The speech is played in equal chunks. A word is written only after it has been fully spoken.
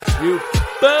pew.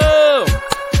 Boom!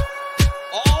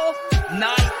 All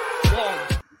night long.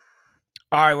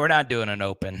 All right, we're not doing an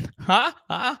open.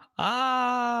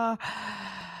 All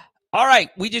right,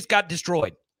 we just got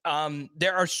destroyed.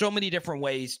 There are so many different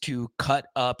ways to cut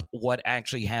up what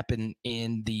actually happened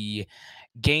in the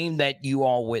game that you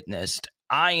all witnessed.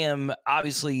 I am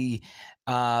obviously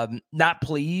not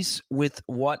pleased with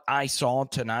what I saw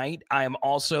tonight. I am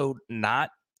also not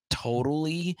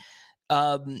totally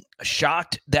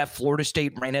shocked that Florida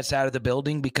State ran us out of the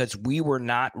building because we were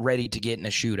not ready to get in a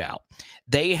shootout.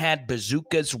 They had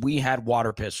bazookas. We had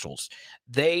water pistols.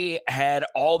 They had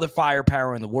all the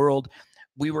firepower in the world.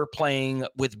 We were playing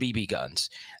with BB guns.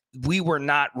 We were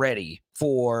not ready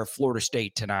for Florida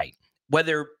State tonight.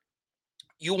 Whether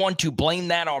you want to blame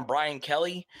that on Brian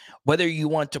Kelly, whether you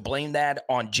want to blame that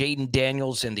on Jaden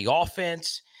Daniels in the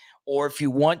offense, or if you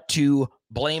want to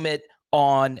blame it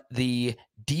on the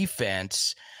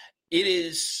defense, it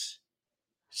is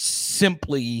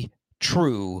simply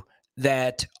true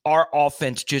that our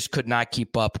offense just could not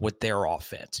keep up with their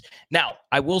offense. Now,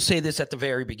 I will say this at the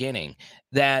very beginning,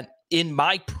 that in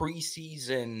my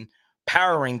preseason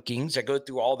power rankings, I go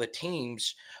through all the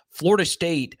teams, Florida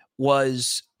State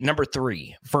was number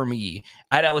 3 for me.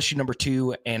 I had LSU number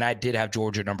 2, and I did have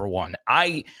Georgia number 1.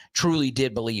 I truly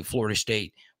did believe Florida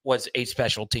State was a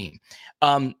special team.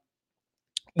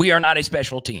 We are not a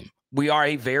special team. We are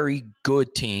a very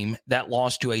good team that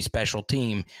lost to a special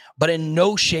team, but in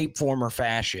no shape, form, or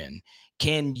fashion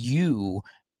can you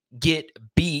get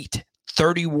beat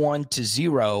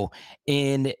 31-0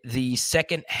 in the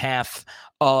second half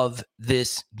of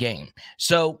this game.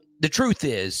 So the truth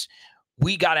is,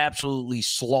 we got absolutely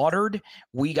slaughtered.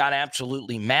 We got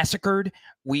absolutely massacred.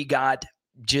 We got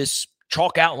just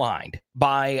chalk outlined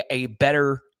by a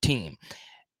better team.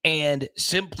 And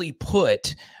simply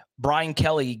put, Brian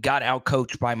Kelly got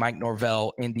outcoached by Mike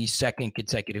Norvell in the second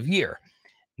consecutive year.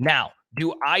 Now,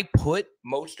 do I put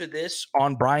most of this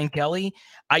on Brian Kelly?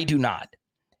 I do not.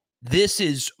 This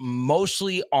is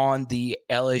mostly on the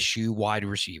LSU wide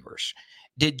receivers.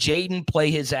 Did Jaden play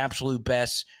his absolute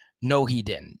best? No, he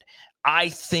didn't. I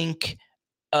think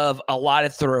of a lot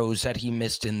of throws that he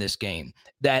missed in this game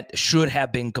that should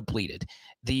have been completed.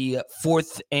 The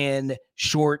 4th and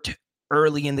short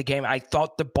early in the game, I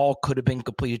thought the ball could have been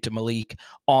completed to Malik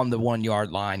on the 1-yard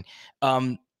line.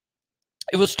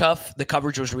 It was tough. The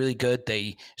coverage was really good.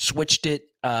 They switched it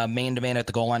man-to-man at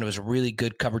the goal line. It was a really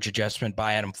good coverage adjustment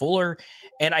by Adam Fuller.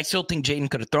 And I still think Jaden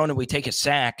could have thrown it. We take a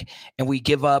sack, and we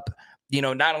give up,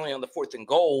 not only on the 4th and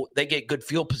goal, they get good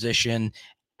field position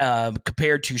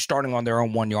compared to starting on their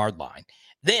own 1-yard line.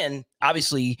 Then,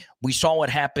 obviously, we saw what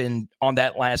happened on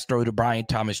that last throw to Brian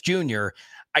Thomas Jr.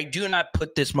 I do not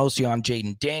put this mostly on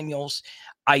Jaden Daniels.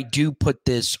 I do put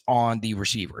this on the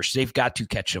receivers. They've got to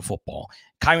catch the football.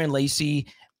 Kyron Lacey,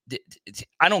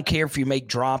 I don't care if you make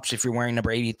drops if you're wearing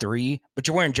number 83, but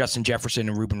you're wearing Justin Jefferson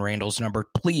and Ruben Randall's number.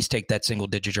 Please take that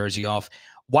single-digit jersey off.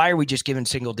 Why are we just giving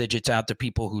single digits out to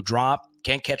people who drop,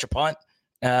 can't catch a punt?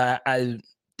 The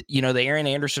Aaron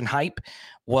Anderson hype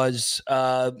was,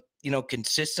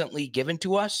 consistently given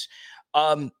to us.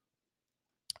 Coming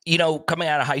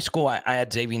out of high school, I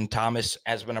had Xavier Thomas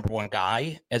as my number 1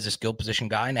 guy, as a skill position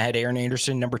guy, and I had Aaron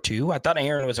Anderson number 2. I thought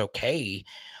Aaron was okay,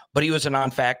 but he was a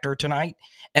non-factor tonight.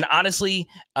 And honestly,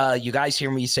 you guys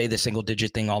hear me say the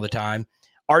single-digit thing all the time.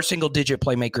 Our single-digit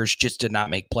playmakers just did not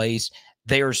make plays.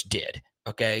 Theirs did,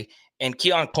 okay? And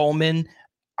Keon Coleman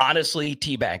honestly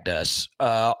teabagged us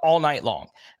all night long.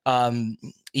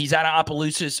 He's out of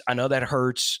Opelousas. I know that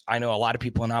hurts. I know a lot of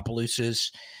people in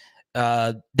Opelousas.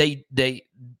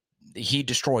 He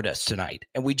destroyed us tonight,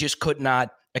 and we just could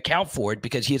not account for it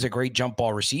because he is a great jump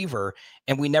ball receiver,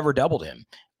 and we never doubled him.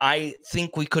 I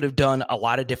think we could have done a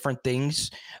lot of different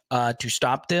things to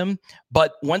stop them.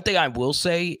 But one thing I will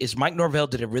say is Mike Norvell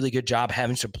did a really good job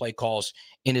having some play calls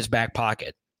in his back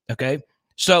pocket. Okay.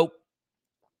 So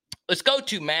let's go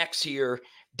to Max here.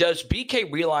 Does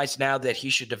BK realize now that he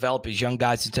should develop his young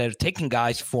guys instead of taking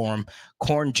guys from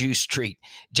Corn Juice Street?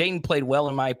 Jaden played well,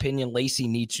 in my opinion. Lacey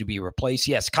needs to be replaced.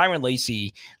 Yes, Kyron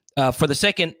Lacey, for the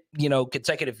second,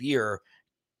 consecutive year,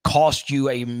 cost you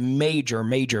a major,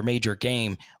 major, major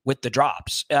game with the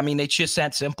drops. I mean, it's just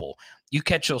that simple. You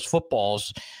catch those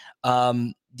footballs,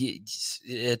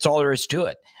 it's all there is to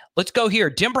it. Let's go here.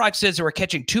 Dimbrock says they were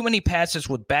catching too many passes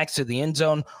with backs to the end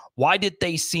zone. Why did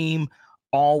they seem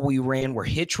all we ran were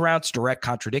hitch routes? Direct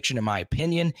contradiction, in my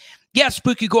opinion. Yeah,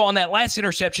 Spooky Goal on that last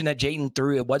interception that Jaden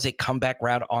threw, it was a comeback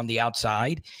route on the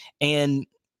outside. And,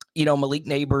 Malik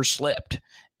Neighbors slipped.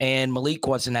 and Malik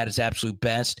wasn't at his absolute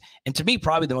best. And to me,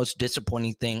 probably the most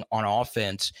disappointing thing on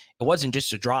offense, it wasn't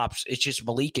just the drops. It's just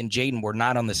Malik and Jaden were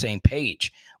not on the same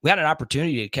page. We had an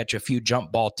opportunity to catch a few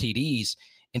jump ball TDs,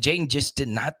 and Jaden just did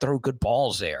not throw good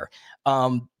balls there.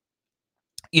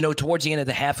 Towards the end of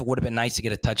the half, it would have been nice to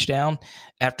get a touchdown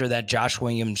after that Josh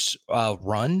Williams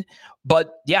run.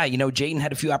 But yeah, Jaden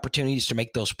had a few opportunities to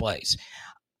make those plays.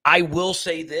 I will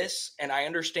say this, and I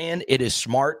understand it is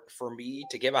smart for me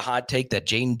to give a hot take that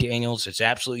Jaden Daniels is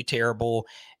absolutely terrible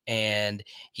and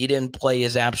he didn't play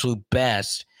his absolute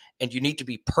best. And you need to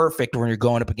be perfect when you're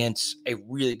going up against a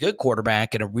really good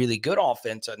quarterback and a really good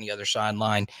offense on the other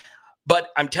sideline. But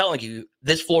I'm telling you,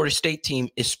 this Florida State team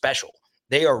is special.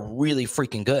 They are really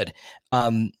freaking good.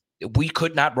 We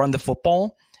could not run the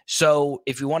football. So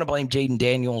if you want to blame Jaden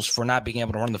Daniels for not being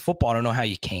able to run the football, I don't know how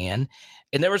you can.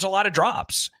 And there was a lot of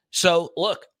drops. So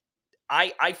look,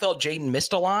 I felt Jaden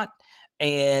missed a lot,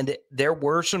 and there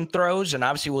were some throws, and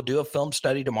obviously we'll do a film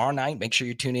study tomorrow night. Make sure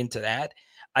you tune into that.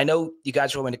 I know you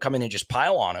guys want me to come in and just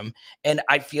pile on him. And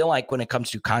I feel like when it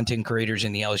comes to content creators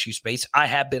in the LSU space, I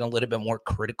have been a little bit more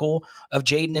critical of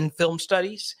Jaden in film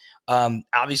studies.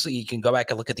 Obviously, you can go back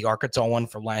and look at the Arkansas one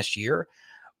from last year.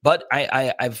 But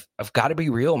I've got to be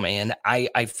real, man.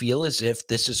 I feel as if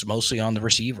this is mostly on the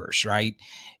receivers, right?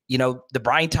 The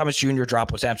Brian Thomas Jr.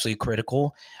 drop was absolutely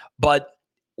critical, but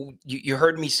you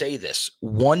heard me say this.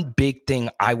 One big thing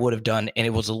I would have done, and it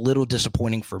was a little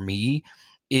disappointing for me,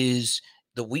 is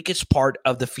the weakest part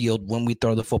of the field when we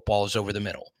throw the football is over the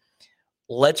middle.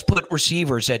 Let's put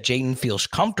receivers that Jaden feels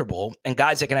comfortable and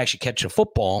guys that can actually catch the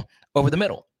football over the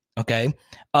middle, okay?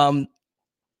 And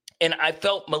I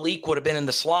felt Malik would have been in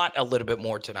the slot a little bit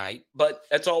more tonight, but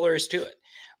that's all there is to it.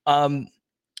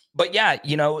 But yeah,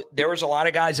 there was a lot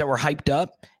of guys that were hyped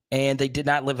up and they did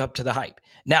not live up to the hype.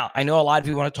 Now, I know a lot of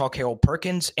you want to talk Harold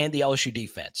Perkins and the LSU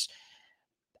defense.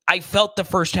 I felt the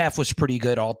first half was pretty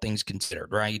good, all things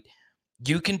considered, right?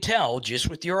 You can tell just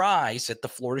with your eyes that the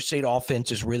Florida State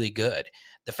offense is really good.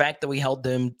 The fact that we held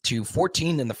them to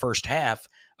 14 in the first half,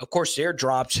 of course, their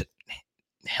drops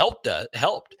helped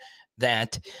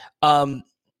that. The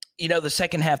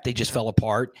second half, they just fell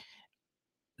apart.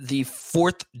 The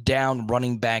fourth down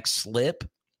running back slip,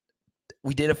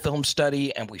 we did a film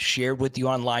study and we shared with you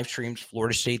on live streams.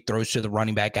 Florida State throws to the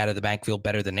running back out of the backfield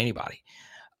better than anybody.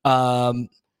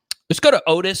 Let's go to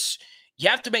Otis. You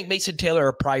have to make Mason Taylor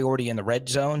a priority in the red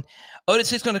zone.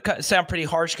 Otis is going to sound pretty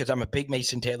harsh because I'm a big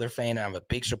Mason Taylor fan and I'm a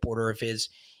big supporter of his.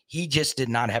 He just did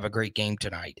not have a great game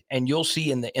tonight. And you'll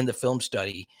see in the film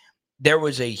study, there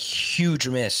was a huge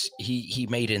miss he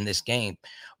made in this game.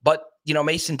 But,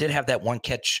 Mason did have that one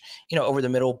catch, over the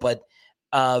middle, but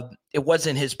it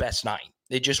wasn't his best night.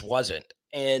 It just wasn't.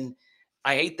 And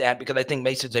I hate that because I think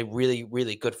Mason's a really,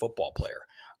 really good football player.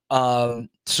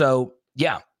 So,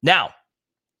 yeah. Now,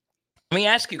 let me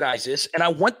ask you guys this, and I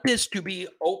want this to be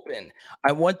open.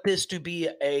 I want this to be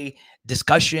a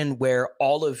discussion where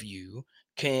all of you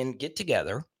can get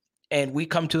together and we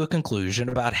come to a conclusion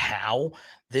about how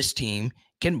this team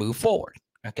can move forward,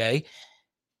 okay?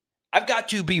 I've got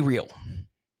to be real.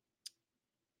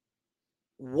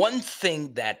 One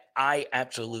thing that I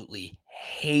absolutely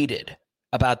hated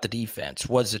about the defense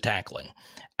was the tackling.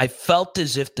 I felt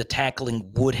as if the tackling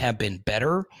would have been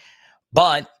better,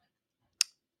 but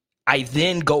I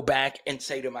then go back and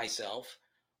say to myself,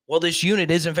 well, this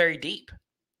unit isn't very deep.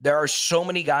 There are so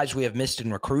many guys we have missed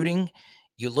in recruiting.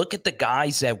 You look at the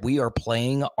guys that we are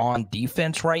playing on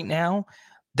defense right now,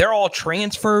 they're all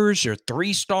transfers or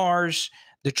 3 stars.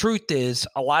 The truth is,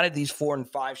 a lot of these 4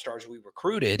 and 5 stars we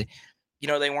recruited,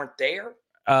 they weren't there.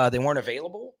 They weren't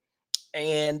available.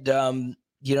 And,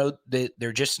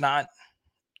 they're just not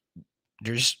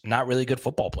really good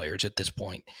football players at this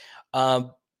point. I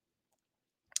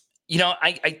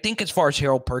think as far as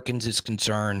Harold Perkins is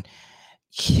concerned,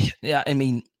 yeah, I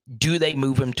mean, do they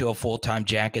move him to a full-time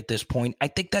jack at this point? I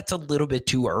think that's a little bit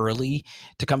too early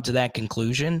to come to that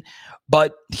conclusion,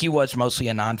 but he was mostly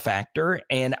a non-factor,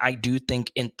 and I do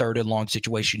think in third and long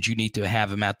situations, you need to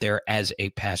have him out there as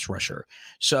a pass rusher.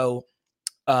 So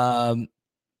there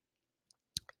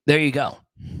you go.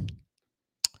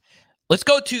 Let's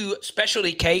go to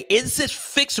Specialty K. Is this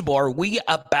fixable? Are we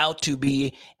about to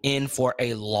be in for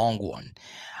a long one?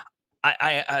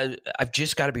 I've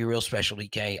just got to be real, Specialty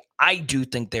K. I do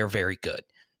think they're very good.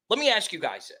 Let me ask you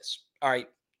guys this. All right.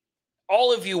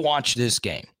 All of you watched this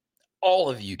game. All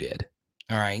of you did.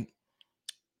 All right.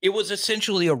 It was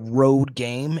essentially a road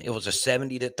game. It was a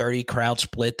 70-30 crowd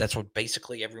split. That's what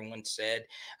basically everyone said.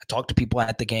 I talked to people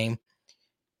at the game.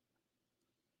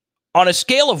 On a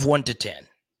scale of 1 to 10,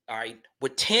 all right,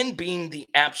 with 10 being the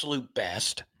absolute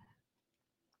best,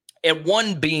 and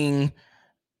one being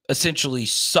essentially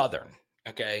Southern,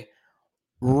 okay?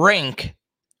 Rank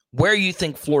where you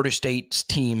think Florida State's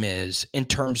team is in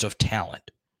terms of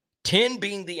talent. 10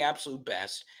 being the absolute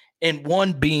best, and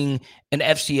 1 being an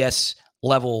FCS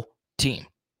level team.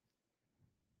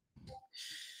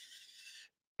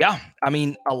 Yeah, I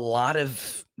mean, a lot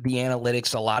of the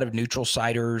analytics, a lot of neutral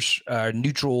siders, Aaron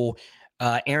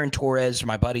Torres,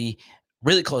 my buddy,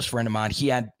 really close friend of mine, he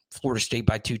had Florida State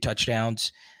by 2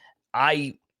 touchdowns.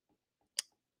 I've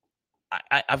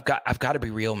got to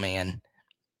be real, man.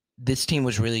 This team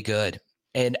was really good.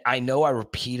 And I know I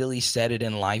repeatedly said it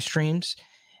in live streams.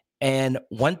 And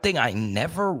one thing I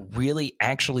never really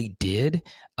actually did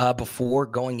before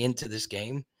going into this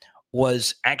game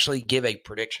was actually give a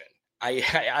prediction.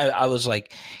 I was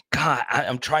like, God,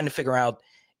 I'm trying to figure out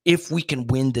if we can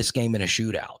win this game in a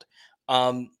shootout.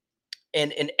 And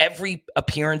in every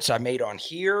appearance I made on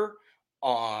here,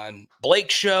 on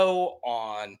Blake's show,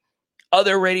 on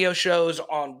other radio shows,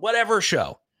 on whatever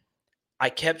show, I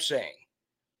kept saying,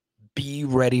 be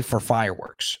ready for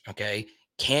fireworks. Okay.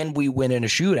 Can we win in a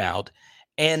shootout?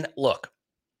 And look,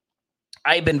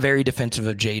 I've been very defensive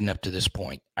of Jaden up to this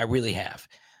point. I really have.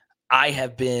 I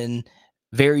have been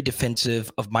very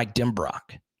defensive of Mike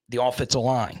Dimbrock, the offensive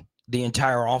line, the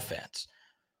entire offense.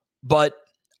 But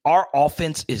our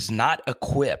offense is not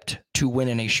equipped to win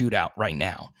in a shootout right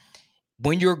now.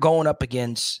 When you're going up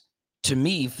against, to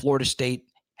me, Florida State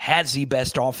has the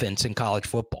best offense in college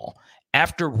football.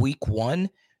 After week 1,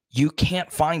 you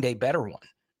can't find a better one.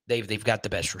 They've got the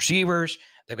best receivers.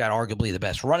 They've got arguably the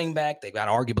best running back. They've got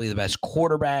arguably the best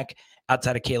quarterback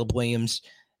outside of Caleb Williams.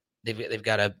 They've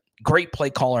got a great play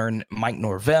caller in Mike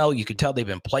Norvell. You could tell they've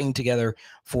been playing together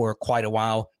for quite a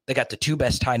while. They got the 2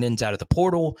 best tight ends out of the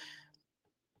portal.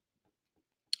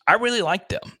 I really liked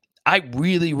them. I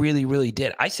really, really, really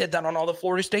did. I said that on all the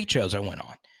Florida State shows I went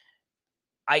on.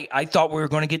 I thought we were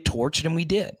going to get torched, and we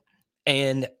did.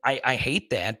 And I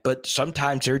hate that, but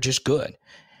sometimes they're just good.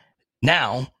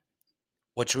 Now,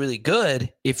 what's really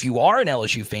good, if you are an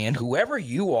LSU fan, whoever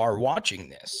you are watching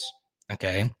this,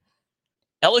 okay,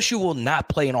 LSU will not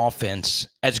play an offense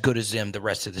as good as them the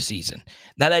rest of the season.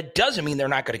 Now, that doesn't mean they're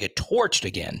not going to get torched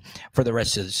again for the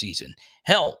rest of the season.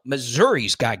 Hell,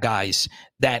 Missouri's got guys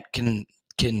that can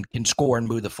score and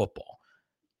move the football.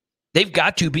 They've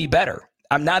got to be better.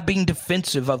 I'm not being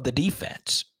defensive of the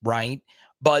defense, right?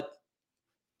 But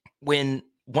when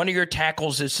one of your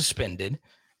tackles is suspended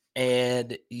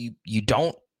and you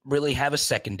don't really have a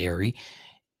secondary,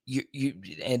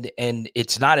 and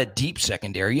it's not a deep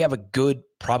secondary, you have a good,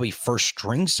 probably first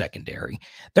string secondary.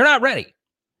 They're not ready.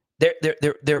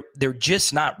 They're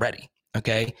just not ready.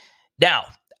 Okay. Now,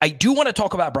 I do want to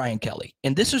talk about Brian Kelly,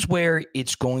 and this is where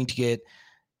it's going to get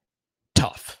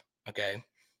tough. Okay.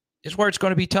 This is where it's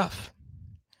going to be tough.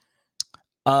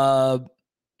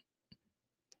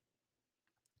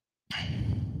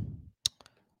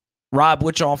 Rob,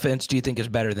 which offense do you think is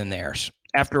better than theirs?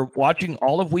 After watching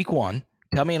all of week 1,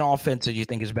 tell me an offense that you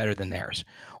think is better than theirs.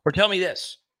 Or tell me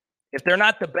this. If they're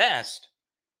not the best,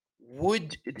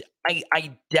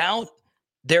 I doubt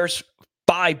there's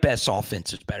 5 best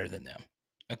offenses better than them.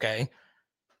 Okay?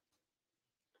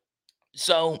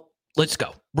 So let's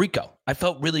go. Rico, I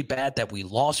felt really bad that we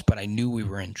lost, but I knew we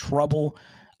were in trouble.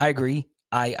 I agree.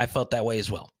 I felt that way as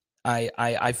well.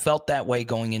 I felt that way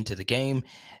going into the game,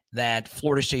 that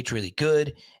Florida State's really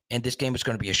good, and this game was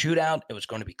going to be a shootout. It was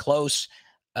going to be close.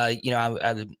 The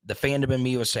fandom in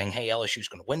me was saying, hey, LSU's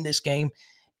going to win this game.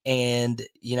 And,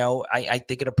 I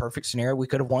think in a perfect scenario, we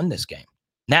could have won this game.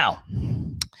 Now,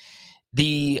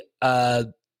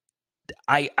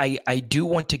 I do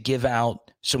want to give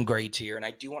out some grades here, and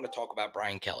I do want to talk about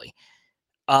Brian Kelly.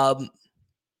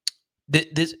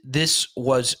 This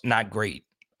was not great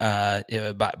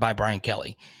by Brian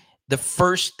Kelly. The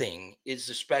first thing is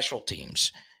the special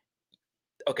teams.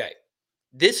 Okay,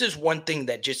 this is one thing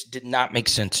that just did not make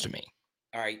sense to me.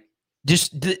 All right, this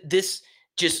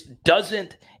just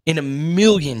doesn't in a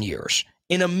million years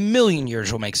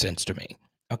will make sense to me.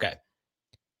 Okay,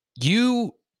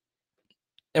 and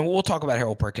we'll talk about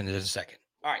Harold Perkins in a second.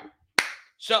 All right,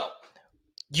 so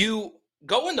you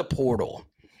go in the portal.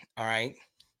 All right.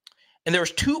 And there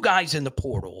was 2 guys in the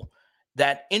portal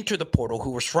that entered the portal who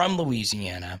was from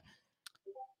Louisiana.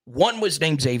 One was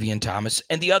named Xavier Thomas,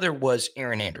 and the other was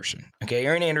Aaron Anderson. Okay,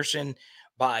 Aaron Anderson,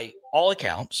 by all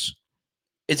accounts,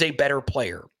 is a better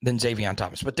player than Xavier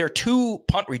Thomas. But they're 2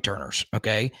 punt returners,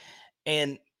 okay?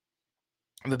 And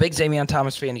I'm a big Xavier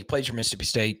Thomas fan. He plays for Mississippi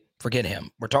State. Forget him.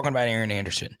 We're talking about Aaron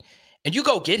Anderson. And you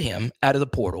go get him out of the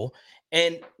portal,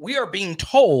 and we are being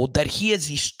told that he is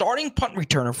the starting punt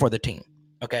returner for the team.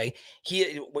 Okay.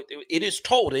 It is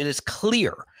told, it is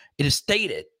clear, it is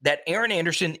stated that Aaron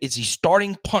Anderson is the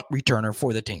starting punt returner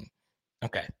for the team.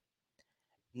 Okay.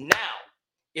 Now,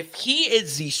 if he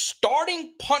is the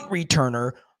starting punt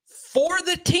returner for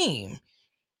the team,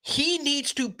 he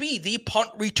needs to be the punt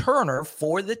returner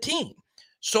for the team.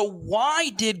 So why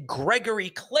did Gregory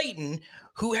Clayton,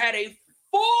 who had a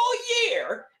full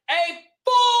year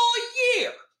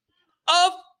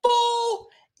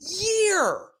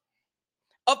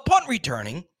of punt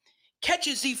returning,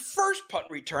 catches the first punt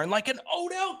return like an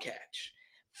Odell catch?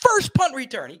 First punt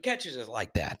return, he catches it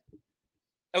like that.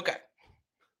 Okay.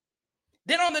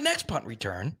 Then on the next punt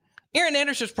return, Aaron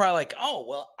Anderson's probably like, oh,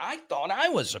 well, I thought I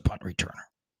was a punt returner.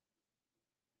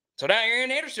 So now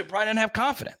Aaron Anderson probably doesn't have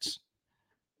confidence.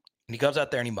 And he goes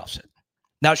out there and he muffs it.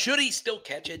 Now, should he still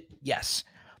catch it? Yes.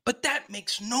 But that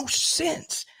makes no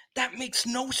sense. That makes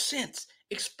no sense.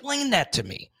 Explain that to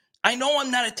me. I know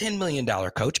I'm not a $10 million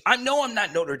coach. I know I'm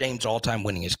not Notre Dame's all-time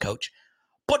winningest coach.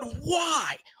 But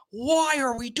why? Why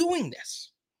are we doing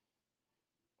this?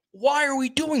 Why are we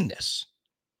doing this?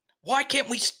 Why can't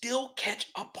we still catch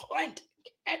a punt?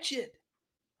 Catch it.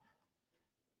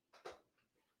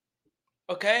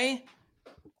 Okay?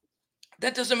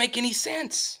 That doesn't make any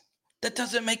sense. That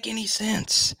doesn't make any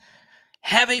sense.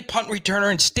 Have a punt returner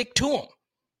and stick to him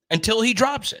until he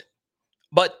drops it.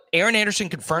 But Aaron Anderson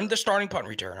confirmed the starting punt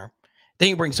returner. Then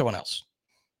you bring someone else.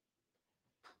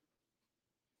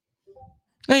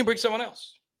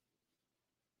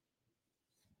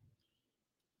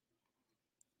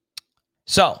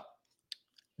 So,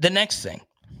 the next thing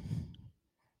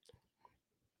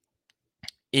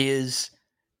is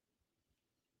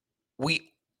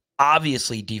we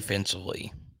obviously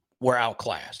defensively were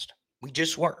outclassed. We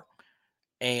just were.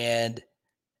 And,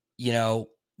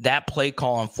 that play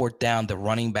call on fourth down, the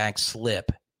running back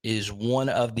slip, is one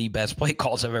of the best play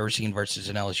calls I've ever seen versus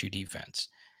an LSU defense.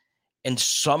 And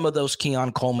some of those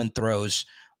Keon Coleman throws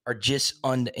are just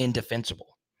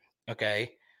indefensible.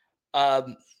 Okay.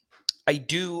 I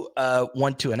do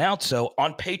want to announce, so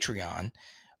on Patreon,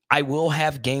 I will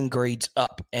have game grades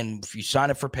up. And if you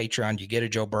sign up for Patreon, you get a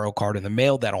Joe Burrow card in the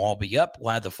mail. That'll all be up.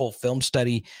 We'll have the full film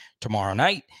study tomorrow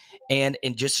night. And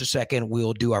in just a second,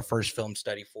 we'll do our first film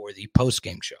study for the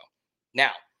post-game show.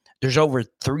 Now, there's over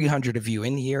 300 of you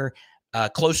in here,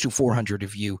 close to 400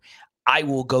 of you. I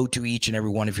will go to each and every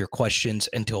one of your questions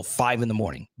until 5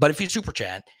 a.m. But if you super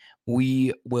chat,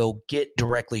 we will get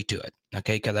directly to it,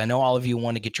 okay? Because I know all of you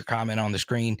want to get your comment on the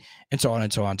screen and so on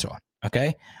and so on and so on,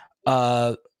 okay?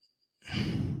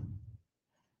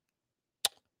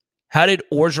 How did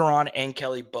Orgeron and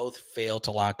Kelly both fail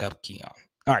to lock up Keon?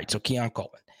 All right, so Keon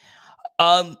Coleman.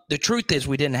 The truth is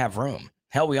we didn't have room.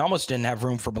 Hell, we almost didn't have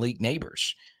room for Malik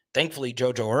Neighbors. Thankfully,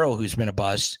 JoJo Earl, who's been a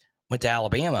bust, went to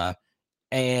Alabama,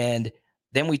 and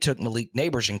then we took Malik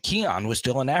Neighbors, and Keon was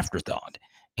still an afterthought.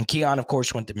 And Keon, of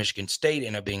course, went to Michigan State,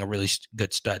 ended up being a really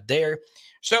good stud there.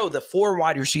 So the 4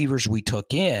 wide receivers we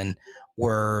took in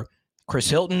were Chris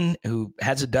Hilton, who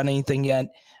hasn't done anything yet.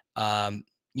 I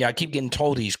keep getting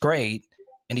told he's great,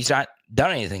 and he's not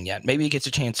done anything yet. Maybe he gets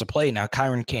a chance to play. Now,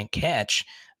 Kyron can't catch.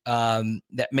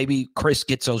 That maybe Chris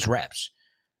gets those reps.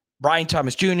 Brian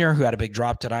Thomas Jr., who had a big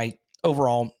drop tonight.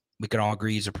 Overall, we can all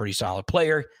agree he's a pretty solid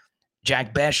player.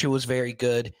 Jack Besh, who was very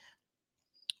good,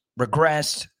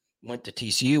 regressed, went to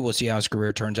TCU. We'll see how his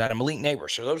career turns out. And Malik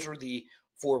Neighbors. So those were the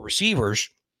 4 receivers.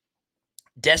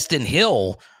 Destin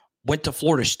Hill went to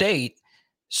Florida State.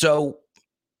 So,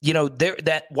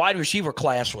 that wide receiver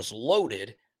class was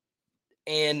loaded.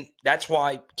 And that's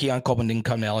why Keon Coleman didn't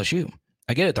come to LSU.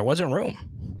 I get it. There wasn't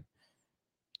room.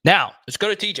 Now, let's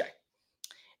go to TJ.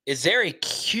 Is there a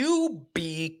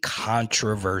QB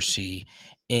controversy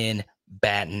in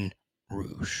Baton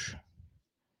Rouge?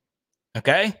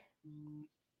 Okay.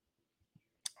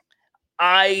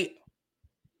 I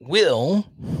will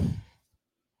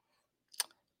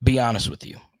be honest with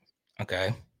you.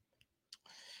 Okay.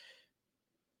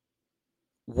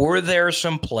 Were there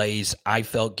some plays I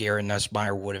felt Garrett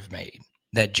Nussmeier would have made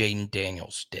that Jaden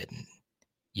Daniels didn't?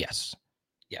 Yes.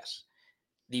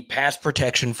 The pass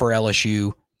protection for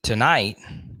LSU tonight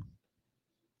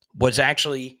was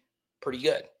actually pretty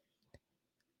good.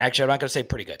 Actually, I'm not going to say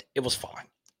pretty good. It was fine.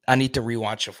 I need to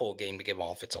rewatch the full game to give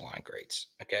all offensive line grades.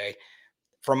 Okay.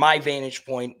 From my vantage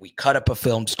point, we cut up a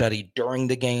film study during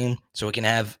the game so we can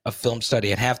have a film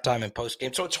study at halftime and post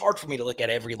game. So it's hard for me to look at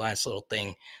every last little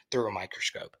thing through a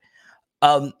microscope.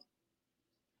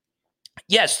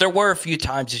 Yes, there were a few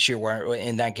times this year where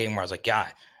in that game where I was like, God,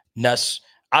 Nuss,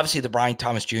 obviously the Brian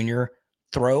Thomas Jr.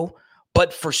 throw,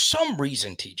 but for some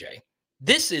reason, TJ,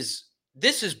 this is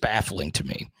baffling to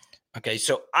me. Okay,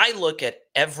 so I look at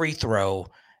every throw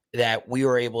that we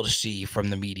were able to see from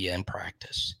the media in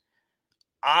practice.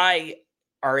 I'm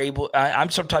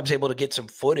sometimes able to get some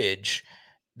footage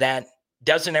that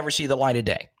doesn't ever see the light of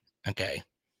day. Okay.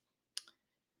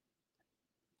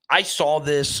 I saw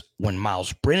this when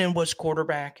Miles Brennan was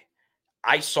quarterback.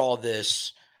 I saw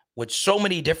this with so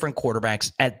many different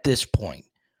quarterbacks at this point.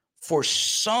 For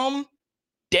some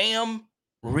damn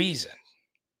reason,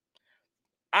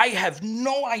 I have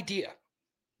no idea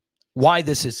why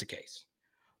this is the case.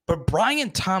 But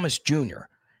Brian Thomas Jr.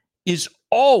 is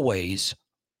always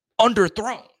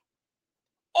underthrown.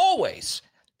 Always.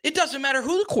 It doesn't matter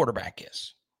who the quarterback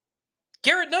is.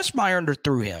 Garrett Nussmeier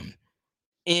underthrew him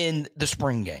in the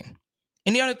spring game.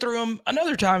 And he underthrew him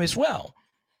another time as well.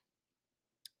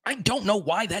 I don't know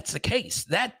why that's the case.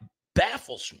 That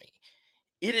baffles me.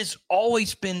 It has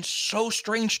always been so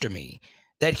strange to me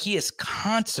that he is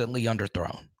constantly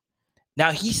underthrown.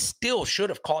 Now, he still should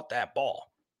have caught that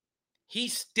ball. He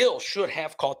still should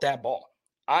have caught that ball.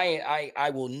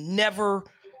 I will never,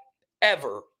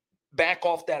 ever back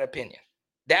off that opinion.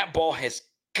 That ball has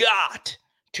got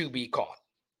to be caught.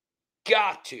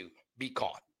 Got to be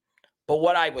caught. But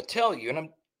what I would tell you, and I'm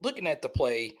looking at the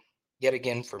play yet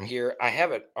again from here. I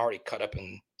have it already cut up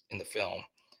in the film.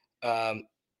 But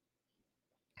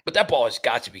that ball has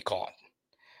got to be caught.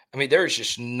 I mean, there's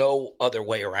just no other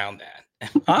way around that.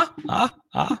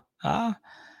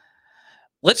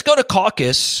 Let's go to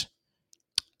caucus.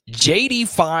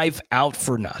 JD5 out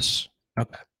for Nuss.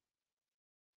 Okay.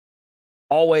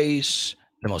 Always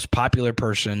the most popular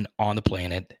person on the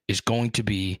planet is going to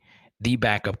be the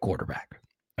backup quarterback.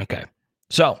 Okay.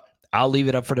 So I'll leave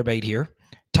it up for debate here.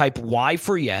 Type Y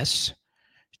for yes.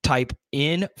 Type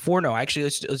N for no. Actually,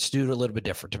 let's do it a little bit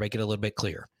different to make it a little bit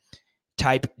clear.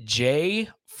 Type J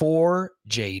for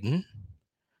Jaden.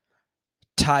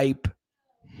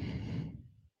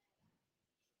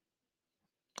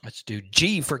 Let's do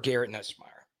G for Garrett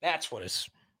Nussmeier. That's what his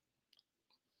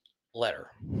letter.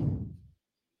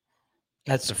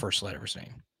 That's the first letter we're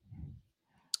saying.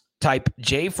 Type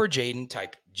J for Jaden.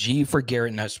 Type G for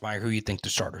Garrett Nussmeier, who you think the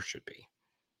starter should be.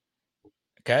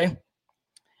 Okay?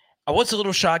 I was a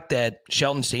little shocked that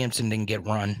Shelton Sampson didn't get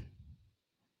run.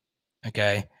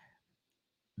 Okay?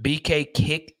 BK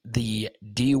kicked the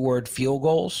D-word field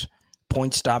goals.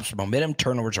 Point stops, momentum,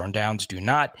 turnovers on downs do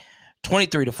not.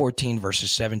 23-14 versus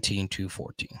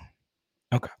 17-14.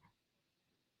 Okay.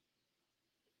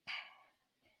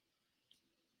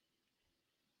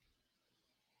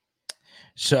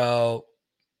 So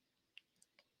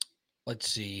let's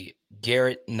see.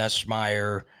 Garrett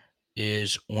Nussmeier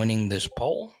is winning this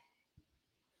poll.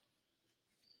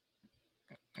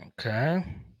 Okay.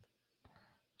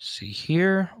 See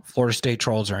here. Florida State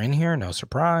trolls are in here. No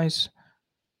surprise.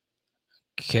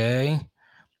 Okay.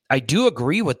 I do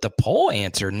agree with the poll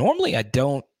answer. Normally, I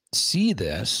don't see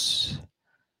this.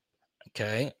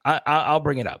 Okay. I'll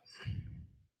bring it up.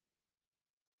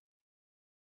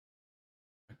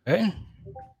 Okay.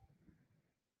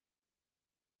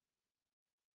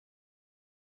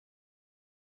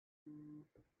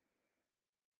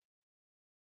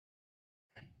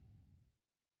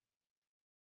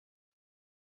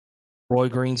 Roy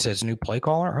Green says new play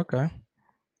caller. Okay.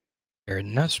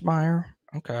 Aaron Nussmeier.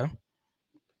 Okay.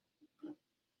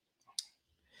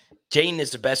 Jaden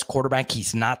is the best quarterback.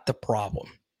 He's not the problem.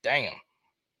 Damn.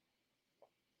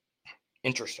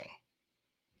 Interesting.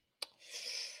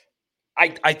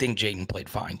 I think Jaden played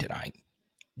fine tonight.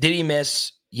 Did he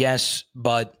miss? Yes,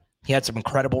 but he had some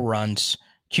incredible runs.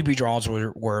 QB draws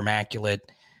were immaculate.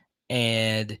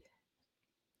 And,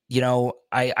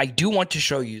 I do want to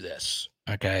show you this,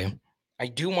 okay? I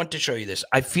do want to show you this.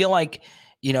 I feel like,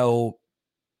 the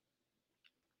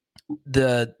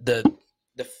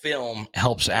film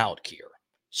helps out here.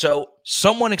 So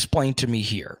someone explain to me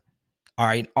here, all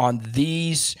right, on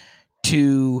these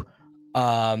two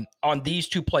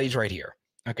plays right here,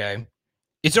 okay?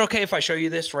 Is it okay if I show you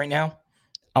this right now?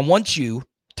 I want you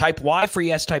type Y for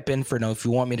yes, type N for no if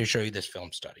you want me to show you this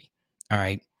film study, all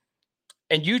right?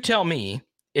 And you tell me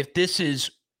if this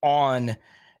is on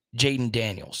Jaden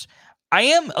Daniels. I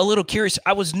am a little curious.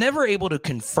 I was never able to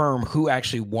confirm who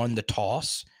actually won the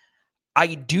toss.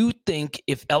 I do think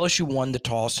if LSU won the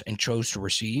toss and chose to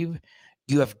receive,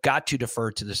 you have got to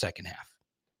defer to the second half.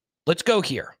 Let's go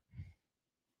here.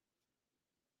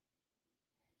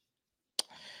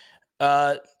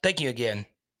 Thank you again.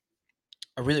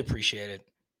 I really appreciate it.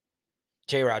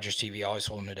 Jay Rogers TV, always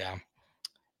holding it down.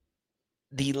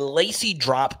 The Lacey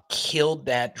drop killed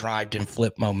that drive and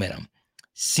flip momentum.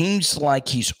 Seems like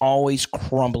he's always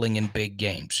crumbling in big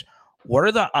games. What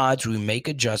are the odds we make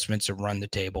adjustments and run the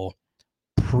table?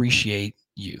 appreciate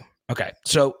you. Okay,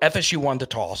 so FSU won the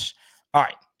toss. All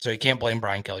right, so you can't blame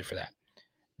Brian Kelly for that.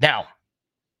 Now,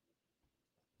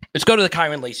 let's go to the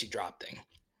Kyron Lacey drop thing.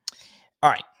 All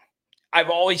right, I've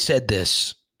always said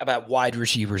this about wide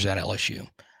receivers at LSU.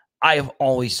 I have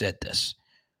always said this.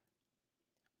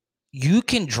 You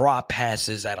can drop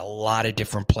passes at a lot of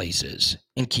different places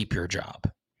and keep your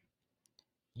job.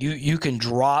 You can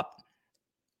drop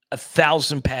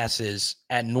 1,000 passes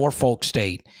at Norfolk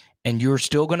State and you're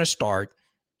still going to start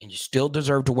and you still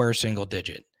deserve to wear a single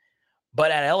digit.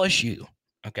 But at LSU,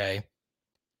 okay,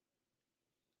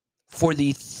 for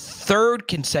the third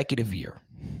consecutive year,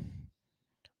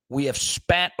 we have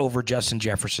spat over Justin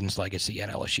Jefferson's legacy at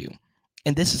LSU.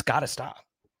 And this has got to stop.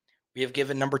 We have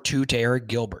given number 2 to Eric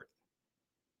Gilbert.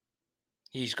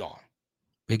 He's gone.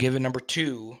 We've given number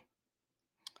 2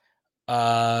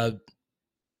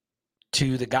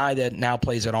 to the guy that now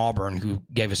plays at Auburn who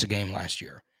gave us a game last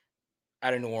year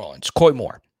out of New Orleans, Coy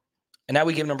Moore. And now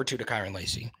we give number 2 to Kyron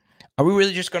Lacey. Are we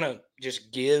really just going to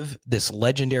just give this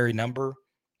legendary number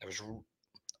that was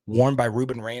worn by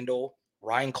Ruben Randall,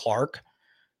 Ryan Clark,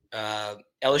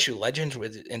 LSU legends,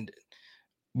 and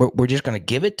we're just going to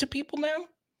give it to people now?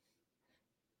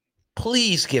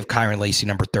 Please give Kyron Lacey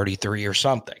number 33 or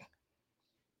something,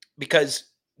 because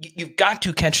you've got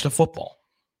to catch the football.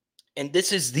 And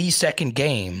this is the second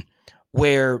game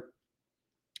where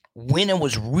when it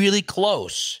was really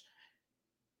close,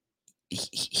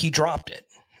 he dropped it.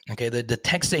 Okay, the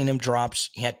Texas A&M drops,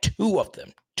 he had two of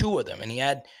them, and he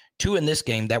had 2 in this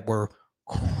game that were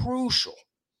crucial.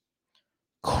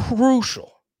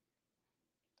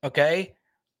 Okay,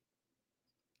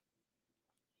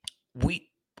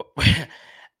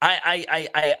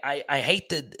 I hate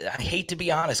to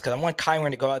be honest, because I want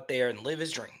Kyron to go out there and live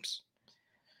his dreams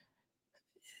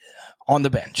on the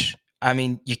bench. I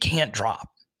mean, you can't drop.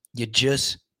 You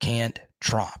just can't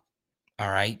drop. All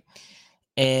right,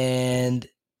 and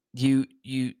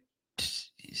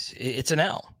it's an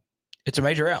L. It's a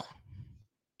major L.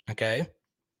 Okay.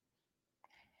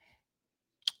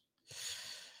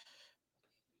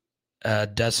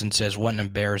 Dustin says, what an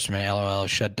embarrassment. LOL,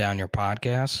 shut down your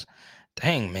podcast.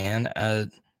 Dang, man. I'd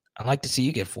like to see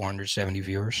you get 470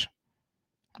 viewers.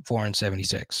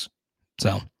 476.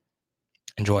 So,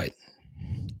 enjoy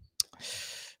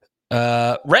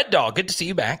it. Red Dog, good to see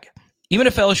you back. Even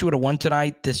if LSU would have won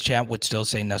tonight, this chat would still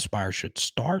say Nussmeier should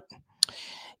start.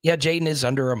 Yeah, Jaden is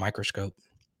under a microscope.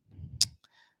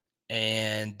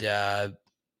 And, yeah,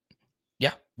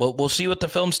 we'll see what the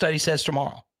film study says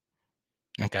tomorrow.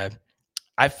 Okay.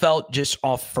 I felt just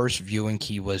off first viewing,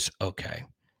 he was okay.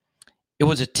 It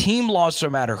was a team loss no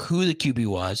matter who the QB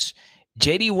was.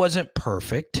 JD wasn't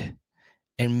perfect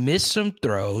and missed some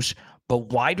throws,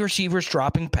 but wide receivers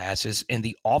dropping passes and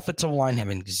the offensive line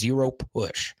having 0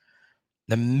 push.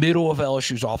 The middle of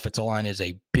LSU's offensive line is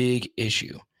a big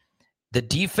issue. The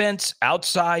defense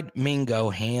outside Mingo,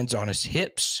 hands on his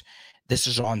hips. This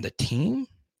is on the team.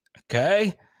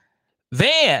 Okay.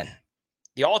 Van,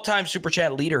 the all-time Super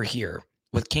Chat leader here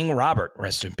with King Robert,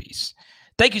 rest in peace.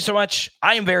 Thank you so much.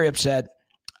 I am very upset.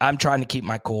 I'm trying to keep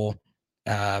my cool.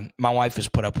 My wife has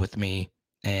put up with me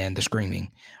and the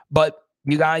screaming. But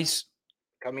you guys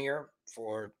come here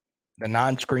for the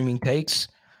non-screaming takes.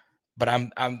 But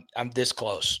I'm this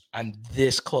close. I'm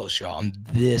this close, y'all. I'm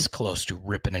this close to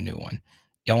ripping a new one.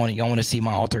 Y'all want to see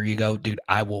my alter ego? Dude,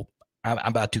 I'm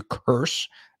about to curse.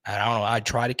 I don't know. I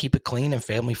try to keep it clean and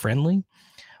family friendly.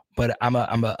 But I'm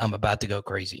about to go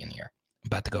crazy in here. I'm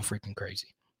about to go freaking crazy.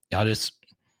 Y'all just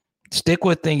stick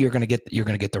with me. You're gonna get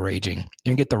the raging.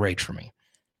 You're gonna get the rage from me.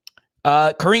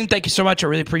 Kareem, thank you so much. I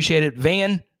really appreciate it.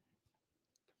 Van,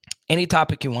 any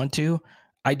topic you want to.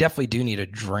 I definitely do need a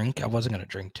drink. I wasn't gonna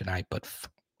drink tonight, but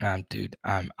dude,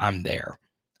 I'm there.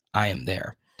 I am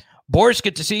there. Boris,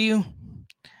 good to see you.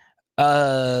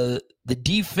 The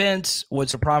defense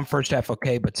was the problem first half,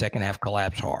 okay, but second half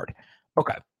collapsed hard.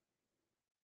 Okay.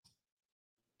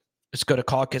 Let's go to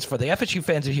caucus. For the FSU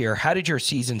fans here, how did your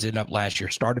seasons end up last year?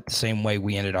 Started the same way,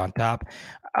 we ended on top.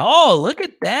 Oh, look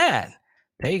at that.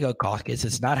 There you go, caucus.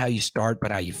 It's not how you start,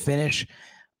 but how you finish.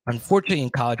 Unfortunately, in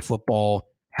college football,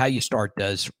 how you start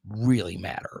does really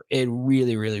matter. It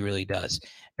really, really, really does.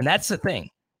 And that's the thing.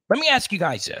 Let me ask you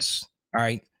guys this. All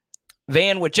right.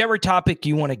 Van, whichever topic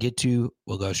you want to get to,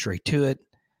 we'll go straight to it.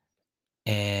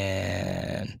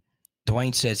 And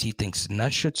Dwayne says he thinks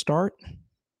Nuss should start.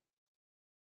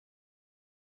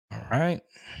 All right.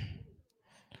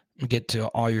 We'll get to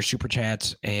all your super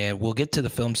chats, and we'll get to the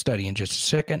film study in just a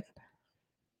second.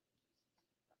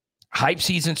 Hype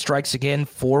season strikes again,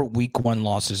 4 week 1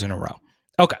 losses in a row.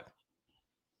 Okay.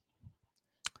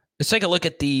 Let's take a look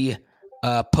at the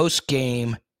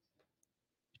post-game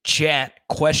chat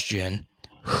question,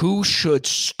 who should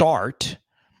start?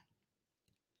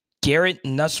 Garrett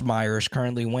Nussmeier is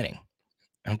currently winning.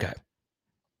 Okay.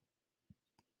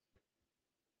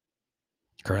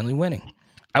 Currently winning.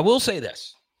 I will say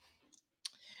this.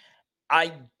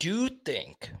 I do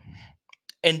think,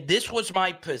 and this was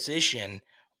my position,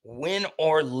 win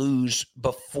or lose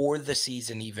before the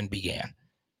season even began.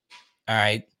 All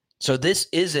right. So this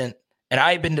isn't, and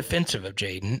I've been defensive of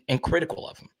Jaden and critical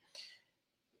of him.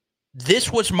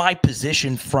 This was my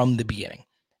position from the beginning.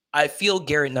 I feel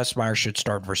Garrett Nussmeier should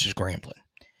start versus Grambling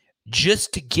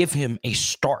just to give him a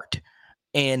start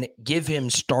and give him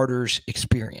starters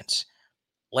experience.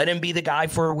 Let him be the guy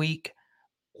for a week.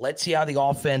 Let's see how the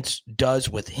offense does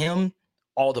with him,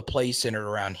 all the plays centered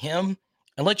around him,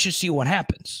 and let's just see what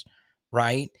happens,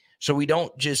 right? So we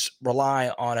don't just rely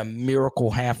on a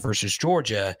miracle half versus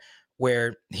Georgia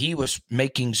where he was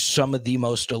making some of the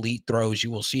most elite throws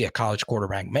you will see a college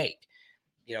quarterback make.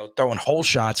 You know, throwing hole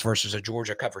shots versus a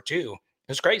Georgia cover 2.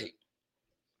 It's crazy.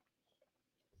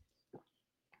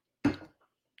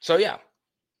 So, yeah.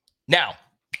 Now,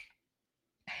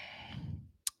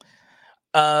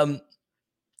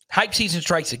 hype season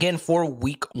strikes again for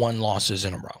week 1 losses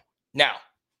in a row. Now,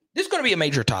 this is going to be a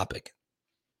major topic.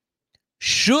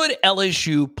 Should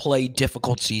LSU play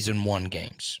difficult season 1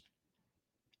 games?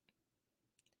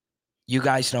 You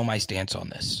guys know my stance on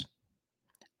this.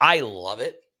 I love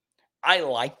it. I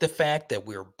like the fact that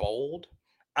we're bold.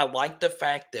 I like the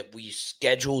fact that we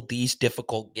schedule these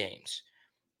difficult games.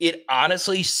 It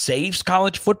honestly saves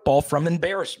college football from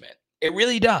embarrassment. It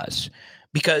really does.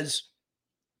 Because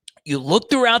you look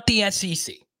throughout the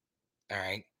SEC, all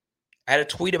right? I had a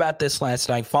tweet about this last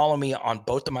night. Follow me on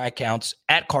both of my accounts,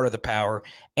 at Carter the Power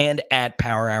and at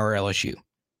Power Hour LSU,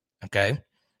 okay?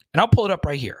 And I'll pull it up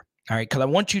right here, all right? Because I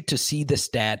want you to see the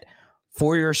stat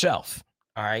for yourself,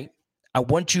 all right? I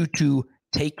want you to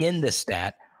take in the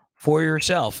stat for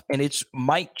yourself, and it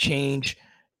might change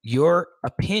your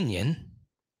opinion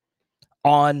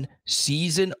on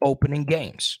season opening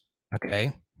games,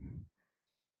 okay?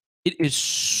 It is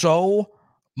so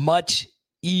much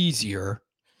easier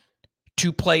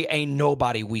to play a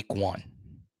nobody week 1.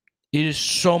 It is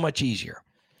so much easier.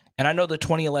 And I know the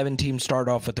 2011 team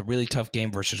started off with a really tough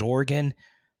game versus Oregon,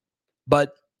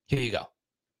 but here you go.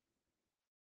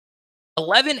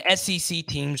 11 SEC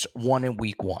teams won in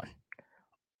week 1.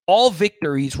 All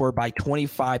victories were by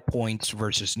 25 points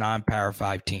versus non-Power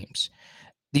 5 teams.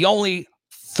 The only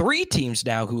 3 teams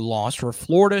now who lost were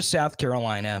Florida, South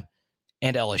Carolina,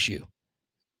 and LSU.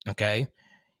 Okay?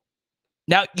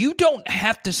 Now, you don't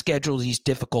have to schedule these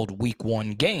difficult week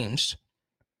 1 games.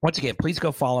 Once again, please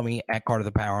go follow me at Carter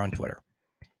the Power on Twitter.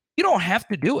 You don't have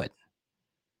to do it.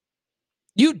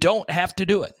 You don't have to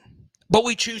do it. But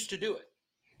we choose to do it.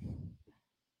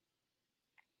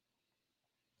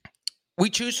 We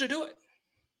choose to do it.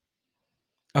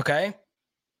 Okay?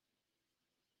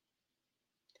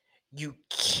 You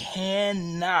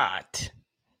cannot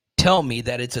tell me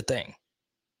that it's a thing.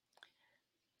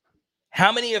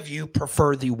 How many of you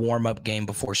prefer the warm-up game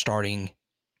before starting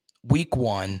week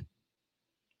 1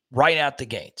 right out the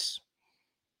gates?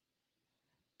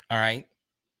 All right?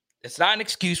 It's not an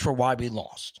excuse for why we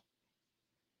lost.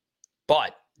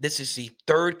 But this is the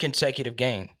 3rd consecutive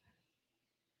game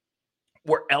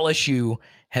where LSU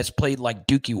has played like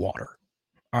Dookie water.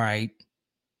 All right?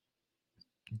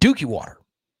 Dookie water.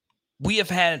 We have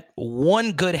had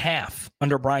one good half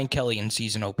under Brian Kelly in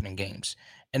season opening games,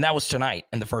 and that was tonight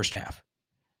in the first half.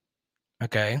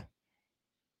 Okay?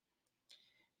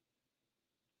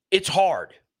 It's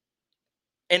hard.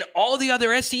 And all the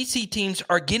other SEC teams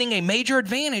are getting a major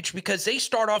advantage because they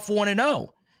start off 1-0.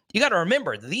 You got to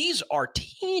remember, these are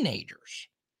teenagers.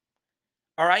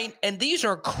 All right? And these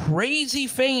are crazy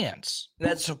fans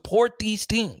that support these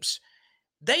teams.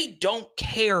 They don't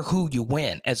care who you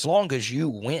win as long as you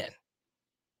win.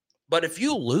 But if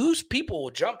you lose, people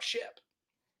will jump ship.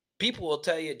 People will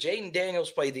tell you Jaden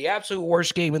Daniels played the absolute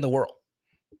worst game in the world.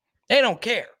 They don't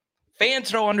care.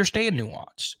 Fans don't understand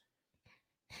nuance.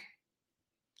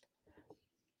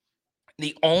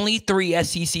 The only 3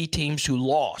 SEC teams who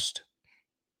lost,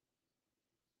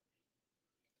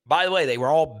 by the way, they were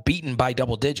all beaten by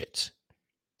double digits,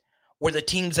 were the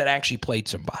teams that actually played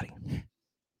somebody.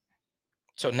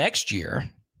 So next year,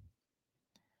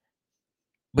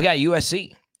 we got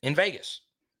USC in Vegas.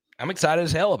 I'm excited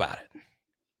as hell about it.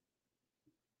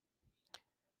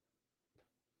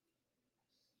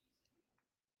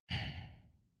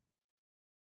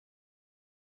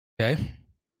 Okay.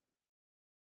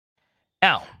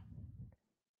 Now,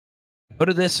 go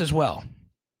to this as well.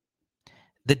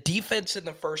 The defense in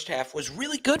the first half was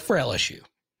really good for LSU.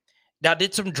 Now,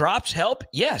 did some drops help?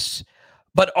 Yes.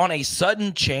 But on a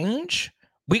sudden change,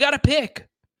 we got to pick.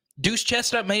 Deuce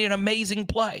Chestnut made an amazing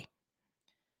play.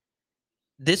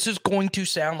 This is going to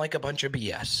sound like a bunch of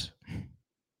BS.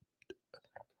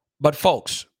 But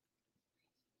folks,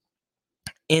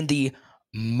 in the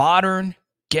modern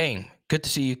game, good to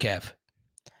see you, Kev.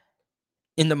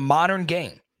 In the modern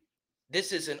game,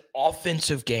 this is an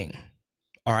offensive game.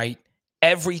 All right?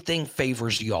 Everything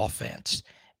favors the offense.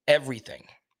 Everything.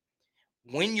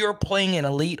 When you're playing an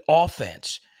elite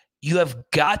offense, you have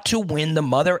got to win the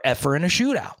mother effer in a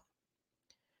shootout.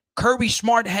 Kirby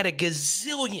Smart had a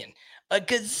gazillion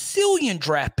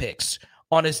draft picks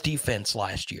on his defense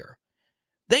last year.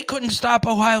 They couldn't stop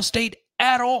Ohio State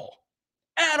at all.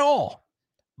 At all.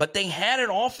 But they had an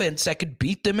offense that could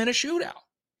beat them in a shootout.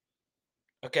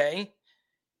 Okay?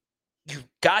 You've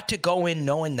got to go in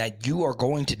knowing that you are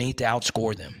going to need to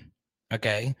outscore them.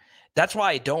 Okay? That's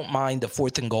why I don't mind the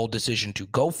 4th and goal decision to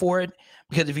go for it,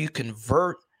 because if you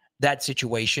convert that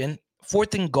situation,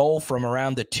 4th and goal from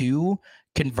around the 2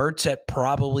 converts at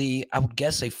probably, I would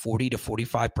guess, a 40 to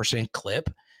 45% clip.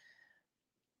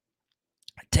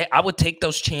 I would take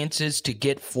those chances to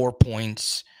get 4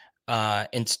 points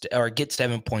or get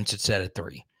 7 points instead of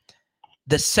 3.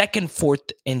 The second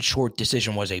 4th and short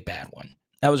decision was a bad one.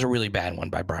 That was a really bad one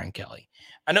by Brian Kelly.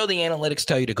 I know the analytics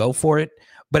tell you to go for it,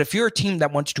 but if you're a team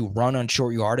that wants to run on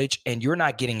short yardage and you're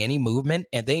not getting any movement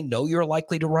and they know you're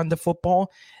likely to run the football,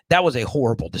 that was a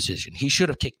horrible decision. He should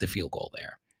have kicked the field goal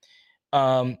there.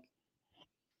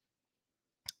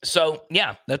 So,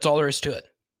 yeah, that's all there is to it.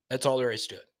 That's all there is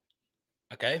to it.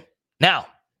 Okay? Now,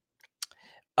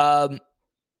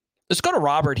 let's go to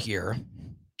Robert here.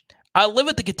 I live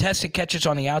with the contested catches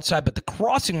on the outside, but the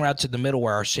crossing routes in the middle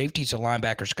where our safeties and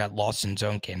linebackers got lost in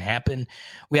zone can't happen.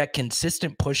 We had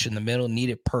consistent push in the middle,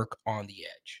 needed perk on the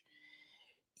edge.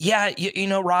 Yeah, you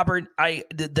know, Robert,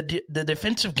 the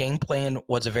defensive game plan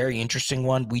was a very interesting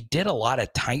one. We did a lot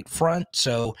of tight front,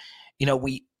 so, you know,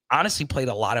 we honestly played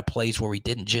a lot of plays where we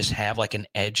didn't just have like an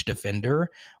edge defender.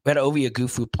 We had Ovi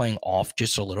Agufu playing off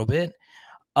just a little bit.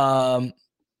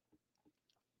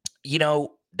 You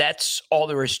know, that's all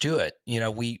there is to it. You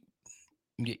know,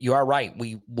 you are right.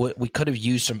 We could have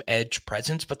used some edge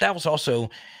presence, but that was also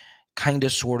kind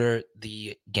of sort of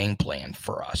the game plan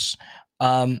for us.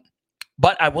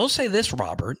 But I will say this,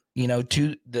 Robert, you know,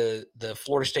 to the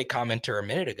Florida State commenter a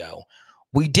minute ago,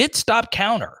 we did stop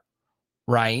counter,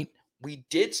 right? We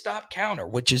did stop counter,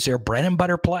 which is their bread and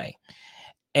butter play.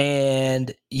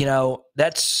 And, you know,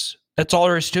 that's all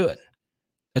there is to it.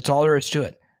 That's all there is to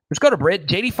it. Let's go to Britt.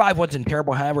 JD5 wasn't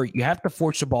terrible. However, you have to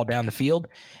force the ball down the field.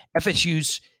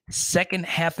 FSU's second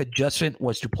half adjustment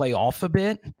was to play off a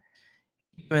bit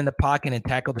in the pocket and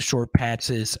tackle the short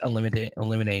passes,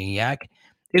 eliminating Yak.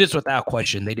 It is without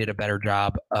question they did a better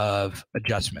job of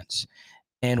adjustments.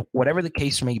 And whatever the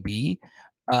case may be,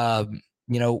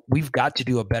 you know, we've got to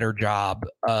do a better job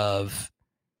of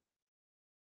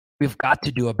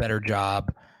adjusting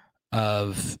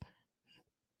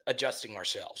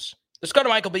ourselves. Let's go to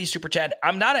Michael B. Super Chat.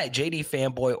 I'm not a JD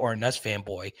fanboy or a Nuss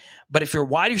fanboy, but if your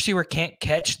wide receiver can't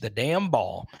catch the damn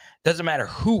ball, doesn't matter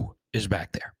who is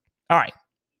back there. All right.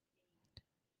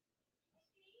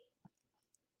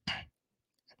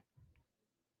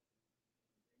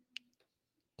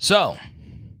 So,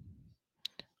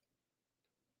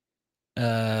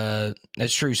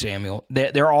 that's true, Samuel.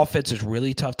 Their offense is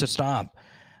really tough to stop.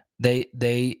 They're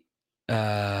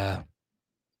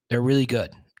really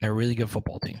good. They're a really good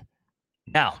football team.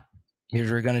 Now, here's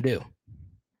what we're going to do.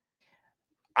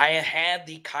 I had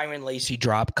the Kyron Lacey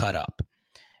drop cut up.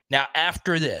 Now,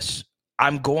 after this,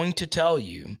 I'm going to tell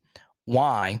you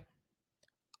why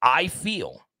I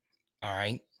feel, all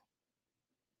right,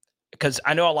 because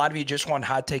I know a lot of you just want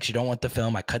hot takes. You don't want the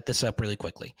film. I cut this up really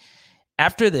quickly.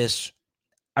 After this,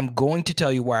 I'm going to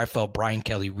tell you where I felt Brian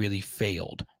Kelly really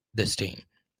failed this team,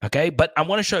 okay? But I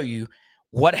want to show you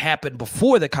what happened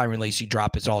before the Kyron Lacey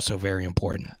drop is also very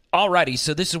important. Alrighty,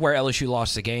 so this is where LSU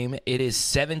lost the game. It is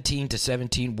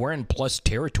 17-17. We're in plus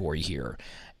territory here.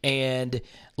 And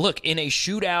look, in a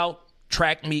shootout,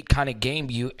 track meet kind of game,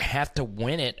 you have to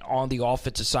win it on the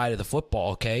offensive side of the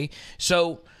football, okay?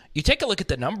 So you take a look at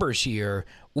the numbers here.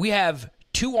 We have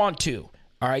 2-on-2.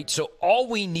 All right, so all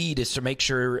we need is to make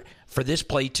sure for this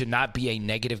play to not be a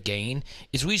negative gain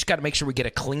is we just got to make sure we get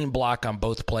a clean block on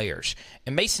both players.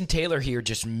 And Mason Taylor here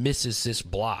just misses this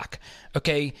block.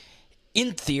 Okay,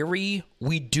 in theory,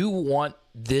 we do want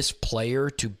this player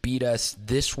to beat us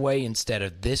this way instead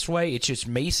of this way. It's just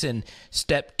Mason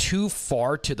stepped too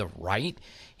far to the right.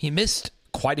 He missed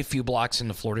quite a few blocks in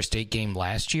the Florida State game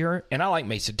last year, and I like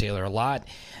Mason Taylor a lot.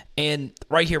 And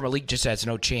right here, Malik just has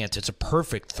no chance. It's a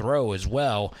perfect throw as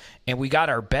well, and we got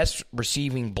our best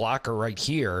receiving blocker right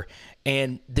here,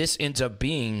 and this ends up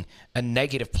being a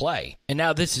negative play. And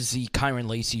now this is the Kyron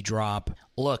Lacy drop.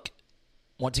 Look,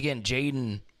 once again,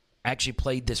 Jaden actually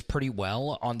played this pretty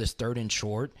well on this 3rd and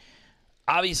short.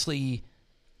 Obviously,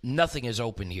 nothing is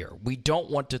open here. We don't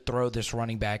want to throw this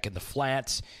running back in the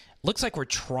flats. Looks like we're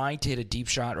trying to hit a deep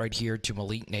shot right here to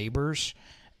Malik Neighbors.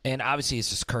 And obviously,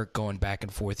 this is Kirk going back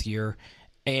and forth here.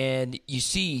 And you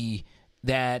see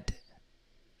that,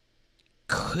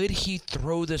 could he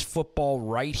throw this football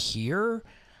right here?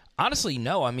 Honestly,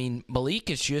 no. I mean,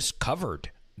 Malik is just covered.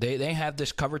 They have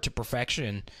this covered to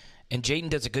perfection. And Jaden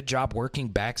does a good job working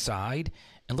backside.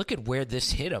 And look at where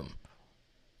this hit him.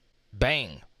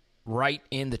 Bang. Right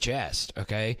in the chest,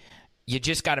 okay? You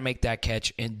just got to make that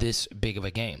catch in this big of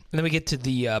a game. And then we get to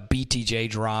the BTJ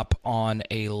drop on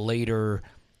a later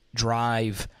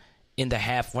drive in the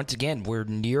half. Once again, we're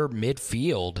near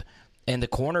midfield, and the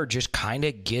corner just kind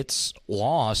of gets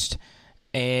lost,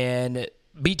 and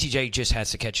BTJ just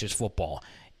has to catch his football.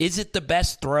 Is it the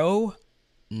best throw?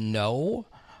 No,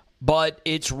 but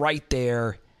it's right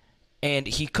there, and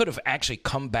he could have actually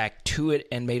come back to it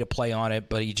and made a play on it,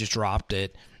 but he just dropped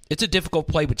it. It's a difficult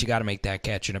play, but you got to make that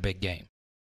catch in a big game.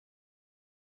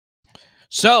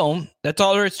 So that's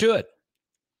all there is to it.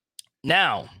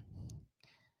 Now,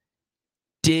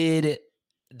 did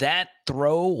that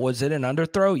throw, was it an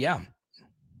underthrow? Yeah.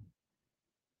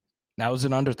 That was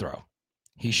an underthrow.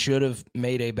 He should have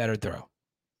made a better throw.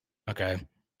 Okay.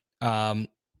 I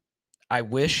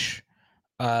wish,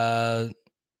 I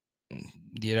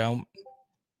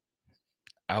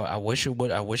wish it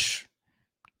would. I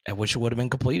wish it would have been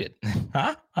completed.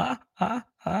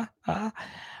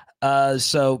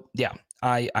 So yeah,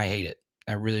 I hate it.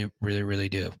 I really, really, really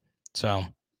do. So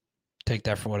take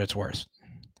that for what it's worth.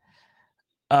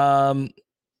 I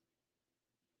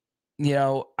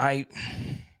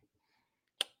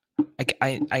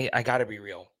gotta be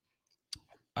real.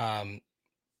 The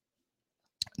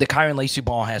Kyron Lacy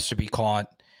ball has to be caught.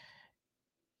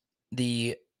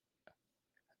 The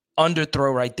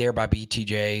underthrow right there by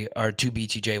BTJ or to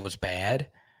BTJ was bad,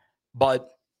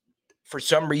 but for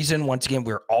some reason, once again,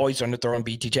 we're always underthrowing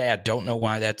BTJ. I don't know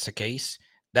why that's the case.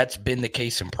 That's been the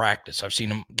case in practice. I've seen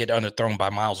him get underthrown by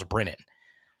Miles Brennan.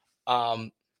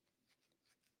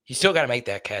 He still got to make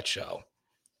that catch, though.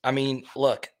 I mean,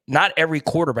 look, not every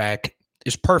quarterback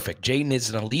is perfect. Jaden is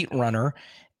an elite runner,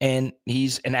 and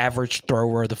he's an average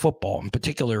thrower of the football, in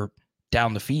particular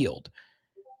down the field.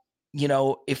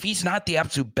 If he's not the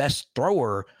absolute best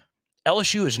thrower,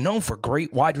 LSU is known for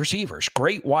great wide receivers.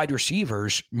 Great wide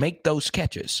receivers make those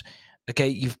catches. Okay,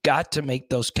 you've got to make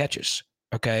those catches.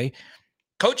 Okay,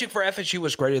 coaching for FSU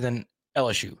was greater than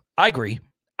LSU. I agree.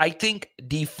 I think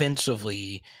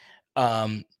defensively,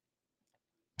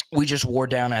 we just wore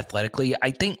down athletically.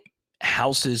 I think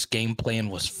House's game plan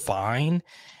was fine.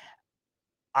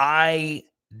 I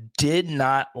did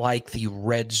not like the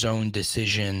red zone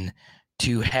decision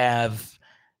to have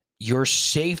your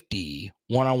safety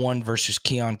one-on-one versus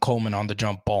Keon Coleman on the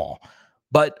jump ball.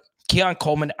 But Keon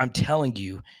Coleman, I'm telling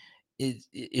you,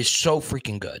 is so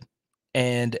freaking good.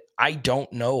 And I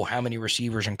don't know how many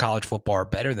receivers in college football are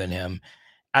better than him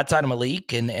outside of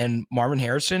Malik and Marvin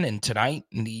Harrison. And tonight,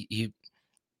 he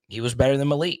was better than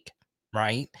Malik,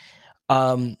 right?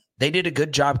 They did a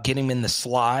good job getting him in the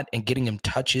slot and getting him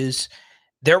touches.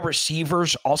 Their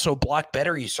receivers also blocked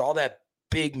better. You saw that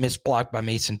big missed block by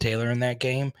Mason Taylor in that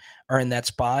game or in that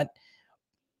spot.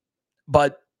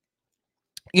 But,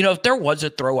 if there was a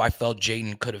throw I felt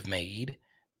Jaden could have made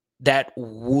that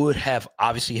would have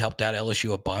obviously helped out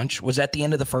LSU a bunch was at the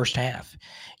end of the first half.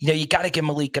 You got to give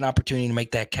Malik an opportunity to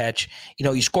make that catch.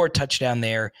 You score a touchdown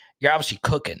there. You're obviously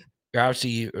cooking. You're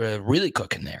obviously really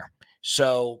cooking there.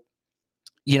 So,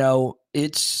 you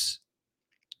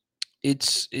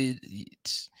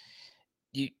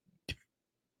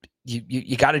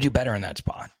got to do better in that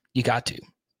spot. You got to,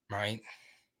 right?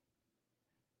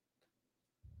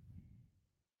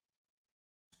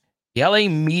 The LA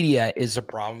media is a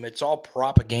problem. It's all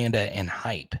propaganda and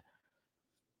hype.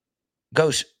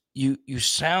 Ghost, you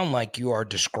sound like you are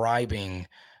describing,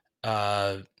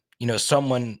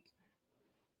 someone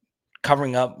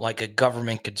covering up like a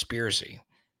government conspiracy.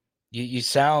 You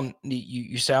sound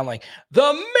like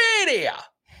the media.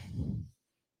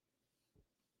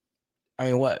 I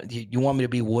mean, what? You want me to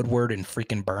be Woodward and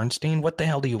freaking Bernstein? What the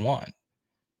hell do you want?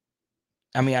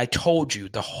 I mean, I told you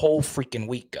the whole freaking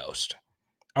week, Ghost.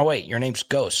 Oh, wait, your name's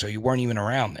Ghost, so you weren't even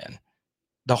around then.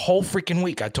 The whole freaking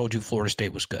week I told you Florida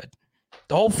State was good.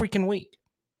 The whole freaking week.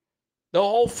 The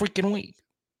whole freaking week.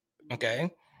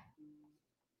 Okay.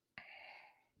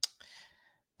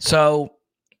 So,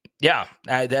 yeah,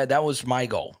 that was my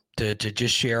goal to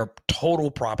just share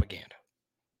total propaganda.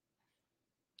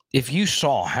 If you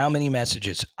saw how many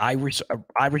messages I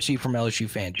received from LSU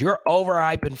fans, you're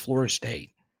overhyping Florida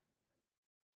State.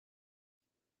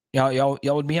 Y'all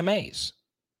would be amazed.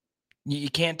 You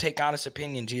can't take honest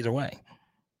opinions either way.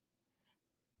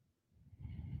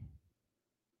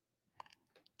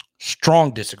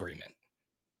 Strong disagreement.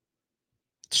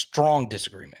 Strong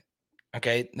disagreement.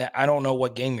 Okay. Now, I don't know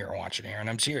what game you're watching here, and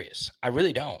I'm serious. I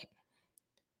really don't.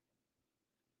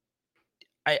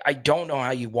 I don't know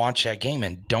how you watch that game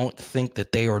and don't think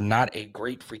that they are not a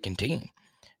great freaking team.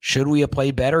 Should we have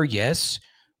played better? Yes.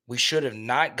 We should have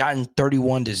not gotten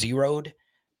 31-0.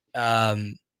 That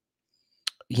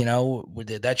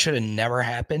should have never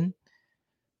happened.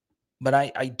 But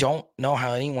I don't know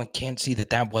how anyone can't see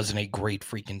that wasn't a great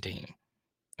freaking team.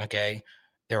 Okay.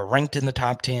 They were ranked in the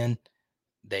top 10.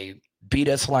 They beat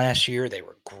us last year. They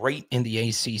were great in the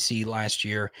ACC last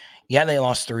year. Yeah, they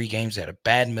lost 3 games. They had a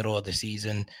bad middle of the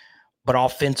season. But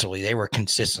offensively, they were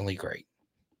consistently great.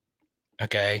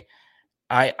 Okay.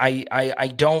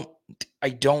 I don't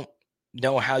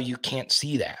know how you can't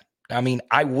see that. I mean,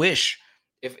 I wish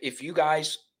if you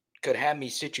guys could have me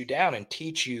sit you down and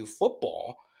teach you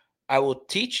football, I will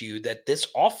teach you that this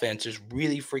offense is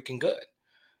really freaking good.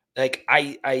 Like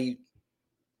I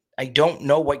don't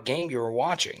know what game you were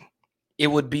watching. It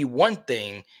would be one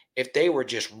thing if they were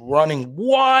just running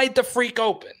wide the freak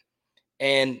open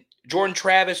and Jordan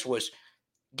Travis was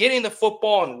getting the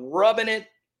football and rubbing it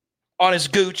on his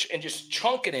gooch and just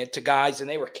chunking it to guys, and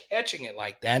they were catching it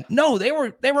like that. No, they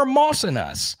were mossing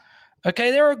us. Okay,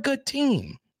 they were a good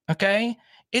team. Okay,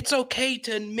 it's okay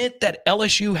to admit that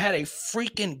LSU had a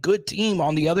freaking good team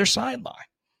on the other sideline.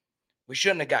 We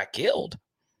shouldn't have got killed.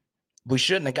 We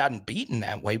shouldn't have gotten beaten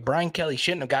that way. Brian Kelly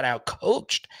shouldn't have got out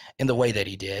coached in the way that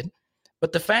he did.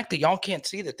 But the fact that y'all can't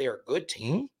see that they're a good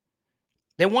team,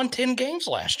 they won 10 games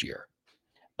last year.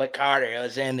 But Carter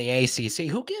was in the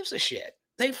ACC. Who gives a shit?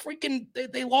 They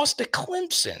lost to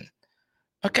Clemson.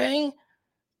 Okay?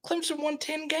 Clemson won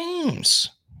 10 games.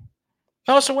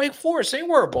 Lost to Wake Forest. They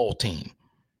were a bowl team.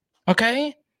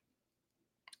 Okay?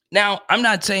 Now, I'm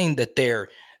not saying that they're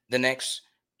the next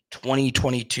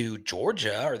 2022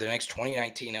 Georgia or the next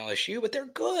 2019 LSU, but they're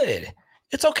good.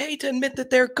 It's okay to admit that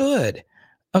they're good.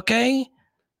 Okay?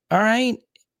 All right?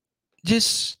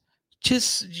 Just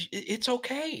it's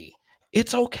okay.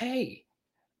 It's okay.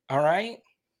 All right?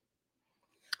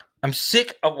 I'm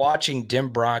sick of watching Dim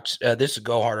Brock's. This is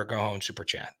Go Hard or Go Home super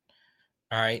chat.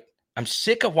 All right. I'm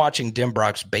sick of watching Dim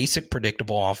Brock's basic,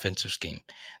 predictable offensive scheme.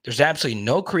 There's absolutely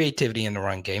no creativity in the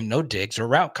run game, no digs or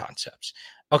route concepts.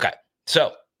 Okay.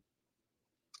 So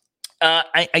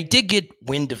I did get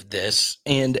wind of this,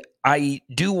 and I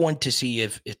do want to see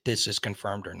if this is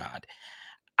confirmed or not.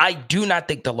 I do not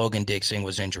think the Logan Diggs thing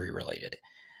was injury related.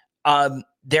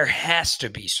 There has to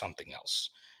be something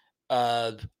else.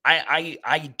 I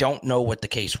don't know what the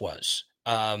case was.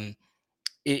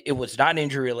 It was not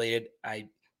injury related. I,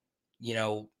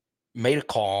 made a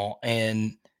call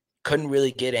and couldn't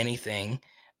really get anything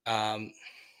out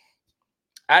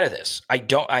of this.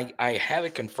 I have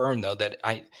it confirmed though that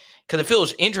because if it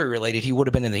was injury related, he would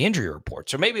have been in the injury report.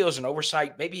 So maybe it was an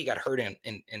oversight. Maybe he got hurt in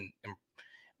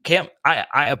camp.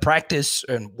 I practice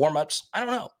and warm-ups. I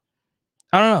don't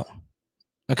know.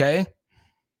 Okay.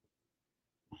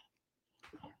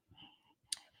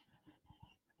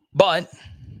 But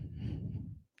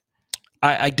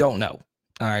I don't know.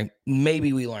 All right.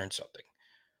 Maybe we learned something.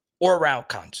 Or route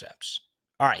concepts.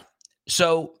 All right.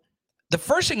 So the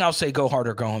first thing I'll say, go hard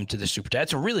or go home to the super chat.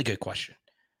 It's a really good question.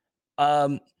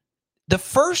 The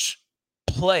first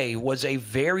play was a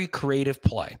very creative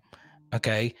play.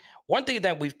 Okay. One thing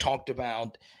that we've talked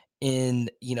about in,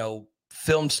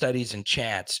 film studies and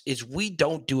chats is we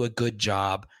don't do a good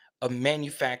job of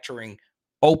manufacturing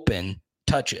open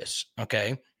touches.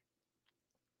 Okay.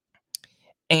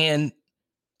 And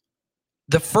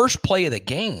the first play of the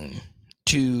game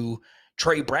to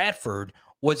Trey Bradford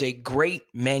was a great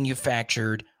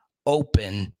manufactured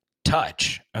open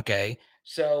touch. Okay.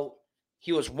 So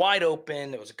he was wide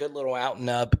open. It was a good little out and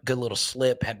up, good little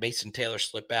slip, had Mason Taylor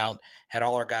slip out, had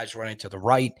all our guys running to the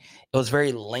right. It was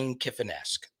very Lane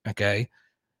Kiffin-esque. Okay.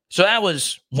 So that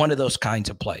was one of those kinds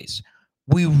of plays.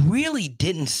 We really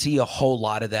didn't see a whole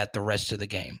lot of that the rest of the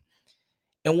game.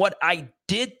 And what I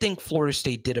did think Florida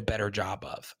State did a better job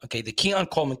of, okay, the Keon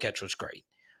Coleman catch was great,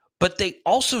 but they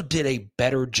also did a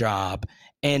better job,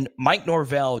 and Mike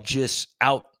Norvell just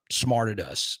outsmarted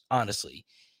us, honestly.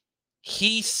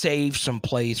 He saved some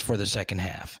plays for the second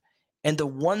half, And the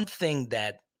one thing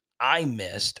that I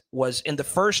missed was in the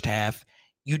first half,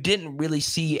 you didn't really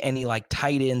see any like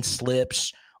tight end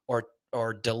slips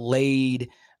or delayed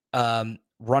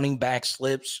running back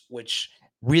slips, which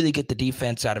really get the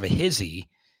defense out of a hizzy.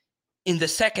 In the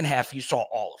second half, you saw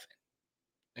all of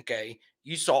it. Okay.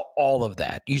 You saw all of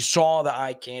that. You saw the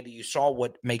eye candy. You saw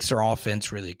what makes their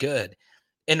offense really good.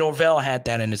 And Norvell had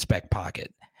that in his back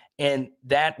pocket. And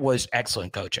that was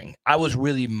excellent coaching. I was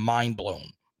really mind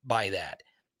blown by that.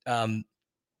 Um,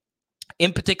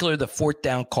 in particular, the fourth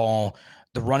down call,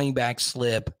 the running back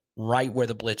slip right where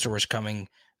the blitzer was coming.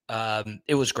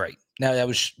 It was great. Now, that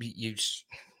was, you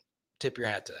tip your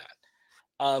hat to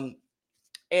that.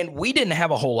 And we didn't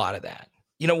have a whole lot of that.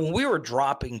 When we were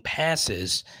dropping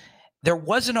passes, there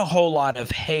wasn't a whole lot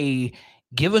of, hey,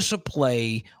 give us a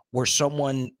play where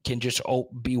someone can just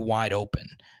be wide open,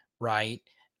 right?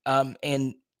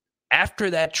 And after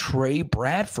that Trey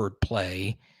Bradford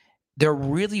play, there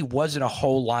really wasn't a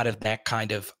whole lot of that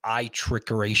kind of eye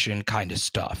trickeration kind of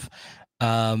stuff.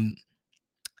 And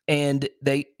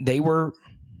they were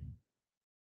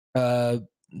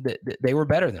they were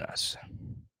better than us.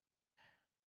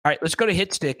 All right, let's go to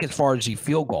hit stick as far as the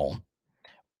field goal.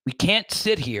 We can't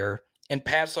sit here and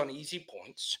pass on easy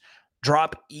points,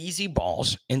 drop easy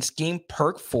balls, and scheme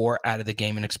perk 4 out of the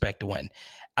game and expect to win.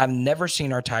 I've never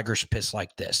seen our Tigers piss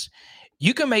like this.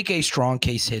 You can make a strong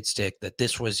case, hit stick, that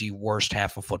this was the worst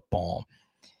half of football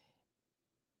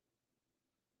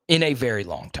in a very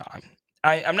long time.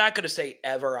 I'm not going to say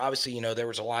ever. Obviously, there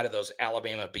was a lot of those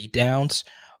Alabama beatdowns.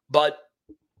 But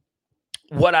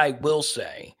what I will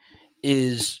say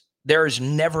is there has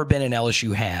never been an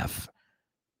LSU half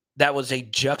that was a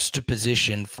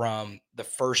juxtaposition from the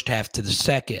first half to the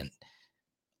second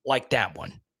like that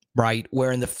one, right?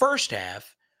 Where in the first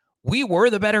half, we were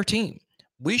the better team.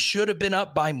 We should have been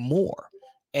up by more.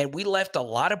 And we left a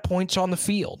lot of points on the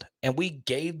field, and we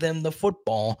gave them the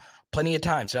football plenty of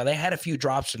times. Now, they had a few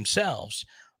drops themselves,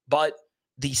 but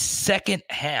the second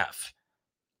half,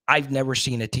 I've never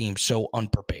seen a team so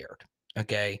unprepared,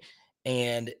 okay?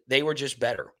 And they were just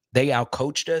better. They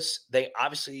outcoached us. They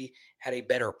obviously had a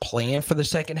better plan for the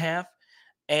second half,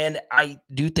 and I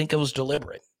do think it was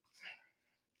deliberate.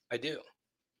 I do,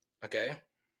 okay?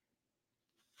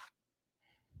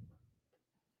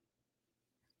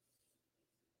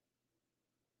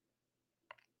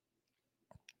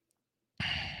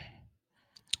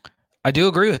 I do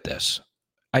agree with this.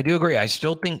 I do agree. I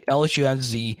still think LSU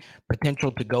has the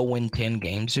potential to go win 10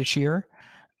 games this year.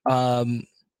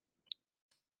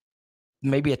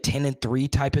 Maybe a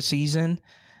 10-3 type of season.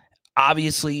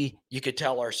 Obviously, you could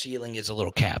tell our ceiling is a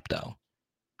little capped, though.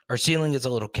 Our ceiling is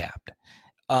a little capped.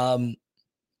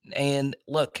 And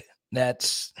look, that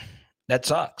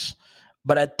sucks.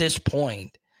 But at this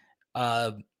point,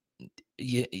 it's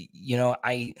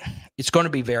going to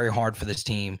be very hard for this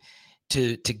team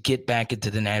to get back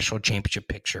into the national championship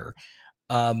picture.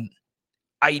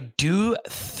 I do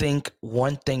think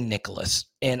one thing, Nicholas,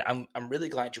 and I'm really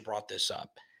glad you brought this up.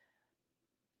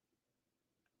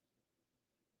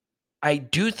 I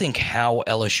do think how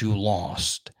LSU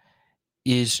lost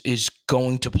is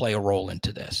going to play a role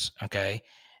into this, okay?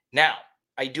 Now,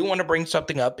 I do want to bring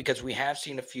something up because we have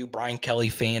seen a few Brian Kelly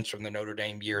fans from the Notre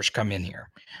Dame years come in here,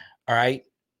 all right?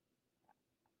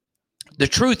 The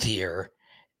truth here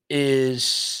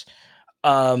is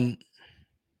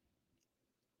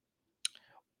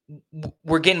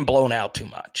we're getting blown out too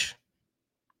much.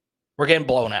 We're getting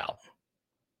blown out,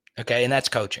 okay? And that's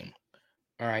coaching,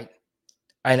 all right?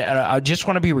 And I just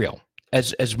want to be real.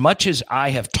 As much as I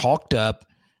have talked up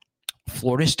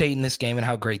Florida State in this game and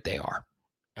how great they are,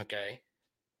 okay,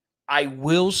 I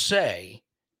will say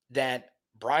that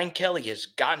Brian Kelly has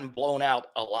gotten blown out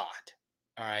a lot,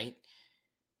 all right?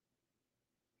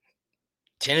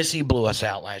 Tennessee blew us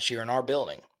out last year in our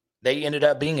building. They ended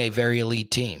up being a very elite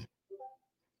team.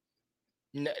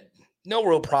 No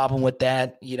real problem with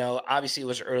that. Obviously it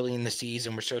was early in the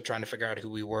season. We're still trying to figure out who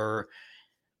we were.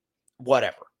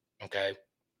 Whatever, okay?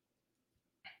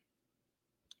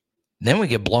 Then we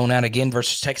get blown out again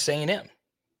versus Texas A&M.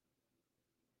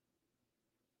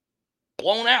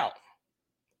 Blown out.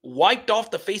 Wiped off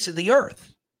the face of the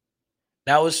earth.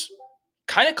 That was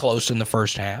kind of close in the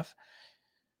first half.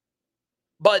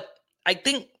 But I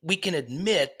think we can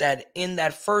admit that in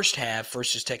that first half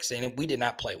versus Texas A&M, we did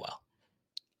not play well.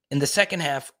 In the second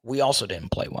half, we also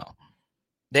didn't play well.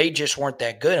 They just weren't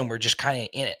that good, and we're just kind of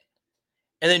in it.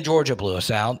 And then Georgia blew us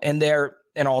out, and they're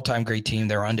an all-time great team.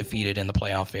 They're undefeated in the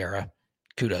playoff era.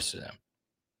 Kudos to them.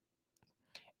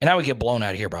 And now we get blown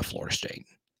out here by Florida State.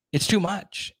 It's too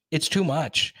much. It's too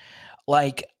much.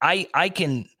 Like, I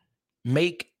can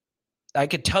make I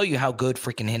could tell you how good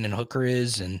freaking Hendon Hooker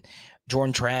is and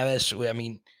Jordan Travis. I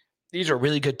mean, these are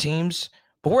really good teams,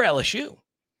 but we're LSU.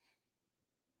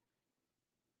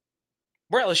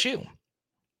 We're LSU.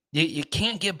 You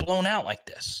can't get blown out like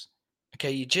this.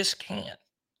 Okay, you just can't.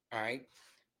 All right.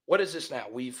 What is this now?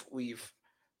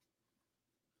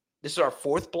 This is our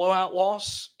 4th blowout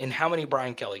loss in how many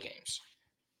Brian Kelly games?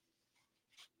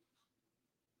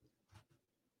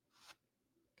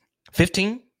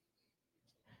 15.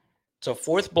 So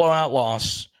 4th blowout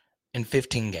loss in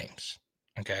 15 games.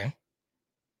 Okay.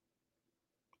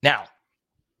 Now,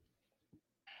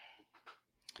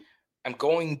 I'm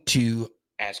going to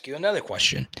ask you another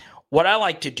question. What I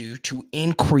like to do to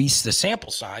increase the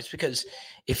sample size, because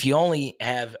if you only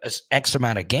have X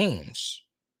amount of games,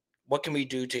 what can we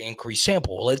do to increase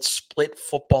sample? Well, let's split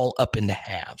football up into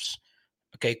halves.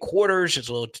 Okay, quarters is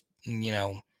a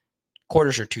little,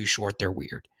 quarters are too short. They're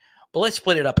weird. But let's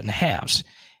split it up into halves.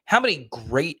 How many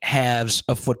great halves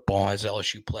of football has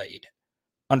LSU played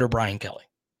under Brian Kelly?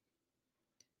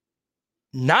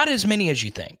 Not as many as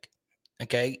you think.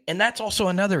 Okay, and that's also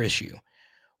another issue.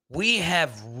 We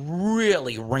have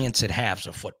really rancid halves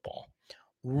of football.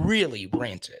 Really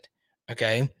rancid.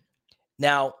 Okay,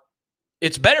 now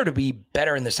it's better to be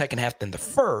better in the second half than the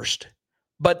first,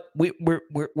 but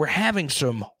we're having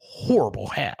some horrible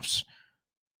halves.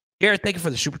 Garrett, thank you for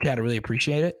the super chat. I really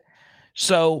appreciate it.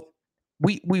 So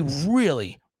we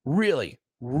really, really,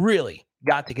 really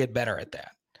got to get better at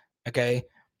that. Okay,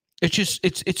 it's just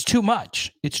it's too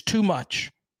much. It's too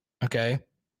much. Okay.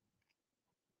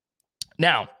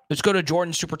 Now let's go to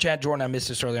Jordan's super chat. Jordan, I missed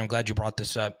this earlier. I'm glad you brought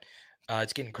this up.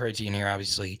 It's getting crazy in here,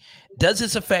 obviously. Does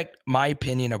this affect my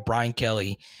opinion of Brian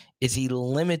Kelly? Is he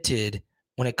limited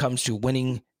when it comes to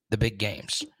winning the big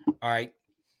games? All right.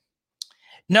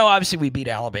 No, obviously we beat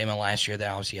Alabama last year. That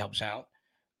obviously helps out.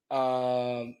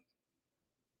 But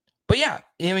yeah,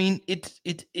 I mean, it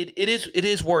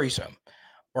is worrisome,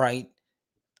 right?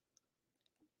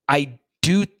 I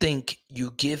do think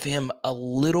you give him a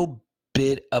little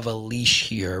bit of a leash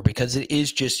here because it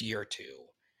is just year 2.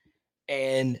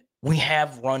 And we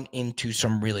have run into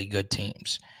some really good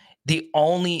teams. The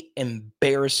only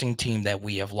embarrassing team that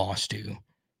we have lost to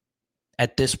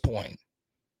at this point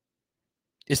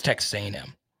is Texas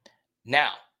A&M.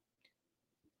 Now,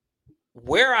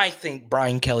 where I think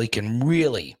Brian Kelly can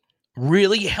really,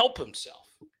 really help himself,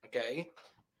 okay,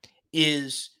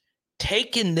 is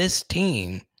taking this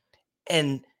team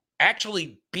and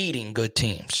actually beating good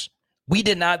teams. We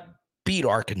did not beat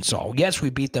Arkansas. Yes, we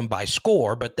beat them by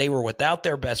score, but they were without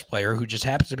their best player, who just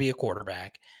happens to be a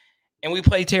quarterback, and we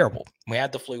played terrible. We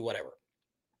had the flu, whatever.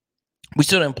 We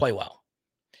still didn't play well.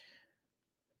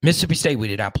 Mississippi State, we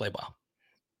did not play well.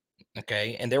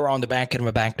 Okay, and they were on the back end of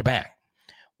a back-to-back.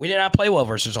 We did not play well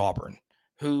versus Auburn,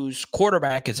 whose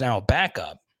quarterback is now a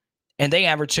backup, and they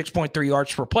average 6.3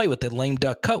 yards per play with the lame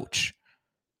duck coach.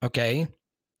 Okay,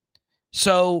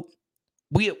 so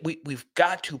we've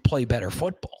got to play better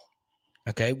football.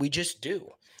 Okay, we just do.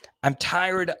 I'm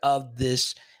tired of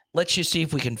this. Let's just see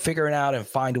if we can figure it out and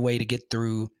find a way to get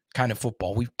through kind of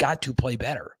football. We've got to play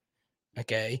better.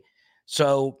 Okay,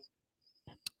 so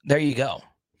there you go.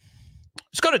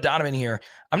 Let's go to Donovan here.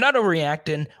 I'm not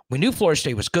overreacting. We knew Florida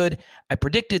State was good. I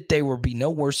predicted they would be no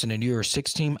worse than a New Year's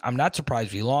 6 team. I'm not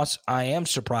surprised we lost. I am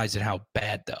surprised at how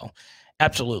bad, though.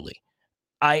 Absolutely.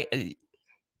 I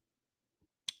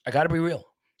got to be real.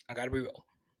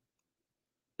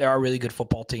 They are a really good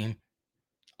football team.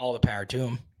 All the power to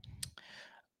them.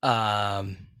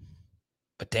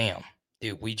 But damn,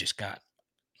 dude, we just got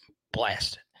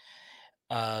blasted.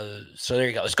 So there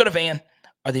you go. Let's go to Van.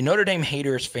 Are the Notre Dame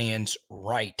haters fans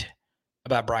right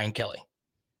about Brian Kelly?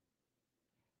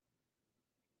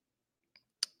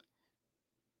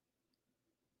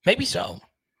 Maybe so.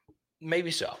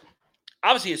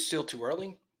 Obviously, it's still too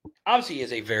early. Obviously, he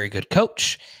is a very good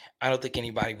coach. I don't think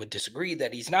anybody would disagree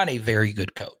that he's not a very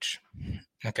good coach.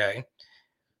 Okay.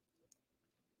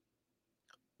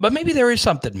 But maybe there is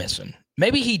something missing.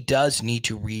 Maybe he does need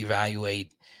to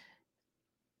reevaluate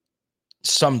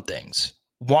some things.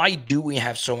 Why do we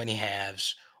have so many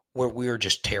halves where we're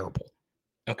just terrible?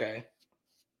 Okay.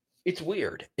 It's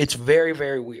weird. It's very,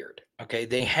 very weird. Okay.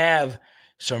 They have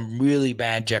some really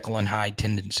bad Jekyll and Hyde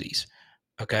tendencies.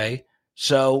 Okay.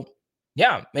 So,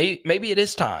 yeah, maybe it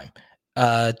is time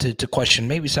to question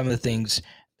maybe some of the things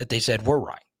that they said were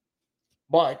right.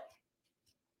 But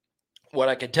what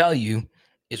I can tell you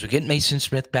is we get Mason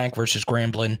Smith back versus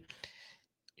Grambling.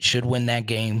 Should win that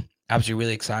game. Obviously,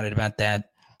 really excited about that.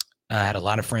 I had a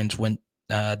lot of friends went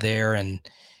there, and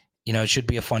it should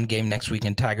be a fun game next week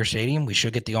in Tiger Stadium. We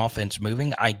should get the offense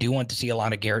moving. I do want to see a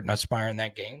lot of Garrett Nussmeyer in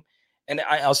that game, And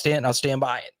I'll stand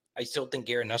by it. I still think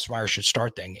Garrett Nussmeier should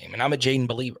start that game, and I'm a Jaden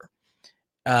believer.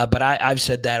 But I've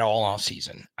said that all off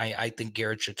season. I think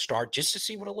Garrett should start just to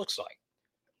see what it looks like.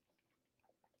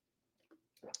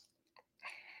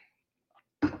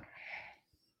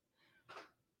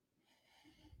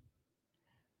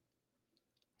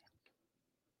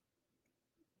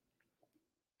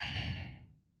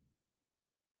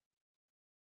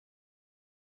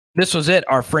 This was it.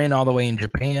 Our friend all the way in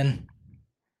Japan.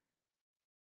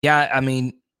 Yeah, I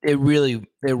mean, it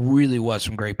really was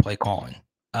some great play calling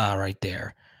right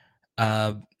there.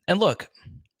 And look,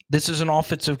 this is an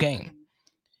offensive game.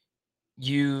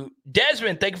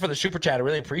 Desmond, thank you for the super chat. I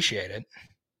really appreciate it.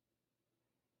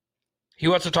 He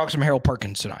wants to talk some Harold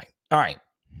Perkins tonight. All right.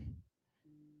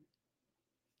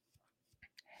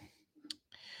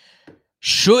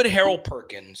 Should Harold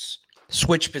Perkins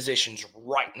switch positions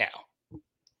right now?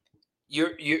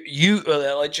 You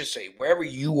let's just say wherever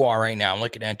you are right now, I'm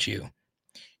looking at you.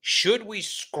 Should we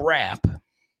scrap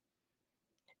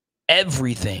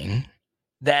everything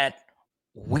that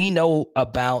we know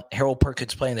about Harold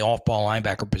Perkins playing the off-ball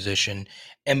linebacker position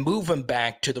and move him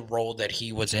back to the role that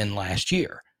he was in last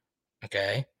year?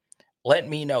 Okay. Let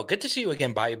me know. Good to see you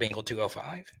again, Bayou Bengal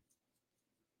 205.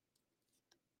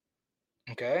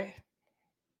 Okay.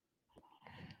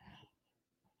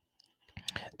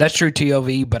 That's true,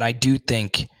 TOV, but I do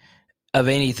think of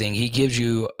anything, he gives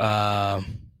you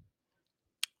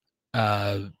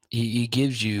he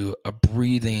gives you a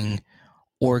breathing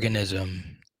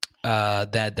organism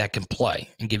that can play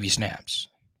and give you snaps.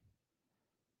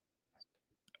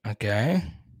 Okay.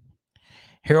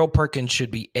 Harold Perkins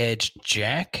should be edge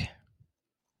jack.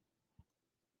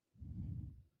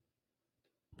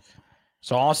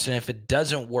 So, Austin, if it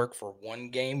doesn't work for one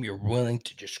game, you're willing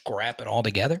to just scrap it all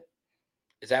together?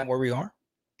 Is that where we are?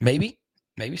 Maybe.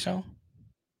 Maybe so.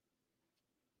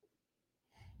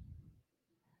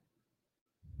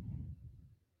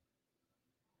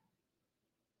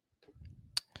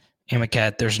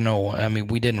 Amacat, there's no, I mean,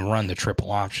 we didn't run the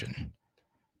triple option.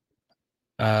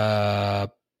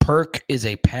 Perk is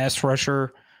a pass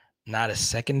rusher, not a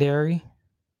secondary.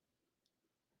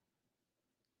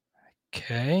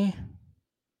 Okay.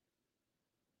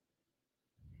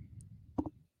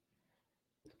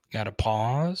 Got to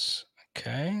pause.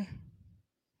 Okay.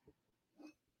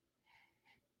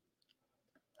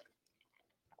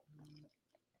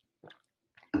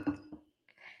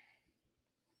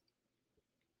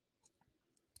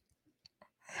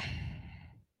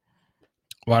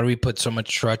 Why do we put so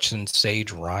much trust in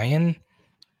Sage Ryan?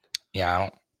 Yeah,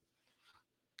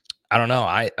 I don't know.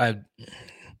 I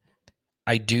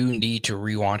do need to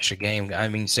rewatch the game. I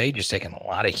mean, Sage is taking a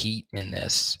lot of heat in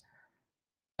this.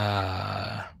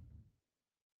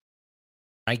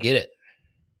 I get it.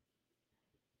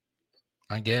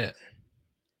 I get it.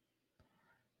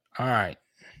 All right.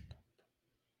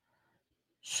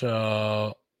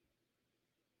 So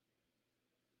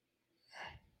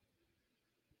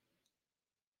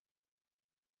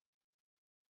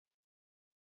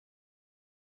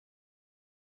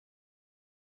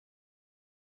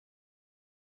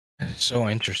so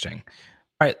interesting.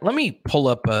 All right, let me pull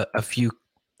up a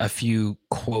few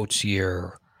quotes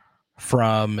here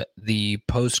from the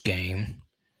post game,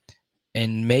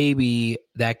 and maybe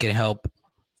that can help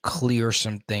clear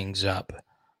some things up.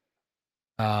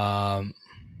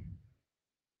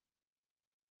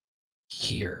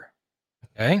 Here,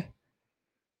 okay.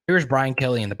 Here's Brian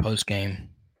Kelly in the post game,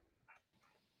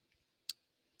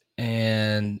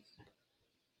 and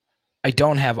I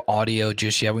don't have audio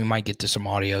just yet. We might get to some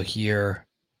audio here.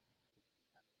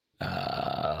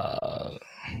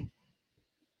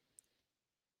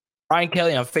 Brian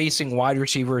Kelly, I'm facing wide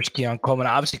receivers, Keon Coleman.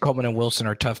 Obviously, Coleman and Wilson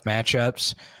are tough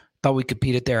matchups. Thought we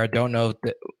competed there. I don't know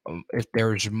if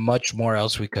there's much more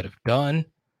else we could have done.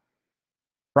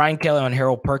 Brian Kelly on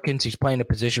Harold Perkins. He's playing the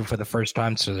position for the first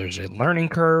time, so there's a learning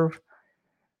curve.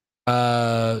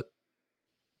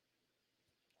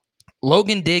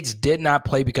 Logan Diggs did not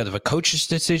play because of a coach's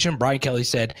decision. Brian Kelly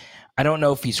said, I don't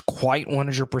know if he's quite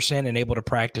 100% and able to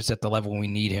practice at the level we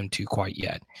need him to quite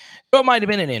yet. So it might have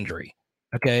been an injury.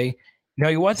 Okay. No,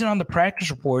 he wasn't on the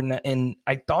practice report, and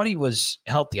I thought he was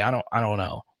healthy. I don't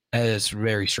know. It's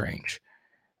very strange.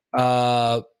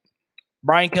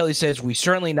 Brian Kelly says, we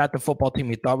certainly not the football team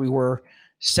we thought we were.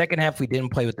 Second half, we didn't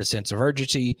play with the sense of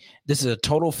urgency. This is a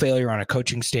total failure on a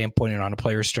coaching standpoint and on a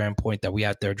player standpoint that we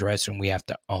have to address and we have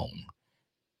to own.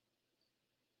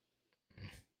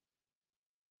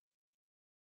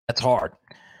 That's hard.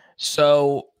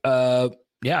 So,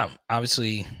 yeah,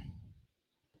 obviously,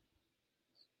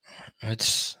 I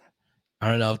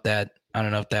don't know if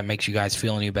that makes you guys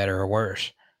feel any better or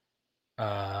worse.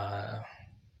 Uh,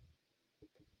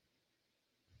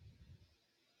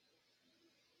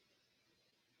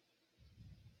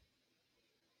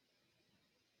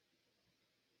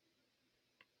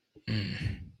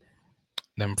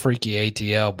 them freaky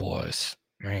ATL boys,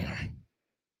 man.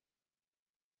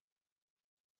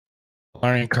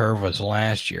 Learning curve was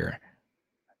last year.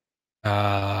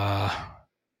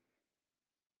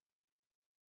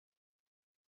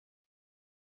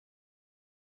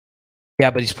 Yeah,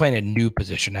 but he's playing a new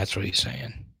position. That's what he's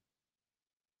saying.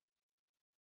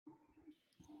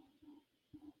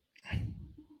 I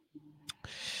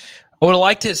would have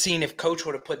liked to have seen if Coach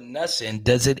would have put Nuss in.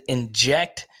 Does it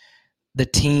inject the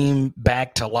team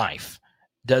back to life?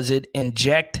 Does it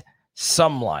inject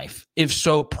some life? If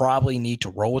so, probably need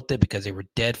to roll with it because they were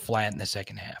dead flat in the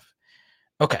second half.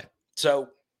 Okay, so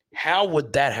how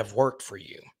would that have worked for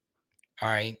you? All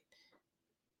right.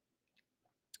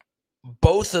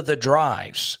 Both of the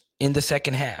drives in the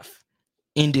second half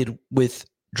ended with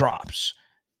drops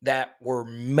that were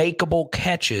makeable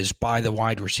catches by the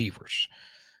wide receivers.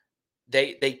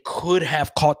 They could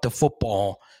have caught the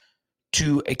football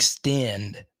to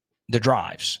extend the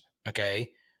drives.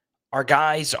 Okay. Our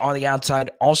guys on the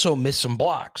outside also missed some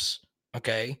blocks.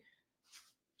 Okay.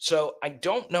 So I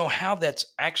don't know how that's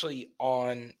actually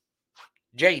on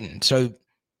Jaden. So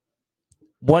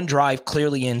one drive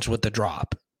clearly ends with the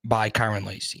drop by Kyron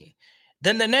Lacy.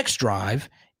 Then the next drive,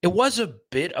 it was a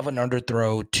bit of an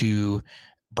underthrow to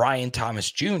Brian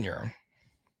Thomas Jr.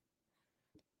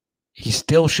 He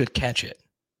still should catch it.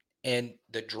 And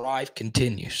the drive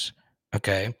continues.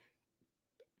 Okay.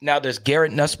 Now, does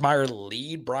Garrett Nussmeier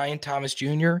lead Brian Thomas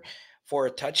Jr. for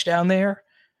a touchdown there?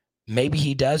 Maybe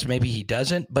he does, maybe he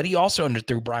doesn't. But he also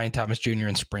underthrew Brian Thomas Jr.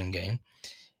 in spring game.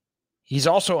 He's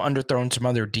also underthrown some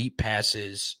other deep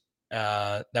passes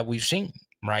that we've seen,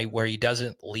 right, where he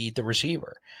doesn't lead the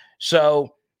receiver.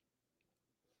 So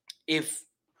if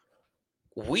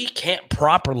we can't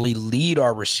properly lead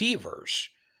our receivers,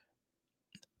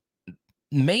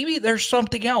 maybe there's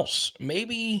something else.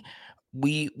 Maybe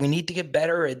we need to get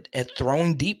better at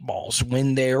throwing deep balls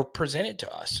when they're presented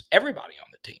to us, everybody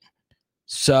on the team.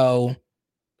 So,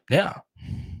 yeah.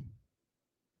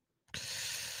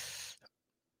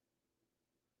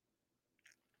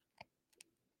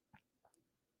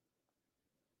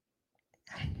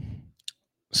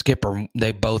 Skipper,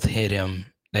 they both hit him.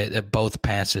 They both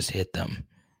passes hit them.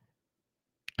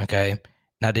 Okay.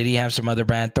 Now, did he have some other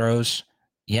bad throws?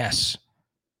 Yes.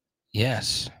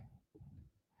 Yes.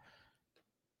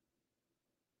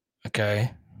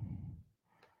 Okay.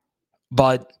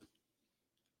 But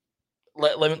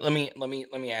let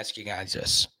me ask you guys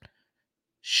this.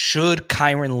 Should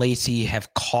Kyron Lacy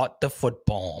have caught the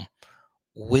football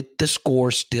with the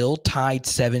score still tied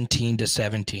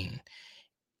 17-17?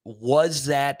 Was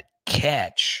that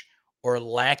catch or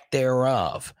lack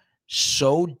thereof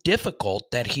so difficult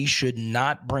that he should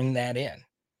not bring that in?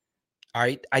 All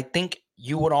right. I think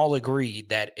you would all agree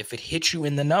that if it hits you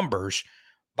in the numbers,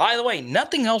 by the way,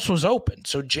 nothing else was open.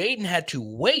 So Jaden had to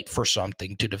wait for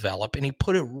something to develop, and he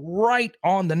put it right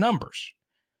on the numbers.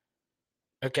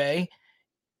 Okay.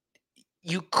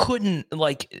 You couldn't,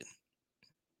 like,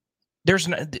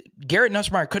 Garrett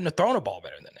Nussmeier couldn't have thrown a ball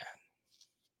better than that.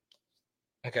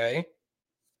 Okay.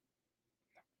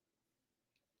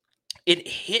 It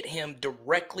hit him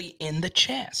directly in the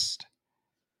chest.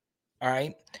 All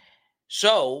right.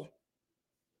 So,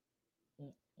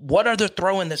 what other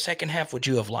throw in the second half would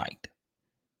you have liked?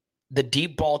 The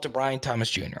deep ball to Brian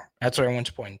Thomas Jr. That's what everyone's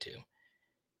pointing to.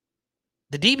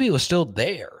 The DB was still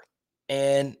there,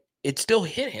 and it still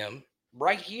hit him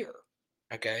right here.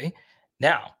 Okay.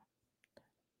 Now,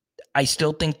 I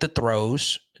still think the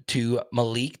throws to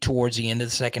Malik towards the end of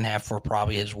the second half were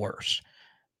probably his worst.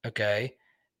 Okay.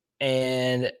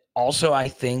 And also, I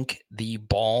think the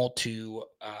ball to,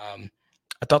 I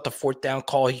thought the fourth down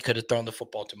call, he could have thrown the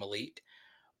football to Malik.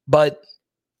 But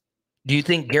do you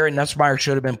think Garrett Nussmeier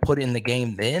should have been put in the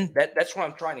game then? That's what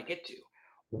I'm trying to get to.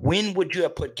 When would you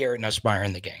have put Garrett Nussmeier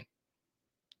in the game?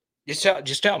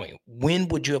 Just tell me. When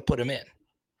would you have put him in?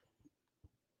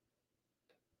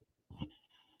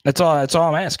 That's all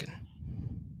I'm asking.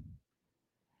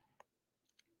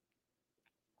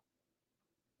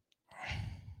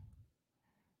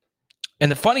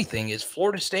 And the funny thing is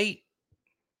Florida State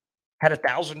had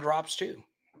 1,000 drops too.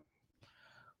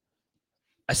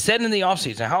 I said in the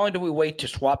offseason, how long do we wait to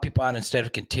swap people out instead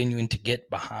of continuing to get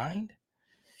behind?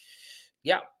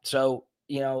 Yeah. So,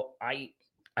 I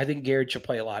think Garrett should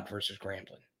play a lot versus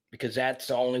Grambling because that's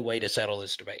the only way to settle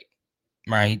this debate,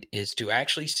 right? Is to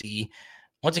actually see.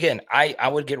 Once again, I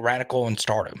would get radical and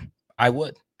start him. I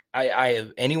would. I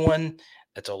have anyone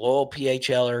That's a loyal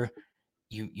PHLer.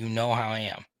 You know how I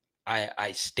am.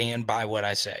 I stand by what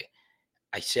I say.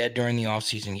 I said during the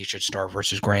offseason he should start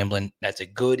versus Grambling. That's a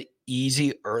good,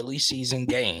 easy early season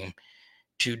game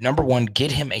to, number one,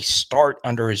 get him a start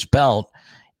under his belt.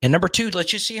 And number two,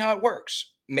 let's just see how it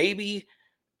works. Maybe,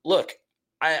 look,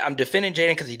 I'm defending Jaden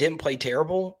because he didn't play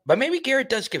terrible, but maybe Garrett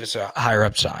does give us a higher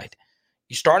upside.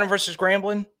 You start him versus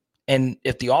Grambling, and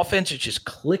if the offense is just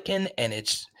clicking and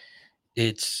it's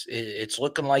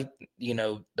looking like,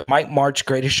 the Mike March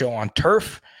greatest show on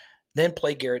turf, then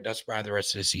play Garrett Nussmeier the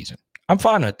rest of the season. I'm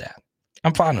fine with that.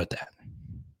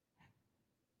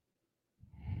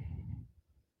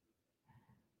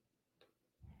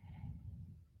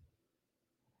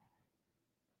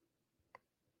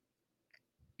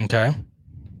 Okay.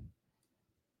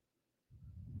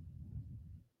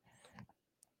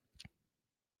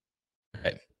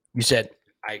 Okay. You said,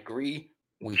 I agree,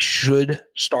 we should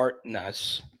start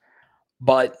Nuss,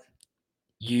 but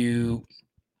you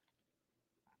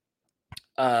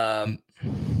can't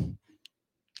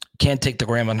take the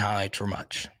Grambling highlights for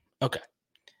much. Okay.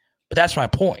 But that's my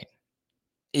point,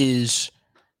 is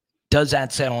does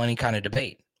that settle any kind of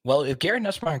debate? Well, if Garrett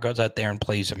Nussmeier goes out there and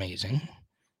plays amazing,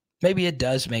 maybe it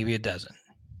does, maybe it doesn't.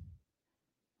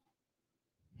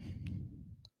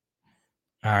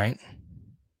 All right.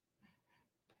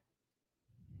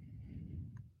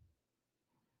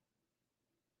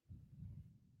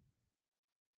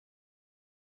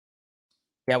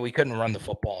 Yeah, we couldn't run the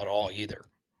football at all either.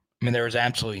 I mean, there was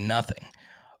absolutely nothing.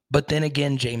 But then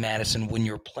again, Jay Madison, when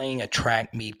you're playing a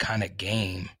track meet kind of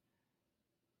game,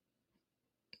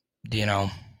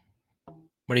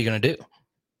 what are you going to do?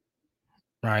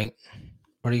 Right?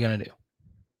 What are you going to do?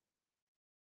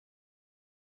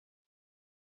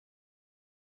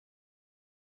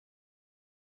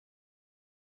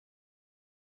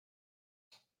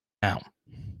 Now,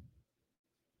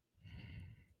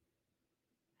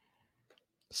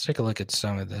 let's take a look at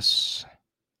some of this.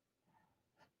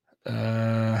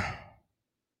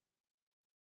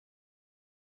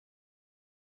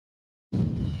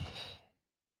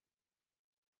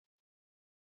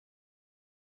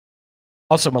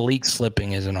 Also, Malik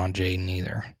slipping isn't on Jaden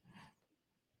either.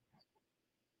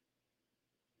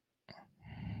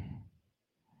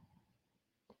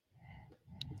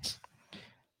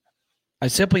 I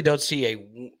simply don't see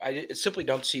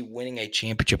winning a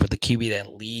championship with a QB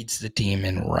that leads the team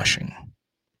in rushing.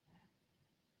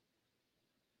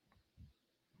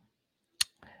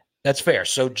 That's fair.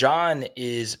 So John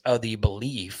is of the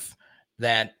belief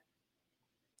that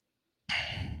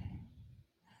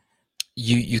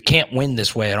you can't win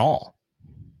this way at all.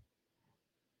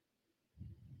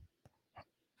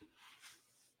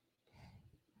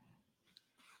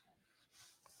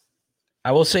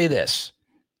 I will say this.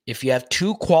 If you have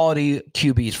two quality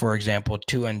QBs, for example,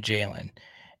 Tua and Jalen,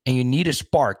 and you need a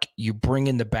spark, you bring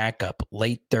in the backup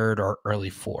late third or early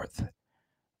fourth.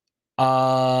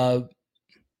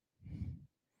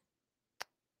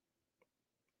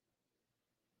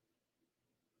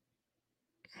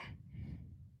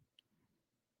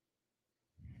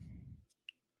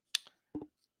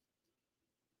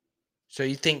 So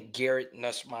you think Garrett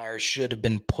Nussmeier should have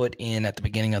been put in at the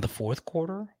beginning of the fourth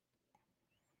quarter?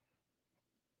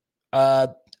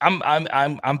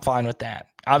 I'm fine with that.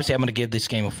 Obviously, I'm going to give this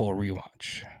game a full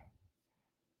rewatch.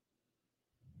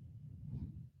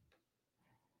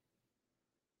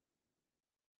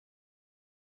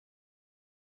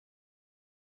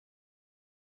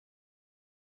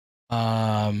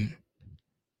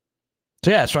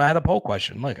 So I had a poll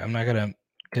question. Look, I'm not going to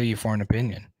kill you for an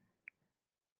opinion.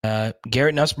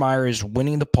 Garrett Nussmeier is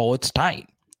winning the poll. It's tight.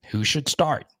 Who should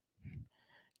start?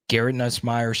 Garrett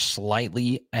Nussmeier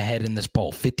slightly ahead in this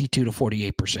poll, 52 to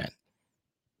 48%.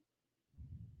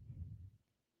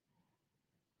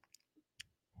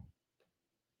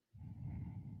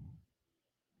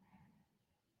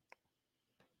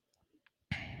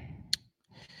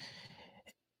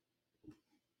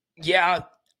 Yeah.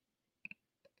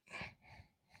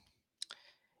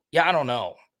 Yeah, I don't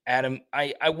know, Adam.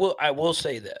 I will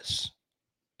say this.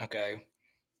 Okay.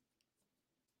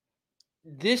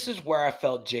 This is where I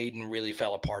felt Jaden really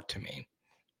fell apart to me.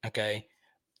 Okay.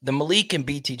 The Malik and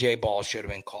BTJ ball should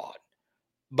have been caught.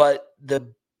 But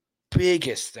the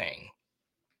biggest thing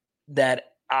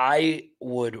that I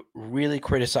would really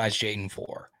criticize Jaden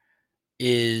for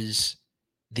is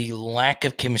the lack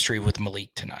of chemistry with Malik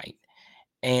tonight.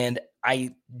 And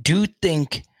I do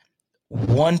think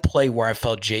one play where I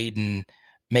felt Jaden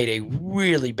made a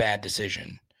really bad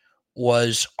decision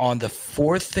was on the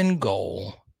 4th and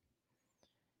goal.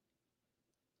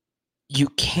 You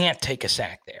can't take a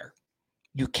sack there.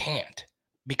 You can't.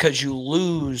 because you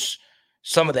lose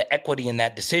some of the equity in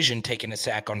that decision taking a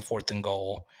sack on 4th and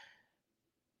goal.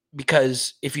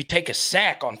 Because if you take a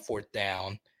sack on 4th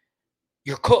down,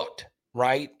 you're cooked,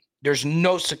 right? There's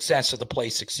no success of the play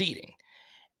succeeding.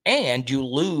 And you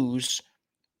lose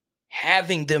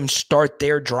having them start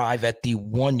their drive at the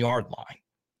 1-yard line.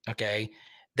 Okay.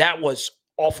 That was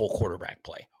awful quarterback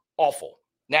play. Awful.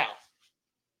 Now,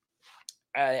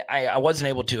 I wasn't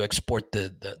able to export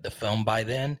the film by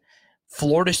then.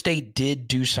 Florida State did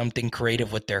do something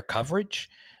creative with their coverage.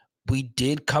 We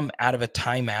did come out of a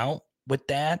timeout with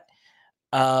that.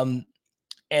 And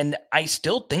I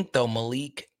still think, though,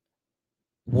 Malik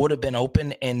would have been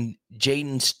open, and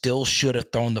Jaden still should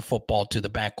have thrown the football to the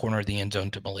back corner of the end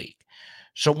zone to Malik.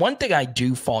 So one thing I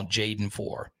do fault Jaden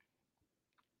for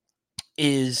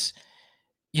is,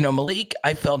 Malik,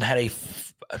 I felt had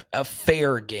a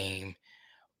fair game,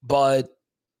 but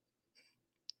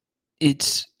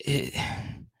it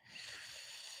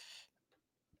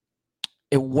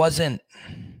wasn't.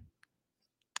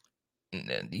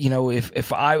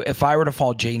 If I were to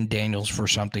fault Jaden Daniels for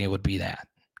something, it would be that.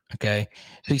 Okay,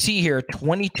 so you see here,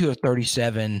 22 of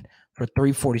 37 for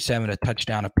 347, a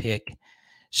touchdown, a pick.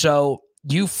 So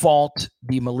you fault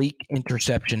the Malik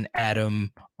interception,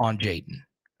 Adam, on Jaden.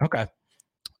 Okay,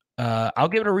 I'll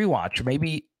give it a rewatch.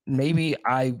 Maybe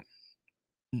I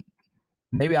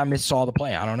missaw the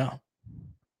play. I don't know.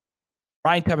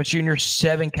 Brian Thomas Jr.,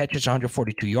 7 catches,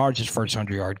 142 yards, his first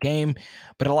 100-yard game,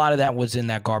 but a lot of that was in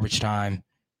that garbage time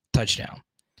touchdown.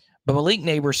 But Malik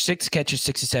Neighbors, 6 catches,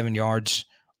 67 yards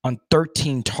on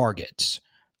 13 targets.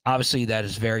 Obviously, that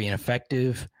is very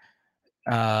ineffective.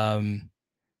 But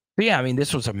yeah, I mean,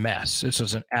 this was a mess. This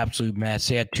was an absolute mess.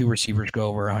 They had 2 receivers go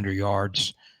over 100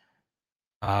 yards,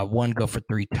 1 go for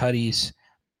 3 tutties.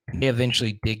 They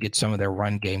eventually did get some of their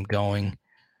run game going.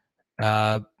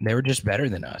 They were just better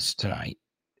than us tonight.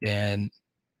 And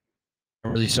it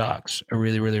really sucks. It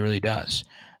really, really, really does.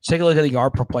 Let's take a look at the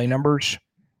yard per play numbers.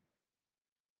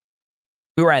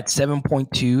 We were at 7.2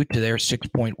 to their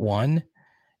 6.1.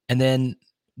 And then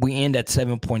we end at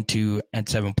 7.2 and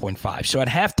 7.5. So at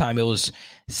halftime, it was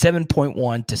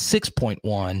 7.1 to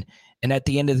 6.1. And at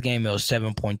the end of the game, it was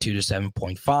 7.2 to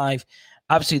 7.5.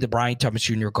 Obviously, the Brian Thomas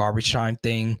Jr. garbage time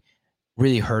thing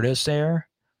really hurt us there.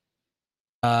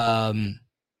 But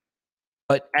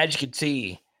as you can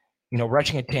see,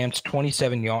 rushing attempts,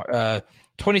 27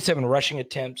 rushing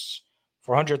attempts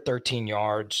for 113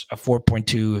 yards, a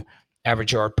 4.2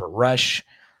 average yard per rush.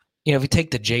 If you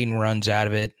take the Jaden runs out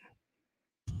of it,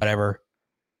 whatever.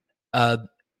 I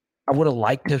would have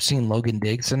liked to have seen Logan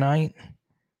Diggs tonight.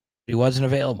 He wasn't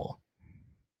available.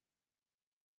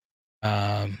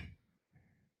 Yeah,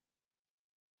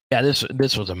 this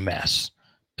was a mess.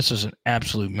 This was an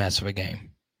absolute mess of a game.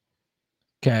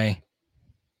 Okay.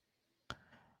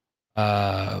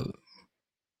 God,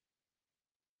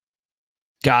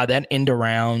 that end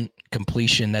around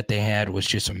completion that they had was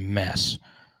just a mess.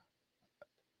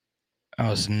 That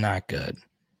was not good.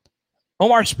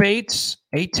 Omar Spates,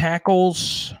 8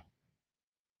 tackles.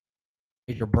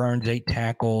 Major Burns, 8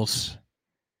 tackles.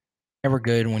 Never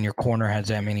good when your corner has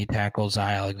that many tackles.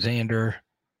 Alexander.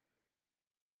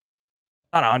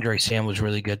 I thought Andre Sam was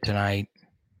really good tonight.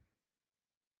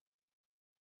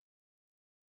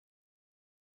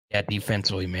 Yeah,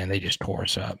 defensively, man, they just tore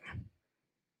us up.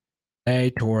 They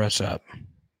tore us up.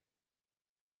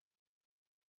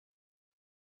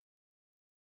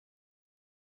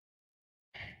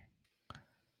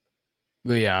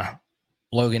 But yeah,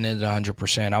 Logan is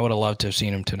 100%. I would have loved to have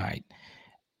seen him tonight.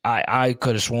 I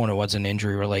could have sworn it wasn't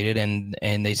injury related,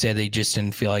 and they said they just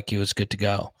didn't feel like he was good to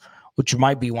go, which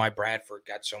might be why Bradford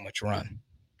got so much run.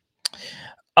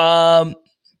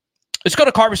 Let's go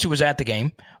to Carvers, who was at the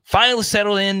game. Finally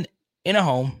settled in a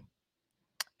home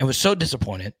and was so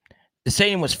disappointed. The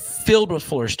stadium was filled with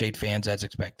Florida State fans, as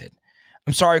expected.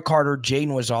 I'm sorry, Carter.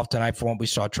 Jaden was off tonight. From what we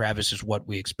saw, Travis is what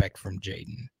we expect from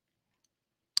Jaden.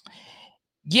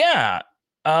 Yeah.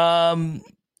 I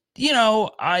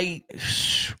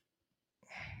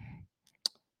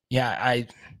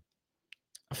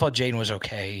thought Jaden was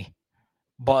okay,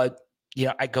 but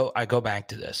I go back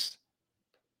to this.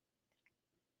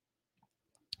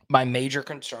 My major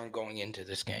concern going into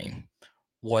this game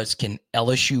was, can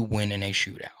LSU win in a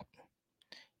shootout?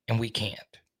 And we can't.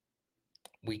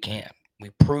 We can't.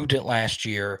 We proved it last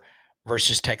year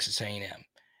versus Texas A&M.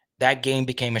 That game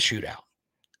became a shootout.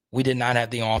 We did not have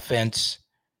the offense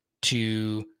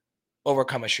to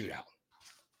overcome a shootout.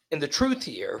 And the truth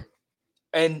here,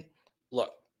 and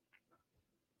look,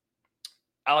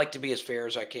 I like to be as fair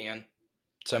as I can.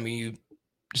 Some of you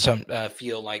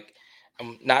feel like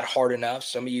I'm not hard enough.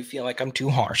 Some of you feel like I'm too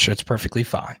harsh. So it's perfectly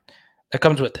fine. That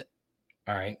comes with it.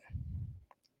 All right.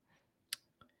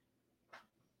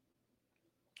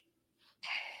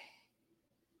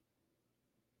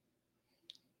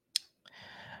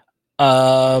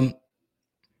 Um,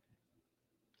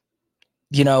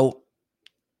 you know,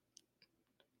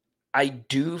 I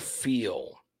do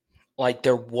feel like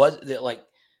there was like,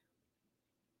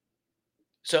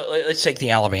 so let's take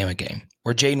the Alabama game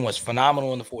where Jaden was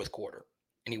phenomenal in the fourth quarter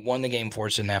and he won the game for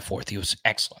us in that fourth. He was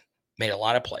excellent, made a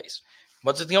lot of plays.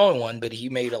 Wasn't the only one, but he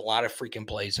made a lot of freaking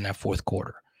plays in that fourth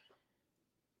quarter.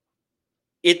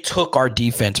 It took our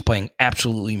defense playing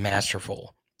absolutely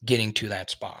masterful getting to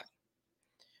that spot.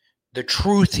 The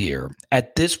truth here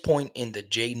at this point in the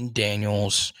Jaden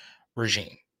Daniels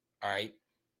regime, all right,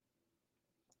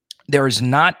 there has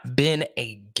not been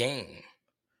a game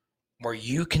where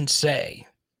you can say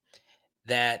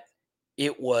that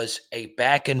it was a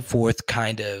back and forth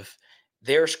kind of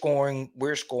they're scoring,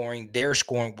 we're scoring, they're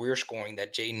scoring, we're scoring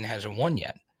that Jaden hasn't won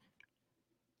yet.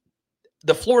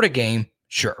 The Florida game,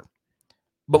 sure.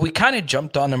 But we kind of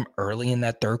jumped on them early in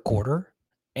that third quarter,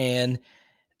 and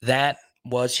that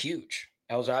was huge.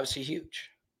 That was obviously huge.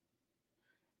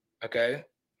 Okay.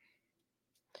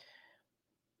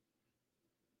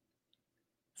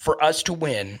 For us to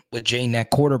win with Jaden at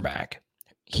quarterback,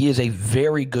 he is a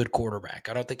very good quarterback.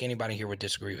 I don't think anybody here would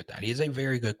disagree with that. He is a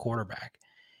very good quarterback.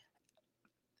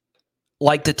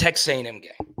 Like the Texas A&M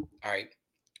game. All right.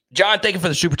 John, thank you for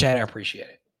the super chat. I appreciate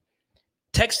it.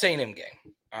 Texas A&M game.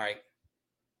 All right.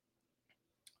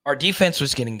 Our defense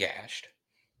was getting gashed.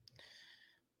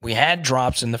 We had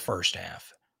drops in the first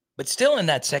half. But still in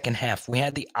that second half, we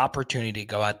had the opportunity to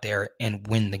go out there and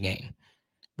win the game.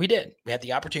 We did. We had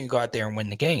the opportunity to go out there and win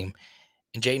the game.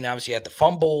 And Jaden obviously had the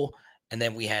fumble, and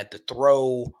then we had the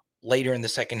throw later in the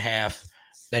second half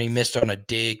that he missed on a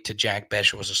dig to Jack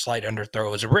Besh. It was a slight underthrow.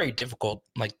 It was a very difficult,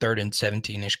 like 3rd and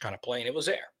 17-ish kind of play, and it was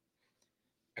there.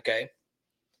 Okay?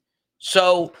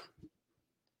 So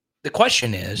the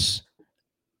question is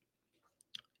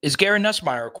Garrett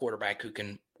Nussmeier a quarterback who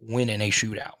can win in a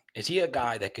shootout? Is he a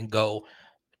guy that can go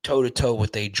toe-to-toe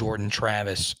with a Jordan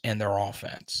Travis and their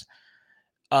offense?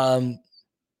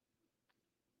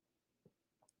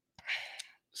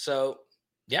 So,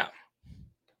 yeah.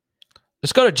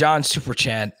 Let's go to John's super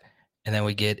chat, and then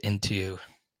we get into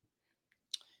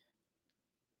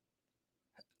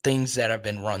things that have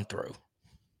been run through.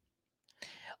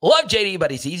 Love JD, but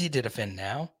he's easy to defend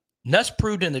now. Nuss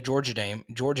proved in the Georgia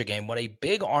game what a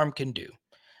big arm can do.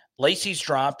 Lacey's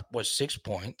drop was 6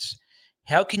 points.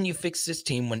 How can you fix this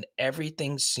team when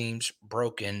everything seems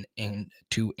broken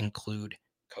to include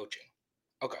coaching?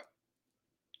 Okay.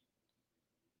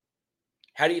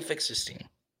 How do you fix this team?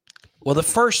 Well, the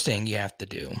first thing you have to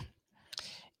do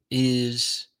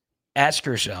is ask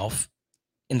yourself,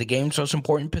 in the game's most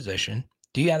important position,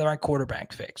 do you have the right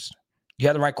quarterback fixed? You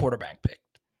have the right quarterback picked.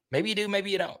 Maybe you do, maybe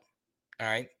you don't. All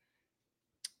right.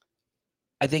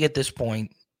 I think at this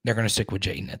point, they're going to stick with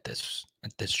Jaden at this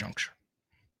juncture.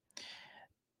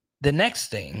 The next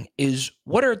thing is,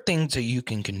 what are things that you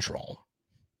can control?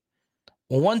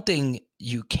 Well, one thing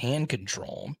you can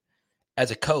control as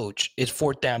a coach is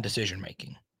fourth down decision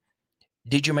making.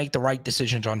 Did you make the right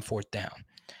decisions on fourth down?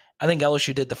 I think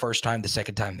LSU did the first time. The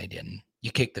second time they didn't. You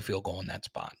kicked the field goal in that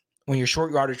spot. When your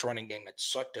short yardage running game had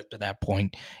sucked up to that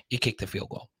point, you kick the field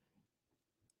goal.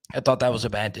 I thought that was a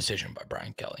bad decision by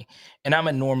Brian Kelly. And I'm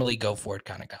a normally go for it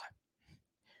kind of guy.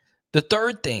 The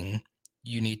third thing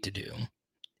you need to do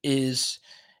is,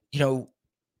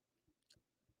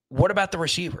 what about the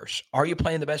receivers? Are you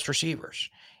playing the best receivers?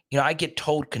 I get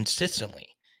told consistently,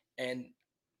 and,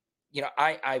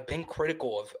 I've been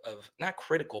critical of not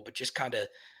critical, but just kind of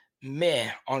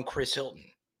meh on Chris Hilton.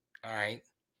 All right.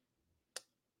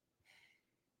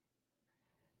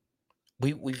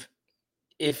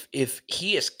 If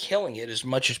he is killing it as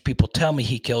much as people tell me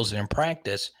he kills it in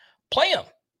practice, play him.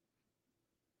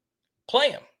 Play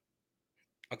him.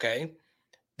 Okay.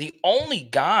 The only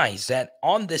guys that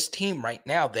on this team right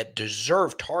now that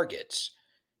deserve targets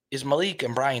is Malik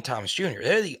and Brian Thomas Jr.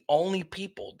 They're the only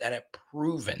people that have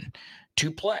proven to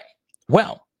play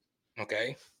well.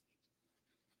 Okay.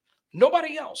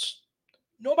 Nobody else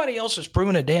has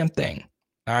proven a damn thing.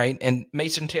 All right. And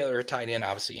Mason Taylor, a tight end,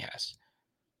 obviously has.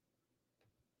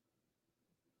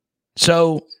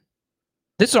 So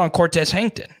this is on Cortez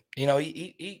Hankton.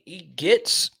 He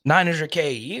gets $900K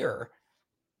a year.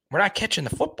 We're not catching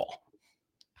the football.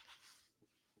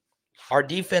 Our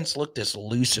defense looked as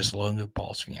loose as Logan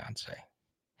Paul's fiance.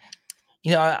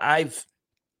 I've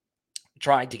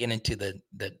tried to get into the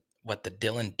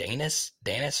Dylan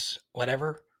Danis,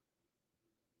 whatever.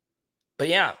 But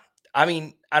yeah, I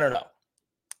mean, I don't know.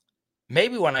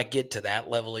 Maybe when I get to that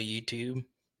level of YouTube,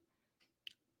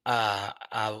 uh,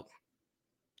 I'll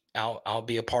I'll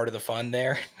be a part of the fun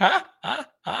there. I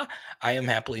am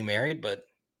happily married, but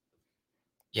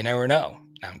you never know.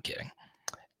 No, I'm kidding.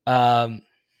 But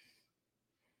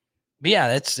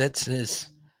yeah, it's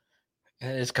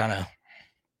kind of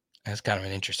that's kind of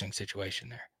an interesting situation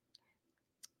there.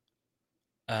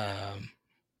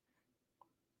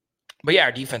 But yeah,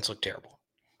 our defense looked terrible.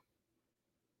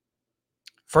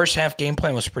 First half game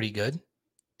plan was pretty good.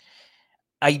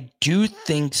 I do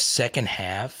think second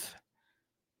half,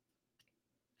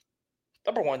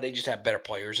 number one, they just have better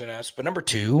players than us. But number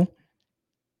two,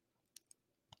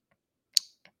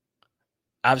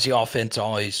 obviously offense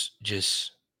always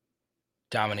just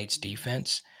dominates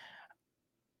defense.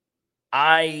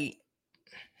 I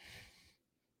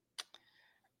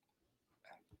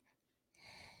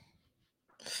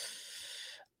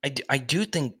do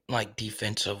think, like,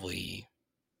 defensively,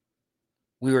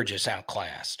 we were just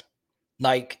outclassed.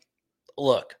 Like,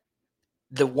 look,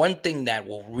 the one thing that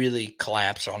will really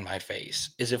collapse on my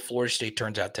face is if Florida State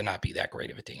turns out to not be that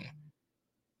great of a team.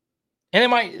 And it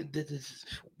might,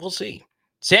 we'll see.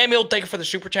 Samuel, thank you for the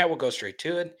super chat. We'll go straight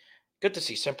to it. Good to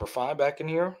see Semper Fi back in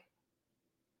here.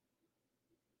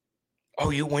 Oh,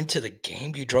 you went to the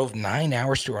game? You drove 9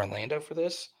 hours to Orlando for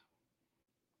this?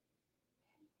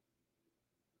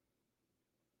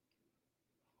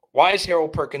 Why is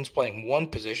Harold Perkins playing one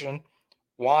position?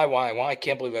 Why? I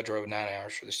can't believe I drove 9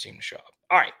 hours for this team to show up.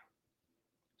 All right.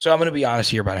 So I'm going to be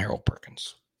honest here about Harold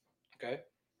Perkins. Okay.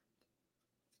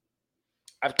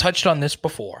 I've touched on this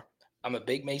before. I'm a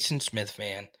big Mason Smith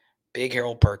fan, big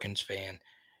Harold Perkins fan.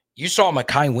 You saw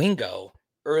Mekhi Wingo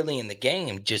early in the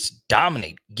game just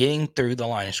dominate, getting through the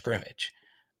line of scrimmage.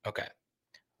 Okay.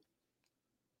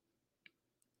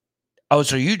 Oh,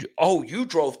 so you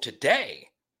drove today.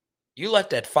 You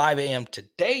left at 5 a.m.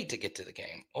 today to get to the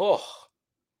game. Oh,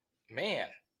 man.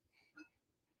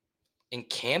 In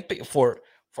camping for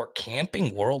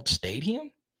Camping World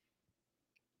Stadium?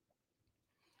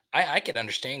 I could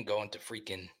understand going to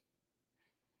freaking,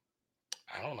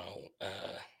 I don't know,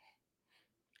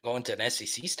 going to an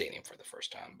SEC stadium for the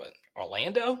first time, but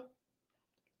Orlando?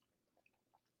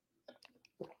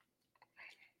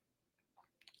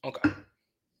 Okay.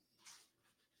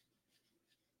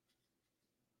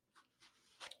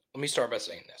 Let me start by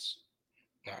saying this.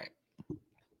 All right.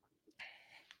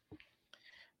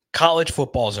 College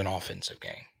football is an offensive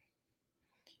game.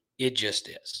 It just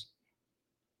is.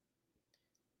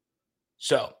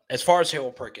 So, as far as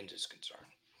Harold Perkins is concerned,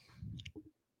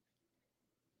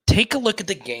 take a look at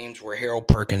the games where Harold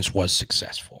Perkins was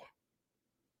successful.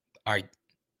 All right.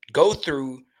 Go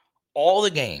through all the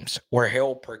games where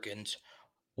Harold Perkins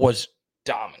was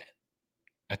dominant.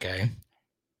 Okay.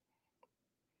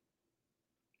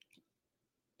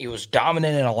 He was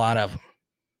dominant in a lot of them.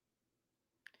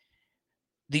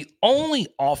 The only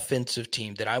offensive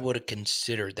team that I would have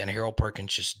considered that Harold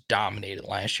Perkins just dominated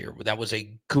last year, that was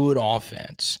a good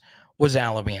offense, was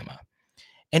Alabama.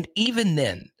 And even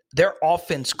then, their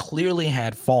offense clearly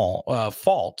had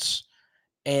faults.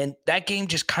 And that game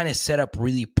just kind of set up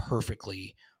really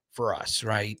perfectly for us,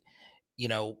 right? You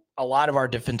know, a lot of our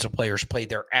defensive players played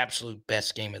their absolute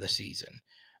best game of the season.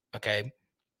 Okay.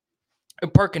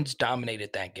 And Perkins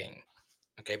dominated that game.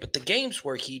 Okay. But the games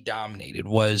where he dominated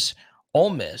was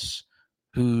Ole Miss,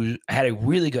 who had a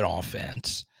really good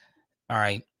offense. All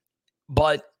right.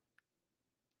 But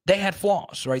they had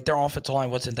flaws, right? Their offensive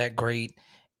line wasn't that great.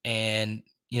 And,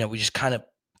 you know, we just kind of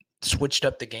switched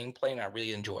up the game plan. I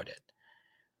really enjoyed it.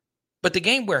 But the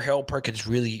game where Harold Perkins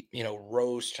really, you know,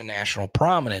 rose to national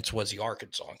prominence was the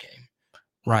Arkansas game,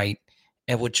 right?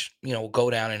 And which, you know, will go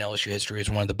down in LSU history as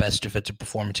one of the best defensive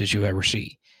performances you ever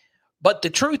see. But the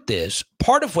truth is,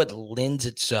 part of what lends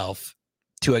itself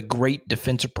to a great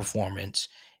defensive performance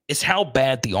is how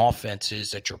bad the offense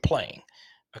is that you're playing,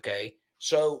 okay?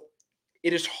 So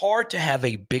it is hard to have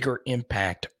a bigger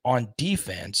impact on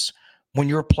defense when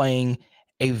you're playing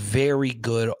a very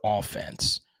good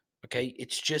offense. Okay,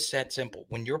 it's just that simple.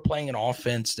 When you're playing an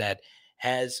offense that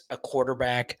has a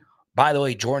quarterback, by the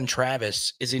way, Jordan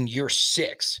Travis is in year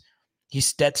 6. He's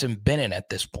Stetson Bennett at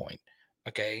this point.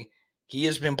 Okay, he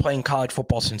has been playing college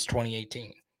football since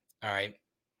 2018. All right,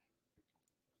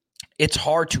 it's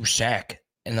hard to sack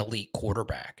an elite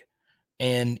quarterback.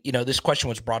 And, you know, this question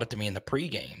was brought up to me in the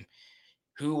pregame.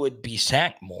 Who would be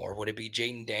sacked more? Would it be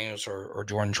Jaden Daniels or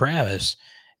Jordan Travis?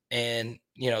 And,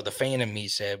 you know, the fan in me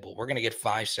said, well, we're going to get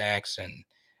 5 sacks and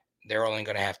they're only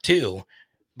going to have 2.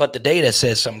 But the data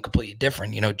says something completely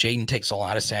different. You know, Jaden takes a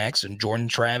lot of sacks and Jordan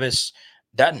Travis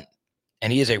doesn't.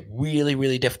 and he is a really,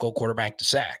 really difficult quarterback to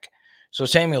sack. So,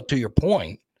 Samuel, to your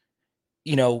point,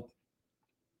 you know,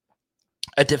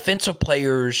 a defensive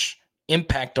player's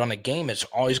impact on a game is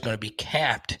always going to be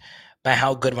capped by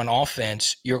how good of an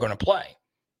offense you're going to play.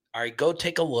 All right, go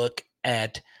take a look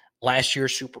at last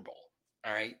year's Super Bowl.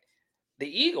 All right, the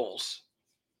Eagles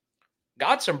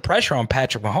got some pressure on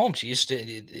Patrick Mahomes.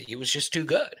 He was just too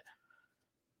good.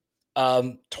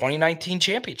 2019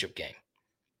 championship game.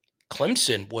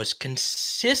 Clemson was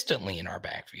consistently in our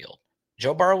backfield.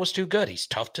 Joe Burrow was too good. He's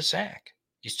tough to sack.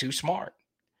 He's too smart.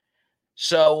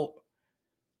 So,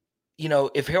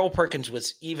 if Harold Perkins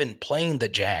was even playing the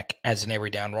jack as an every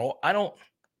down role, I don't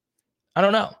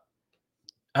know.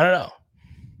 I don't know.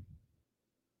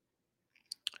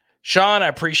 Sean, I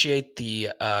appreciate the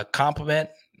compliment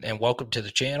and welcome to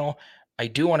the channel. I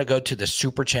do want to go to the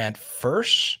super chat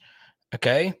first.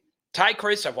 Okay. Ty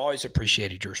Chris, I've always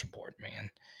appreciated your support, man.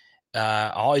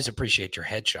 I always appreciate your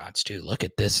headshots too. Look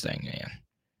at this thing, man.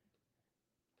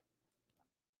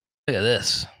 Look at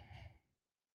this.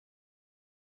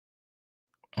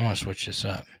 I want to switch this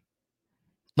up.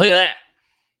 Look at that.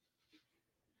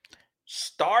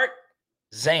 Start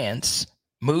Zance,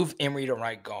 move Emery to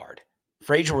right guard.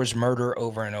 Frazier was murder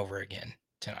over and over again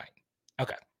tonight.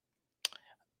 Okay.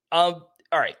 All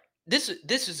right. This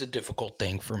is a difficult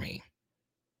thing for me.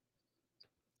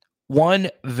 One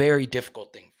very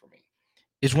difficult thing for me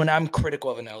is when I'm critical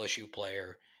of an LSU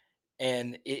player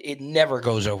and it never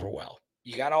goes over well.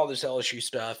 You got all this LSU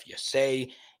stuff. You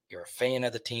say you're a fan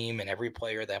of the team and every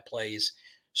player that plays.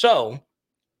 So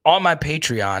on my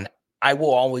Patreon, I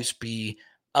will always be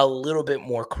a little bit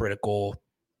more critical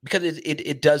because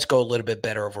it does go a little bit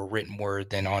better over written word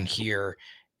than on here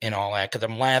and all that because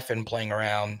I'm laughing, playing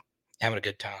around, having a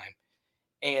good time.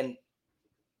 And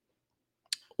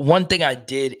one thing I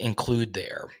did include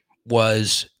there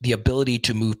was the ability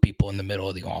to move people in the middle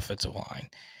of the offensive line.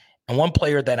 And one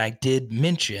player that I did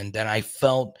mention that I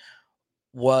felt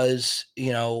was,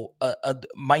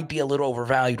 might be a little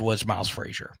overvalued was Miles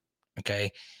Frazier.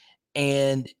 Okay.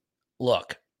 And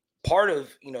look, part of,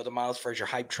 the Miles Frazier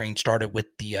hype train started with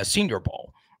the Senior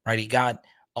Bowl, right? He got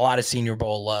a lot of Senior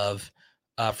Bowl love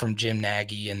from Jim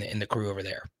Nagy and the crew over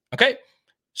there. Okay.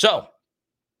 So,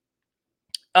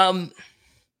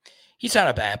 he's not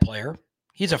a bad player.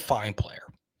 He's a fine player.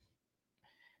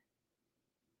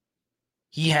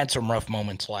 He had some rough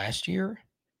moments last year,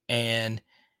 and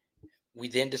we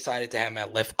then decided to have him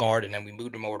at left guard, and then we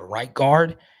moved him over to right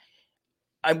guard.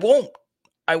 I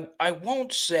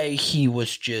won't say he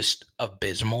was just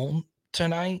abysmal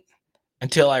tonight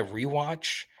until I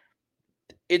rewatch.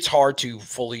 It's hard to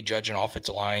fully judge an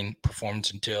offensive line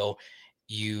performance until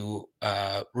you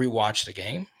rewatch the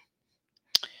game.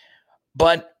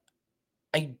 But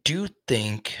I do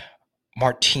think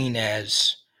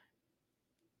Martinez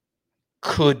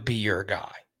could be your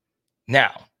guy.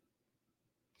 Now,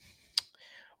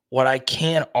 what I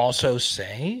can also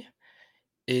say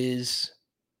is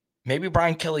maybe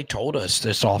Brian Kelly told us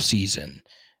this offseason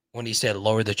when he said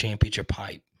lower the championship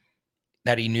hype,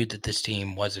 that he knew that this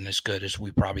team wasn't as good as we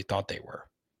probably thought they were.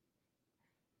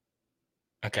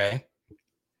 Okay.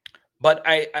 But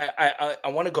I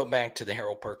want to go back to the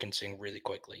Harold Perkins thing really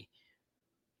quickly.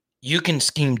 You can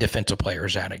scheme defensive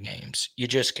players out of games. You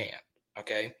just can't.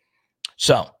 Okay.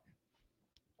 So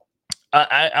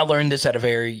I learned this at a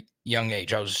very young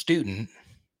age. I was a student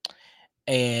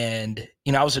and,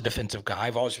 I was a defensive guy.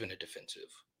 I've always been a defensive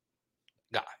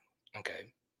guy.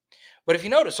 Okay. But if you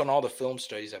notice on all the film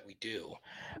studies that we do,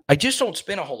 I just don't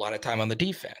spend a whole lot of time on the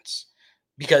defense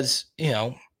because,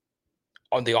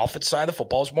 on the offense side of the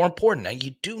football is more important. Now,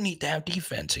 you do need to have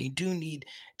defense and you do need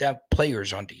to have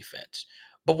players on defense.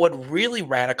 But what really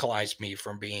radicalized me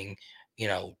from being,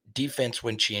 defense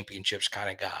win championships kind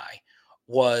of guy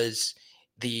was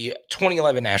the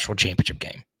 2011 national championship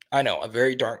game. I know, a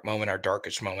very dark moment, our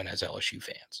darkest moment as LSU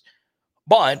fans.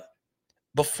 But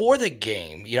before the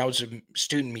game, I was in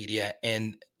student media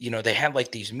and, they had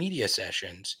like these media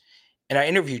sessions and I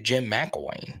interviewed Jim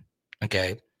McElwain,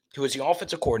 okay, who was the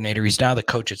offensive coordinator. He's now the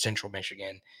coach at Central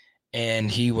Michigan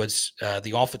and he was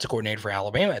the offensive coordinator for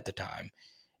Alabama at the time.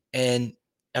 And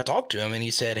I talked to him and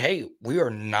he said, hey, we are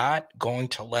not going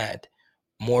to let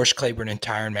Morris Claiborne and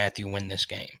Tyrann Mathieu win this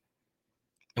game.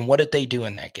 And what did they do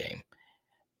in that game?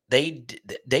 They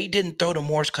didn't throw to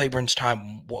Morris Claiborne's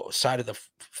side of the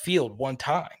field one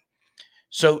time.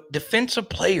 So defensive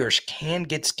players can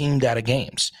get schemed out of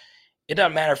games. It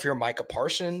doesn't matter if you're Micah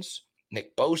Parsons,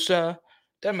 Nick Bosa,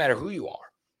 doesn't matter who you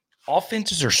are.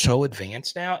 Offenses are so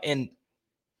advanced now. And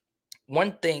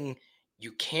one thing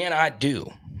you cannot do,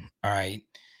 all right.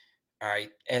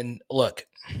 And look,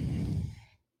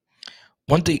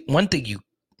 One thing you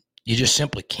just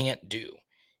simply can't do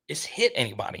is hit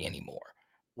anybody anymore,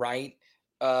 right?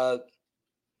 Uh,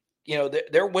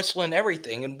 they're whistling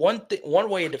everything, and one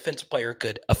way a defensive player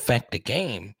could affect a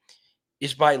game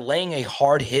is by laying a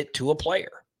hard hit to a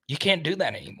player. You can't do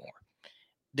that anymore.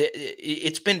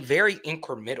 It's been very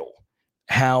incremental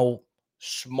how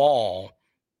small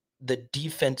the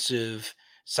defensive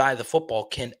side of the football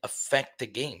can affect the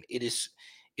game. It's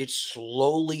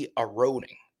slowly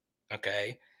eroding.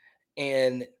 Okay.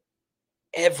 And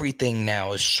everything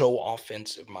now is so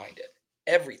offensive minded.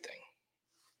 Everything.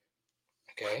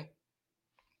 Okay.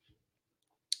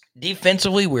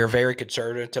 Defensively, we're very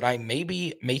conservative tonight.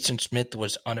 Maybe Mason Smith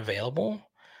was unavailable.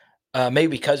 Maybe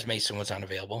because Mason was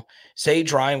unavailable.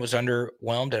 Sage Ryan was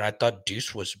underwhelmed, and I thought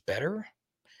Deuce was better.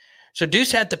 So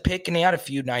Deuce had to pick, and he had a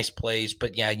few nice plays,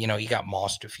 but yeah, he got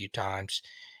mossed a few times.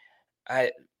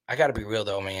 I got to be real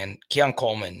though, man. Keon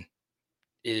Coleman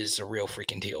is a real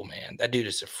freaking deal, man. That dude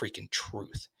is a freaking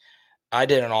truth. I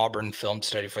did an Auburn film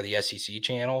study for the SEC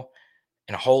channel,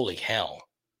 and holy hell,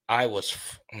 I was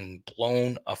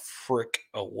blown a frick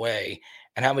away.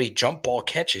 And how many jump ball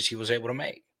catches he was able to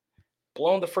make.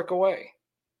 Blown the frick away.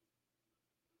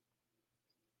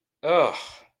 Ugh.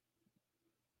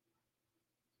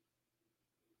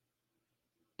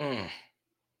 Mm.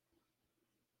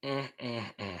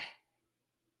 Mm.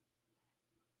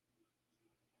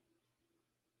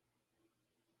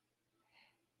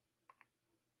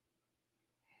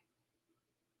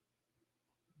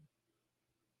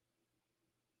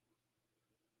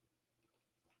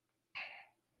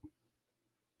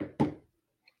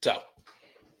 So,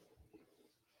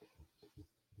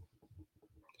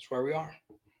 that's where we are.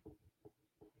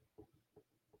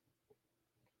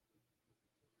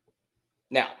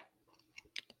 Now,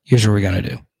 here's what we're going to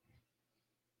do.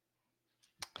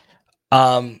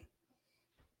 I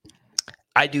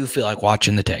do feel like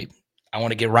watching the tape. I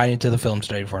want to get right into the film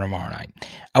study for tomorrow night.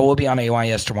 I will be on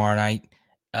AYS tomorrow night,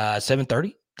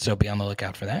 7:30. So be on the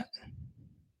lookout for that.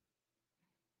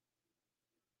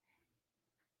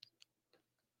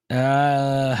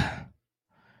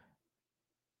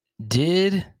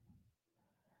 Did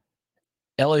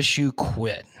LSU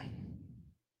quit?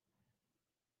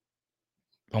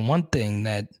 And one thing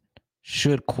that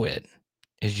should quit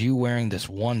is you wearing this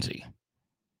onesie.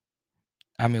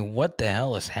 I mean, what the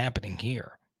hell is happening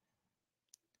here?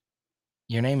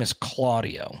 Your name is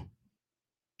Claudio,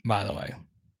 by the way.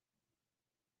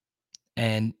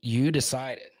 And you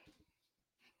decided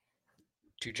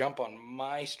to jump on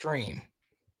my stream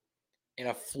in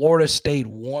a Florida State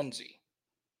onesie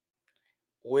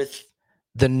with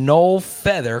the no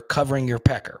feather covering your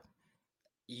pecker.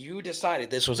 You decided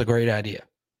this was a great idea.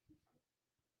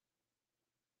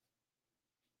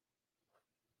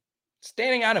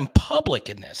 Standing out in public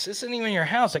in this. This isn't even your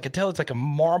house. I could tell it's like a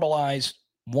marbleized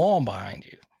wall behind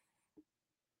you.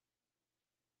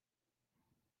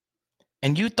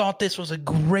 And you thought this was a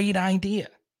great idea.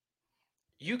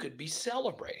 You could be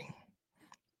celebrating.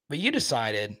 But you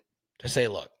decided to say,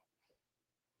 look,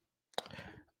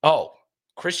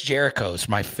 Chris Jericho's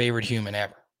my favorite human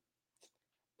ever.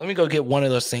 Let me go get one of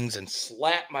those things and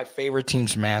slap my favorite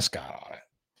team's mascot on it.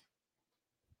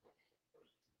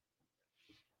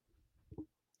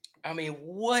 I mean,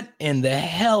 what in the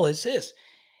hell is this?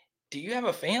 Do you have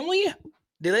a family?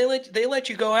 Did they let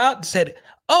you go out and said,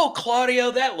 "Oh,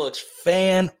 Claudio, that looks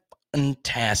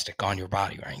fantastic on your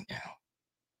body right now."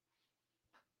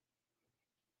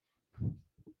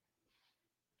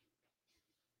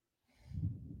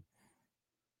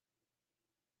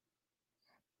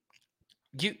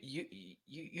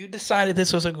 You decided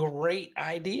this was a great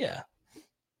idea.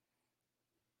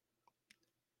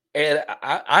 And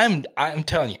I'm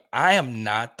telling you, I am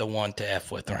not the one to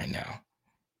F with right now.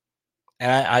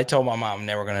 And I told my mom I'm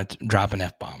never going to drop an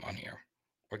F-bomb on here.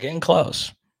 We're getting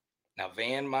close. Now,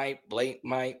 Van might, Blake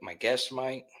might, my guest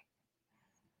might.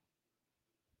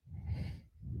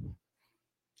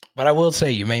 But I will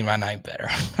say you made my night better.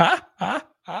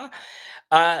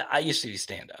 I used to do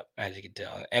stand-up, as you can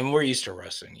tell. And we're used to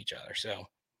roasting each other. So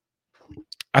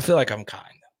I feel like I'm kind.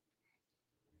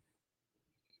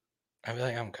 I feel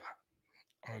like I'm kind.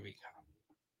 I'm going to be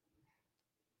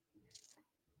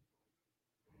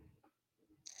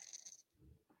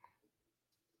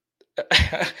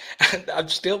kind.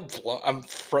 I'm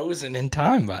frozen in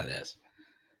time by this.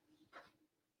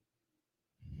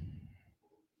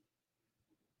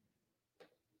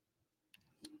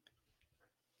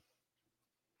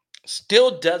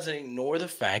 Still doesn't ignore the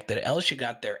fact that LSU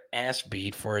got their ass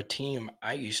beat for a team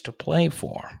I used to play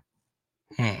for.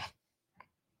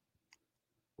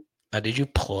 Now, did you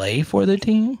play for the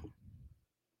team?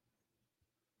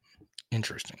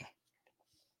 Interesting.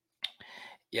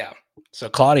 Yeah. So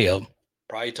Claudio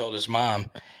probably told his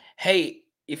mom, "Hey,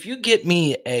 if you get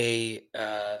me a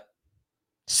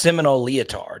Seminole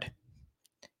leotard,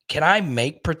 can I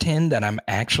make pretend that I'm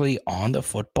actually on the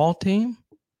football team?"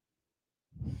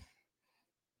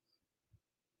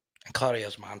 And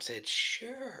Claudio's mom said,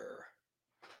 "Sure.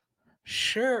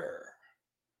 Sure.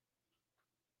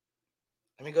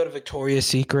 Let me go to Victoria's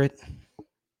Secret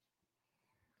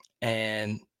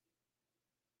and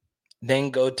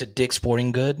then go to Dick's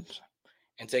Sporting Goods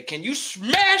and say, can you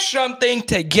smash something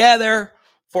together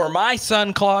for my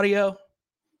son, Claudio?"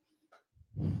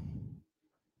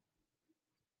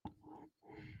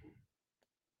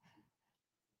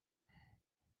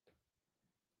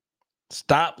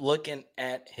 Stop looking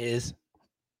at his.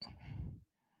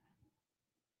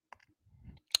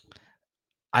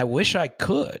 I wish I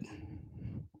could.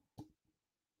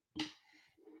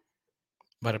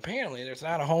 But apparently there's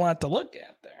not a whole lot to look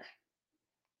at there.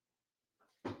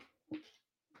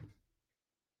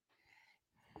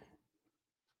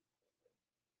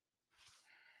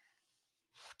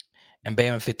 And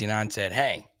Bama 59 said,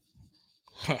 "Hey,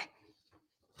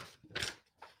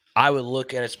 I would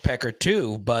look at his pecker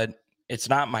too, but it's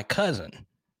not my cousin.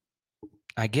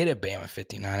 I get it, Bama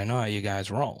 59. I know how you guys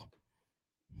roll."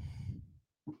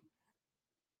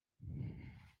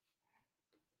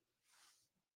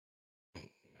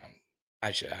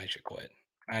 I should quit.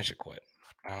 I should quit.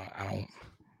 I don't.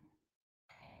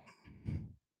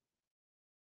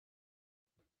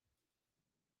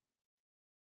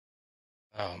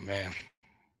 Oh man,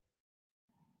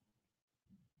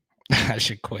 I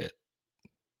should quit.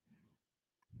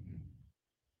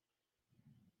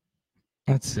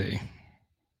 Let's see.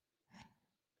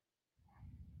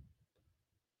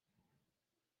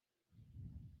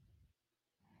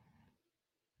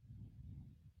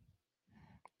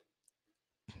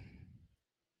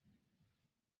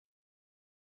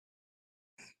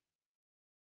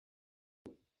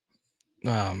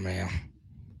 Oh man.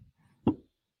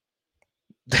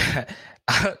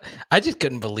 I just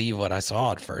couldn't believe what I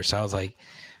saw at first. I was like,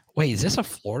 wait, is this a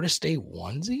Florida State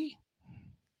onesie?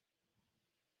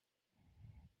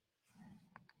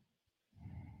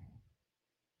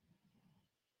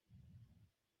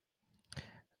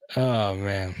 Oh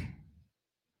man.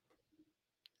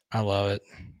 I love it.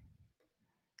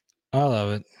 I love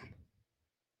it.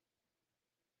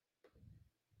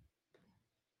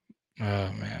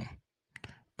 Oh man.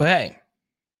 But hey,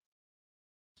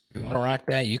 you want to rock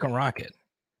that? You can rock it.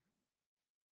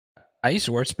 I used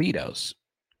to wear Speedos.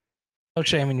 No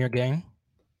shame in your game.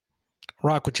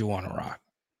 Rock what you want to rock.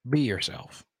 Be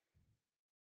yourself.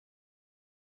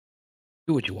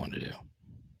 Do what you want to do.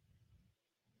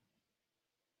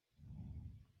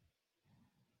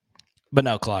 But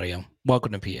no, Claudio,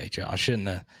 welcome to PHL. I shouldn't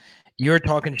have. You were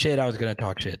talking shit. I was going to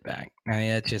talk shit back. I mean,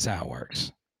 that's just how it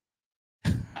works.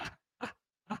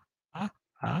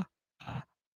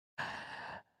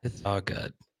 It's all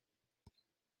good.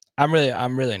 I'm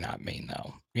really not mean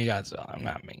though. You guys know I'm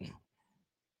not mean.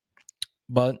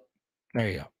 But there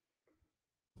you go.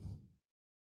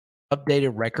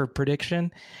 Updated record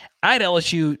prediction. I had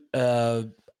LSU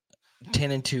 10-2,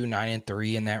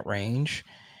 9-3 in that range.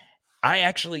 I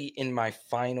actually in my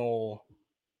final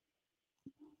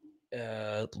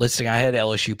listing, I had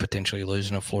LSU potentially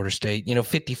losing to Florida State.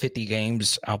 50-50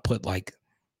 games, I'll put like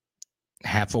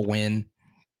half a win.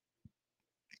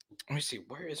 Let me see.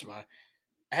 Where is my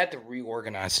I had to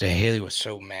reorganize today. Haley was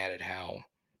so mad at how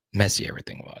messy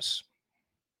everything was.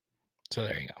 So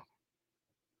there you go.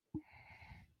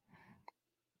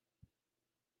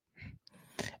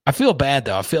 I feel bad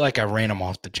though. I feel like I ran them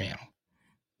off the channel.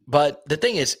 But the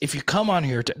thing is, if you come on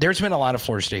here, there's been a lot of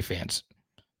Florida State fans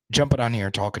jumping on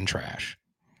here talking trash.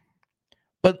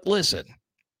 But listen,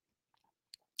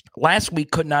 last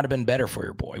week could not have been better for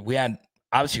your boy. We had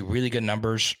obviously really good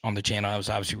numbers on the channel. I was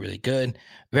obviously really good,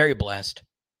 very blessed.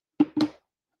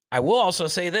 I will also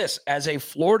say this, as a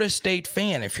Florida State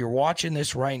fan, if you're watching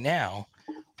this right now,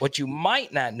 what you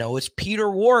might not know is Peter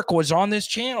Warwick was on this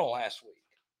channel last week.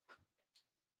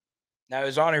 Now, he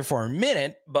was on here for a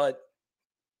minute, but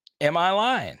am I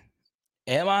lying?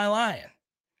 Am I lying?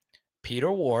 Peter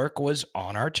Warwick was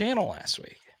on our channel last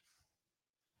week.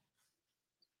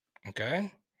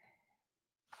 Okay.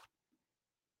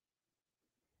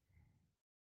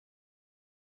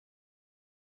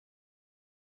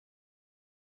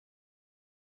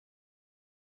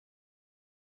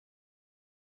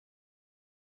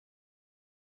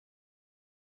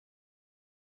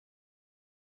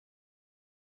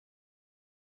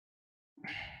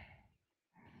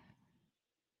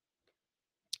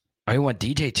 I want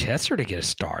DJ Chester to get a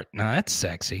start. Now that's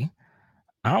sexy.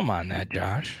 I don't mind that,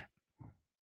 Josh.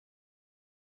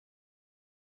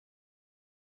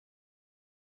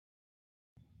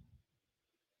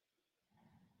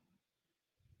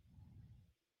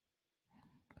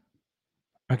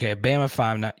 Okay, Bama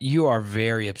 5-9. You are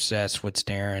very obsessed with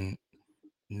staring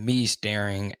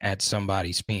at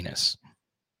somebody's penis.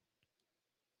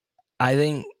 I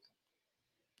think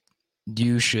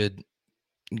you should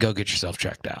go get yourself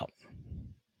checked out.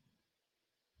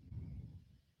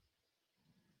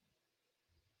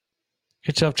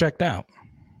 Get yourself checked out.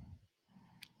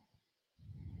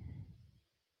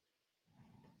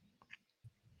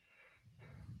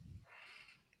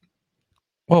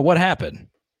 Well, what happened?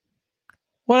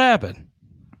 What happened?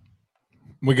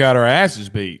 We got our asses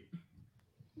beat.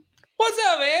 What's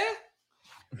up, man?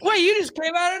 Wait, you just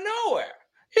came out of nowhere.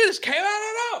 You just came out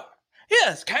of nowhere.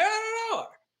 Yes, came out of nowhere.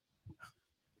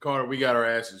 Carter, we got our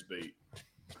asses beat.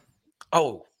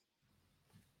 Oh,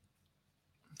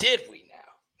 did we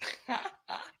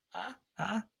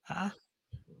now?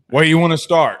 Where you want to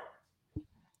start?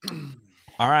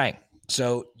 All right.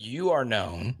 So you are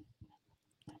known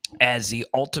as the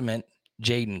ultimate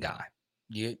Jaden guy.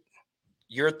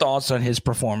 Your thoughts on his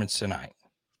performance tonight?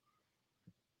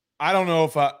 I don't know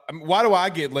if why do I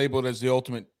get labeled as the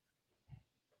ultimate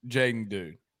Jaden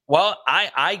dude? Well,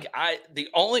 I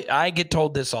get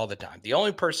told this all the time. The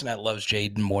only person that loves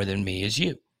Jaden more than me is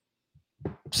you.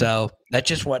 So that's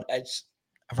just what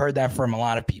I've heard that from a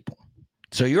lot of people.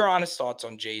 So your honest thoughts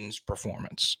on Jaden's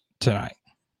performance tonight?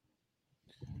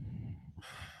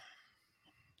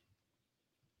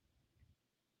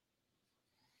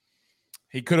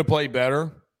 He could have played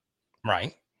better.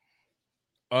 Right.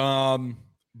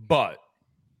 But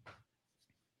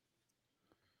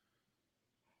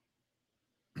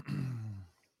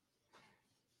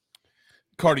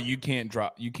Carter, you can't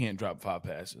drop 5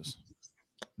 passes.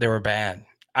 They were bad.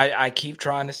 I keep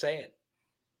trying to say it.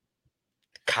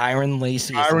 Kyron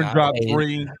Lacey dropped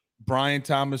 3. Brian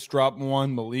Thomas dropped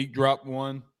 1. Malik dropped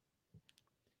 1.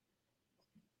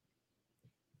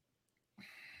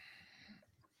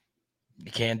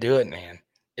 You can't do it, man.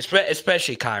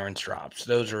 Especially Kyron's drops.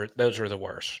 Those are the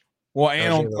worst. Well,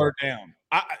 and on third down.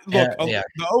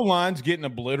 The O-line's getting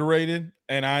obliterated,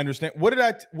 and I understand. What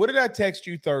did I text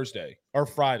you Thursday or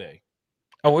Friday?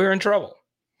 Oh, we were in trouble.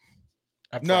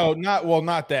 No,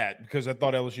 not that, because I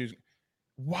thought LSU's.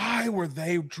 Why were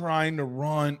they trying to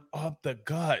run up the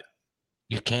gut?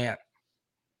 You can't.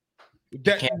 You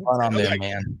can't run on them,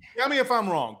 man. Tell me if I'm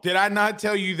wrong. Did I not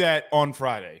tell you that on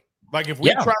Friday? Like, if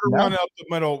we try to run up the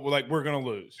middle, like, we're going to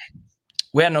lose.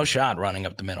 We had no shot running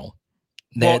up the middle.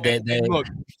 Look.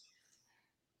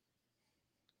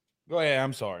 Go ahead.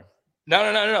 I'm sorry.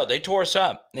 No. They tore us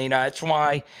up. That's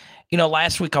why,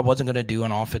 last week I wasn't going to do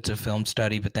an offensive film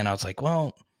study, but then I was like,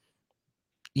 well,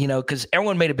 because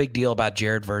everyone made a big deal about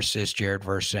Jared versus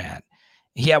that.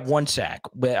 He had 1 sack,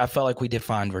 but I felt like we did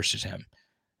fine versus him.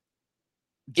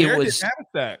 Jared didn't have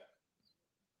a sack.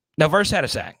 No, Verse had a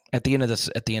sack at the end of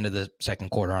the second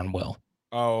quarter on Will.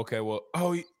 Oh, okay. Well,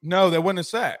 no, that wasn't a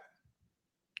sack.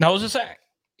 No, it was a sack.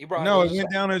 It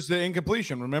went down as the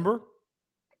incompletion. Remember?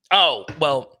 Oh,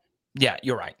 well, yeah,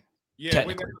 you're right. Yeah, it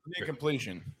went down as the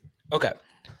incompletion. Okay,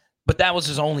 but that was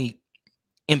his only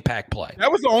impact play.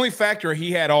 That was the only factor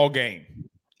he had all game.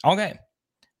 Okay,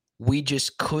 we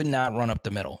just could not run up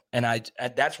the middle, and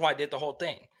that's why I did the whole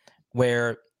thing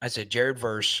where I said Jared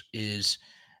Verse is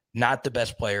not the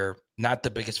best player, not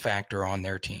the biggest factor on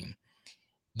their team.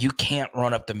 You can't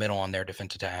run up the middle on their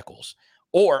defensive tackles.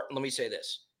 Or let me say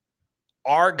this.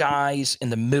 Our guys in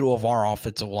the middle of our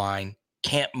offensive line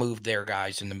can't move their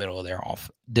guys in the middle of their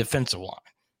defensive line.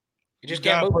 You just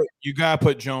can't move. You got to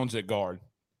put Jones at guard.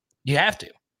 You have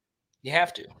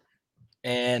to.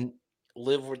 And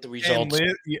live with the results.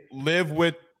 And live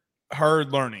with her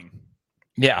learning.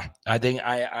 Yeah, I think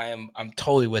I'm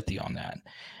totally with you on that.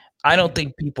 I don't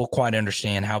think people quite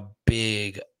understand how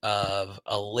big of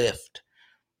a lift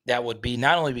that would be,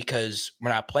 not only because we're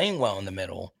not playing well in the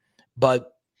middle,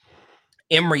 but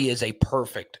Emory is a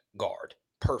perfect guard.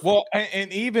 Perfect. Well,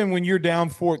 and even when you're down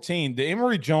 14, the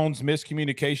Emory Jones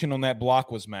miscommunication on that block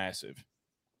was massive.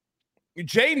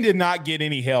 Jaden did not get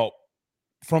any help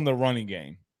from the running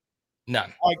game.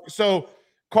 None. So,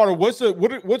 Carter, what's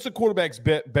the quarterback's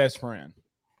best friend?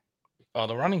 Oh,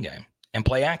 the running game and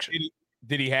play action.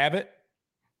 Did he have it?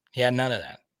 He had none of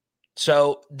that.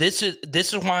 So this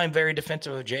is why I'm very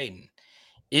defensive of Jaden.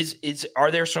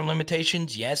 Are there some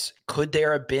limitations? Yes. Could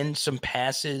there have been some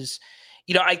passes?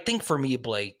 I think for me,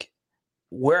 Blake,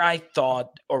 where I felt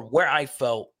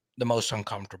the most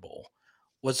uncomfortable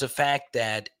was the fact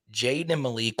that Jaden and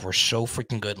Malik were so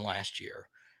freaking good last year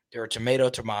They were tomato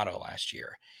last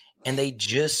year. And they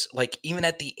just, like, even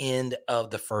at the end of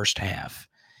the first half,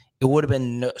 it would have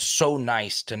been so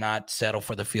nice to not settle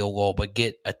for the field goal, but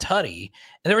get a tutty.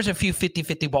 And there was a few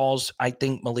 50-50 balls I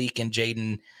think Malik and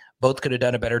Jaden both could have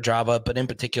done a better job of, but in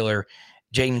particular,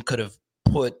 Jaden could have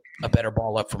put a better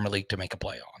ball up for Malik to make a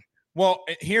play on. Well,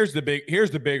 here's the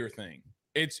bigger thing.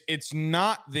 It's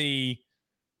not because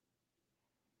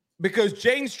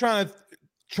Jaden's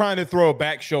trying to throw a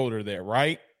back shoulder there,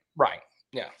 right? Right.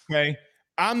 Yeah. Okay.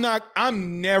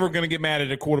 I'm never going to get mad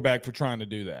at a quarterback for trying to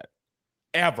do that.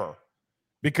 Ever.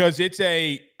 Because it's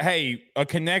a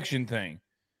connection thing.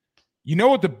 You know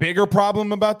what the bigger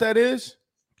problem about that is?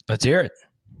 Let's hear it.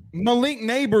 Malik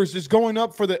Neighbors is going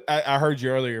up for I heard you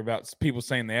earlier about people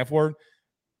saying the F word.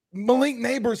 Malik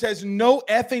Neighbors has no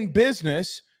effing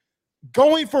business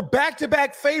going for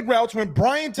back-to-back fade routes when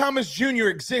Brian Thomas Jr.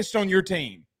 exists on your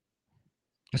team.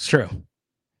 That's true.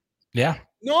 Yeah.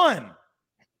 None.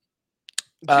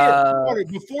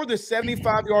 Before the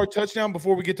 75-yard touchdown,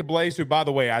 before we get to Blaze, who, by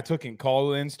the way, I took in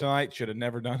call-ins tonight. Should have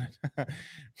never done it.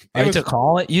 You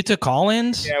took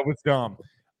call-ins? Yeah, it was dumb.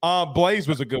 Blaze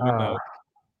was a good one, though.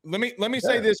 Let me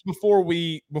say this before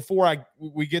we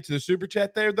get to the super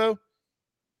chat there, though.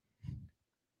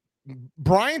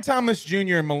 Brian Thomas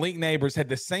Jr. and Malik Neighbors had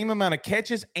the same amount of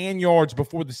catches and yards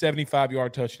before the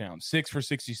 75-yard touchdown, 6 for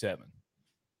 67.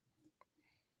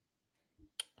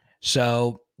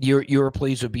 So you were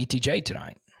pleased with BTJ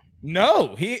tonight?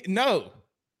 No,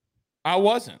 I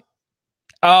wasn't.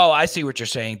 Oh, I see what you're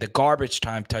saying. The garbage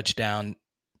time touchdown.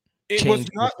 It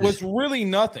was really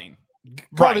nothing.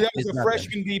 Right, that was a nothing.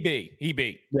 freshman DB. He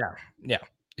beat. Yeah.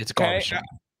 It's garbage time.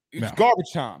 It's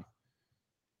garbage time.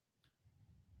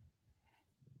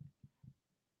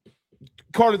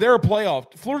 Carter, they're a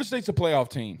playoff. Florida State's a playoff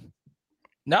team.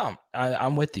 No,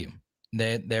 I'm with you.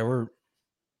 They were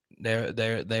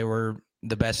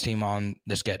the best team on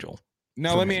the schedule.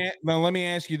 Now let me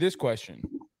ask you this question.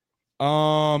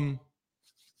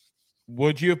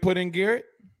 Would you have put in Garrett?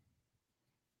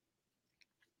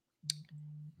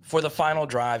 For the final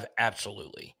drive,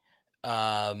 absolutely.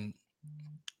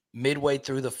 Midway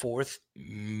through the fourth,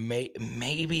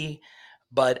 maybe.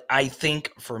 But I think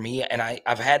for me, and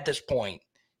I've had this point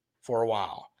for a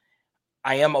while,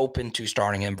 I am open to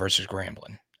starting him versus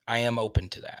Grambling. I am open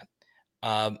to that.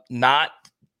 Not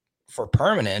for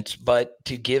permanent, but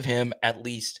to give him at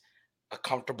least a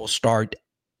comfortable start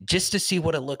just to see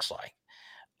what it looks like.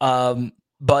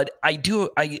 But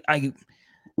I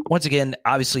once again,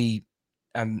 obviously,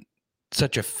 I'm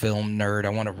such a film nerd. I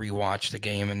want to rewatch the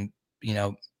game and,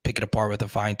 pick it apart with a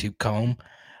fine-tooth comb.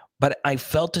 But I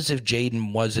felt as if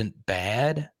Jaden wasn't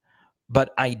bad,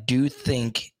 but I do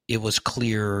think it was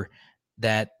clear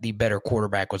that the better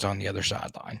quarterback was on the other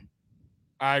sideline.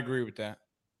 I agree with that.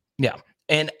 Yeah.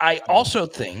 And I also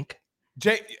think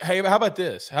hey, how about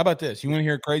this? You want to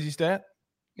hear a crazy stat?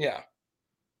 Yeah.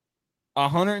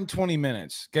 120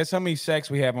 minutes. Guess how many sacks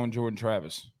we have on Jordan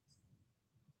Travis?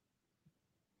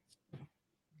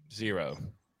 0.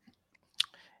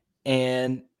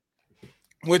 And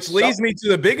which leads me to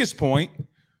the biggest point.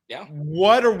 Yeah.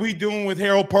 What are we doing with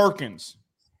Harold Perkins?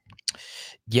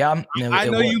 Yeah. I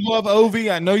know you love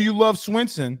Ovi. I know you love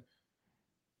Swinson.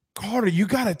 Carter, you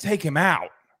got to take him out.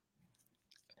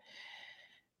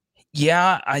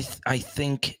 Yeah, I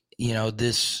think,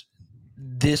 this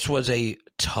was a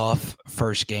tough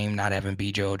first game, not having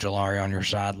BJ Ojolari on your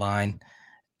sideline.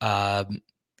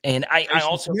 And I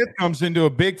also Smith comes into a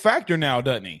big factor now,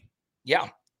 doesn't he? Yeah.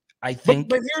 I think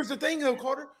but here's the thing though,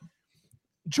 Carter.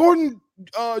 Jordan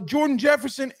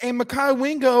Jefferson and Mekhi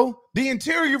Wingo, the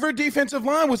interior of our defensive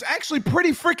line was actually pretty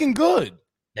freaking good.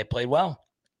 They played well.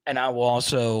 And I will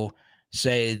also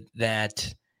say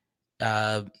that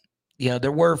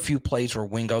there were a few plays where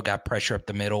Wingo got pressure up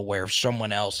the middle where if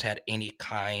someone else had any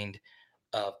kind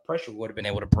of pressure, would have been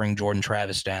able to bring Jordan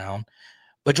Travis down.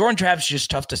 But Jordan Travis is just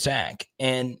tough to sack.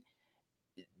 And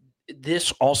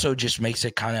this also just makes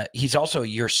it he's also a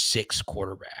year 6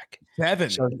 quarterback. 7.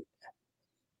 So,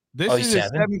 this is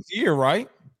his 7th year, right?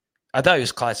 I thought he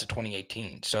was class of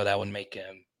 2018. So that would make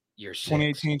him year 6.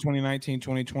 2018, 2019,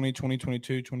 2020,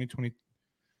 2022, 2020.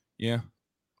 Yeah.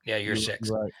 Yeah, year 6.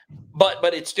 Right.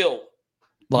 But it's still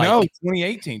like. No,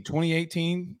 2018,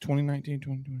 2019, 2019,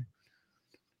 2020.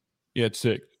 Yeah, it's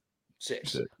 6.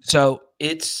 6. So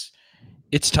it's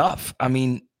tough. I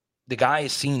mean, the guy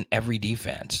has seen every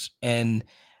defense. And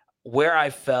where I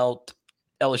felt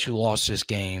LSU lost this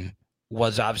game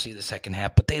was obviously the second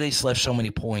half, but they just left so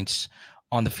many points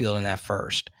on the field in that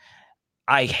first.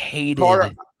 I hated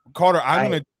Carter,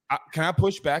 can I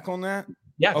push back on that?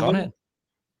 Yeah, go ahead.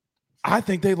 I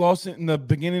think they lost it in the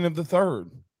beginning of the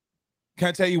third. Can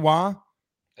I tell you why?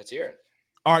 Let's hear it.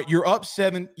 All right, you're up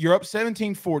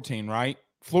 17-14, right?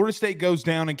 Florida State goes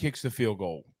down and kicks the field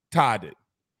goal. Tied it.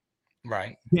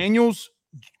 Right. Daniels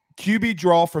QB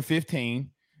draw for 15,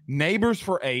 Neighbors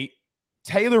for 8,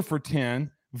 Taylor for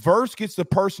 10. Verse gets the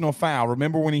personal foul.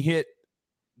 Remember when he hit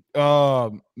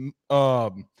Taylor on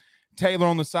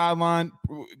the sideline?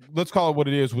 Let's call it what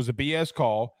it is. Was a BS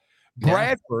call.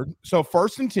 Bradford, so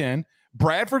 1st and 10.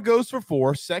 Bradford goes for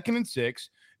 4, 2nd and 6.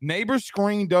 Neighbors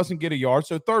screen doesn't get a yard,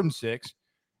 so 3rd and 6.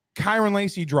 Kyron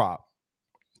Lacy drop.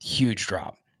 Huge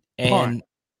drop. Punt.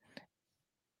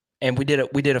 And we did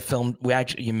a film.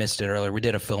 You missed it earlier. We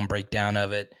did a film breakdown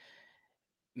of it.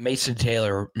 Mason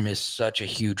Taylor missed such a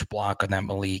huge block on that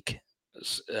Malik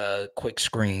quick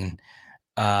screen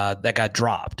that got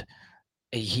dropped.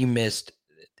 He missed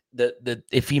the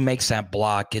if he makes that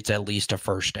block, it's at least a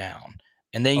first down.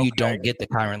 And then you don't get the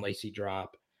Kyron Lacy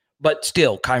drop. But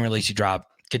still, Kyron Lacy drop,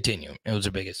 continue. It was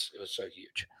so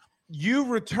huge. You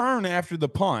return after the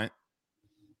punt.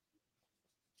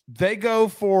 They go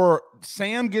for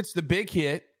Sam gets the big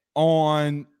hit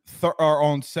on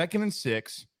 2nd and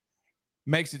 6,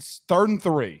 makes it 3rd and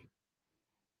 3.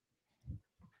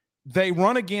 They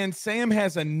run again. Sam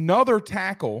has another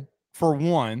tackle for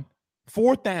 1.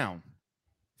 4th down.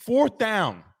 4th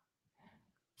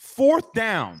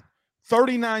down.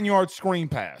 39-yard screen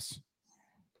pass.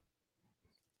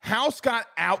 House got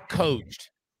out-coached.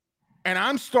 And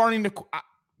I'm starting to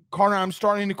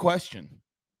question.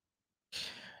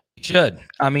 Should.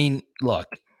 I mean, look,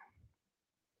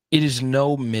 it is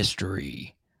no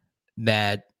mystery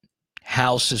that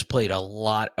House has played a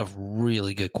lot of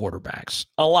really good quarterbacks.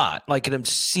 A lot, like an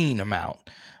obscene amount.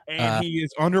 And he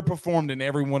is underperformed in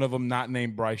every one of them not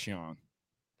named Bryce Young.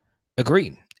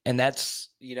 Agreed. And that's,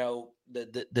 the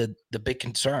big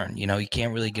concern. He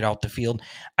can't really get off the field.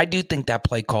 I do think that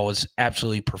play call was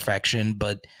absolutely perfection,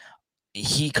 but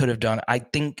he could have done, I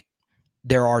think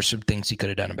there are some things he could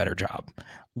have done a better job.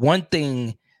 One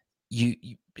thing you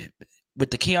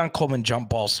with the Keon Coleman jump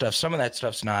ball stuff, some of that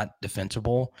stuff's not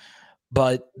defensible,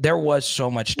 but there was so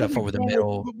much stuff over the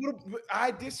middle.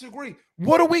 I disagree.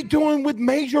 What are we doing with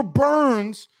Major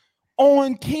Burns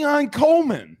on Keon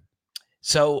Coleman?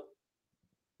 So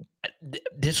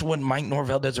this one Mike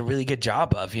Norvell does a really good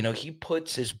job of. He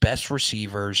puts his best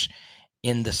receivers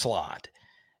in the slot.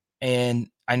 And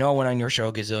I know I went on your show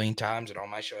a gazillion times, and on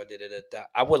my show I did it.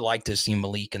 I would like to see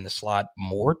Malik in the slot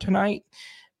more tonight.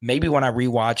 Maybe when I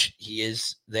rewatch, he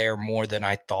is there more than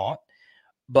I thought.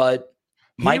 But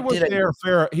Mike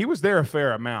he was there a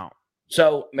fair amount.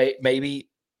 So maybe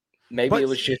it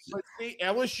was just. But see,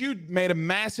 LSU made a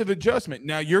massive adjustment.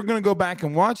 Now you're going to go back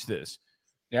and watch this.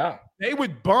 Yeah, they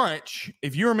would bunch.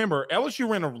 If you remember, LSU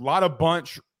ran a lot of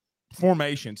bunch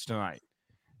formations tonight.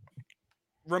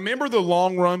 Remember the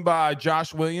long run by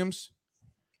Josh Williams?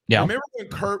 Yeah. Remember when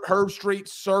Herb Street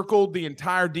circled the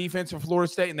entire defense of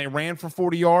Florida State and they ran for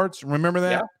 40 yards? Remember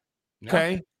that? Yeah.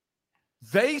 Okay. Yeah.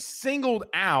 They singled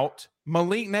out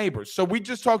Malik Neighbors. So we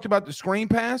just talked about the screen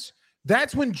pass.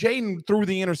 That's when Jaden threw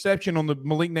the interception on the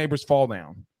Malik Neighbors fall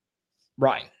down.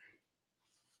 Right.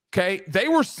 Okay. They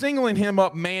were singling him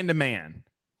up man to man.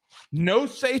 No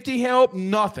safety help,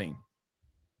 nothing.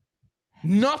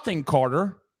 Nothing,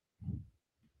 Carter.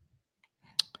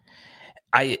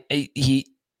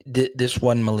 This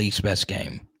wasn't Malik's best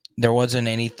game. There wasn't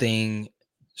anything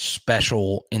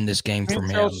special in this game from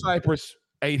him. Cypress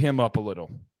ate him up a little.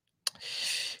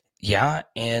 Yeah,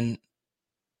 and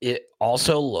it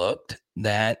also looked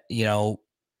that,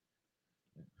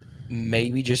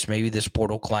 maybe this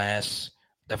portal class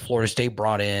that Florida State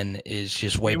brought in is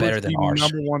just way better than ours.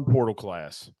 Number one portal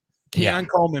class. Keon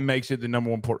Coleman makes it the number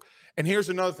one portal. And here's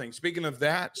another thing. Speaking of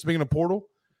portal,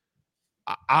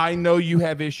 I know you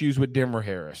have issues with Denver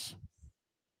Harris.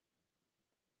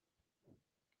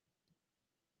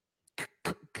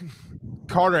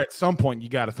 Carter, at some point, you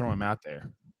got to throw him out there.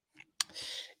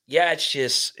 Yeah, it's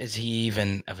just, is he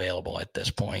even available at this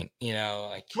point?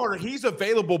 Carter, he's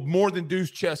available more than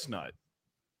Deuce Chestnut.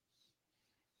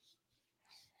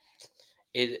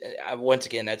 Once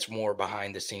again, that's more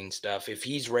behind the scenes stuff. If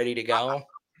he's ready to go,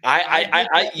 you're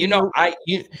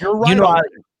right.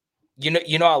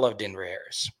 I love Denver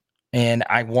Harris, and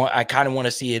I kind of want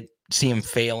to see him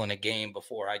fail in a game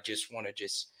before I just want to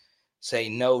say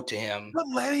no to him. But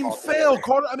let him fail,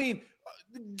 Carter. I mean,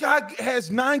 guy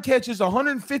has 9 catches,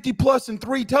 150 plus, and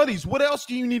 3 tutties. What else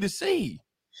do you need to see?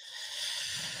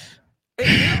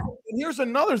 And here's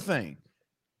another thing.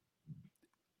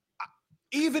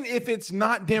 Even if it's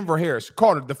not Denver Harris,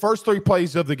 Carter, the first 3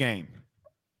 plays of the game,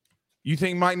 you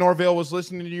think Mike Norvell was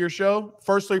listening to your show?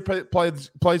 First 3 plays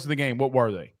of the game, what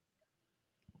were they?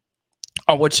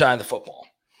 On which side of the football?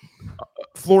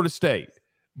 Florida State.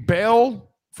 Bell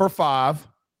for 5.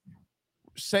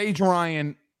 Sage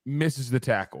Ryan misses the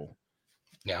tackle.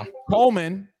 Yeah.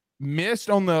 Coleman missed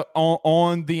on the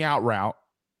out route.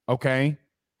 Okay.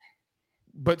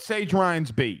 But Sage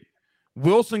Ryan's beat.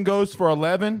 Wilson goes for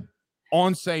 11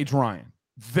 on Sage Ryan.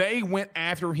 They went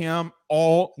after him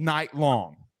all night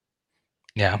long.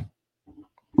 Yeah.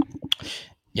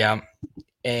 Yeah.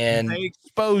 And they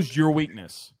exposed your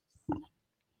weakness.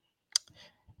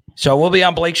 So we'll be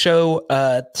on Blake's show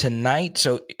tonight.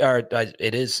 So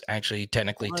it is actually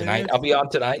technically tonight. I'll be on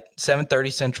tonight,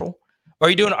 7:30 Central. Are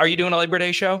you doing a Labor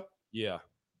Day show? Yeah.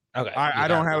 Okay. I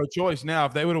don't have a choice now.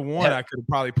 If they would have won, I could have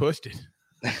probably pushed it.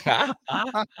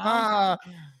 I'll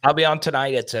be on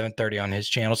tonight at 7:30 on his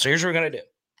channel. So here's what we're gonna do.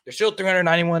 There's still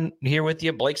 391 here with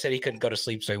you. Blake said he couldn't go to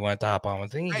sleep, so he wanted to hop on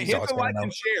with me. Hey, hit the like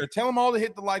and share. Tell them all to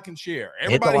hit the like and share.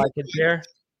 Everybody hit the like and share.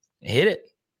 Hit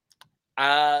it.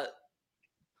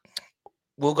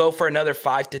 We'll go for another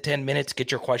 5 to 10 minutes.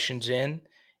 Get your questions in.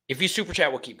 If you super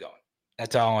chat, we'll keep going.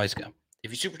 That's how I always go.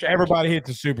 If you super chat, everybody hit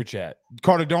the super chat.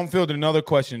 Carter, don't field another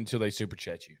question until they super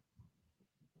chat you.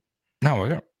 No, we're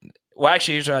gonna. Well,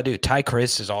 actually, here's what I do. Ty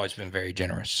Chris has always been very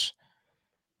generous.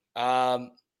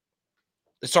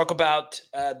 Let's talk about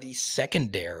the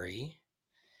secondary.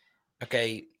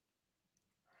 Okay.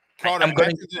 Carter,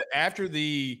 after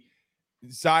the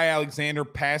Zy Alexander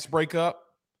pass breakup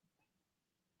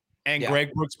and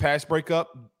Greg Brooks pass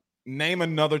breakup, name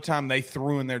another time they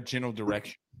threw in their general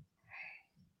direction.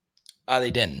 They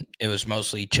didn't. It was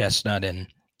mostly Chestnut and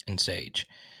Sage.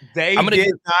 They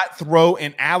did not throw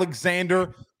in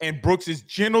Alexander and Brooks'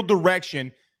 general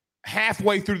direction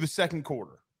halfway through the second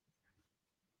quarter.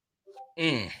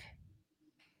 Let's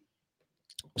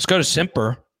go to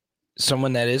Simper,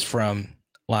 someone that is from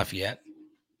Lafayette.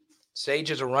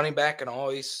 Sage is a running back and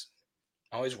always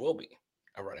will be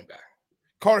a running back.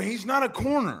 Carter, he's not a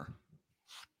corner.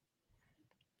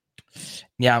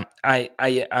 Yeah,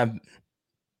 I'm.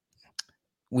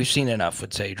 We've seen enough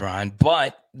with Sage Ryan,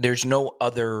 but there's no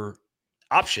other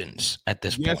options at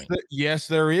this point. Yes,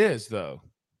 there is, though.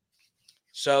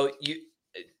 So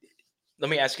let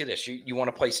me ask you this: you want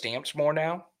to play stamps more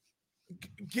now?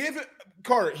 Give it,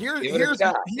 Carter.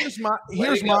 Here's my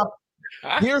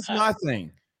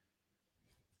thing.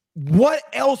 What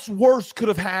else worse could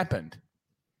have happened?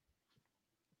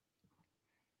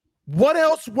 What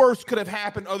else worse could have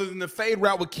happened other than the fade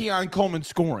route with Keon Coleman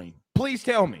scoring? Please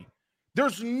tell me.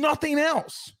 There's nothing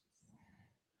else.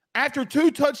 After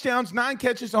 2 touchdowns, 9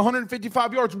 catches,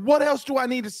 155 yards, what else do I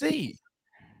need to see?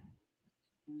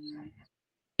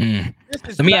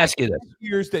 Let me ask you this.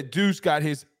 Years that Deuce got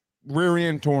his rear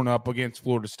end torn up against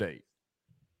Florida State.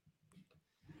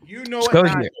 You know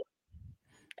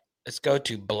Let's go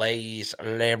to Blaze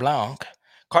LeBlanc.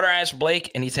 Carter asked Blake,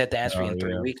 and he's had to ask me in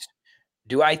 3 weeks.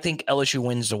 Do I think LSU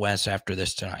wins the West after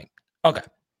this tonight? Okay.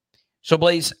 So,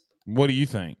 Blaze. What do you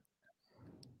think?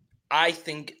 I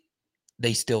think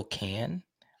they still can.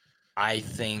 I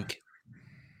think,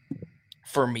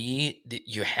 for me,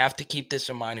 you have to keep this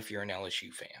in mind if you're an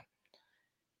LSU fan.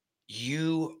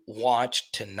 You watch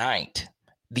tonight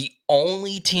the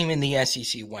only team in the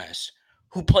SEC West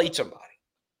who played somebody.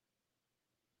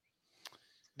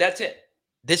 That's it.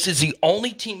 This is the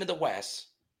only team in the West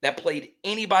that played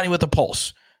anybody with a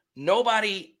pulse.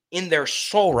 Nobody in their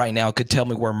soul right now could tell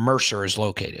me where Mercer is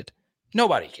located.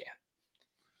 Nobody can.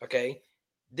 Okay?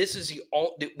 This is the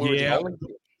only team.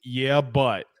 Yeah,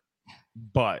 but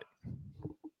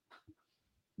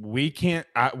we can't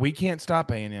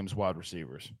stop A&M's wide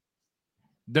receivers.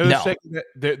 They're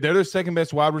the second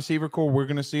best wide receiver core we're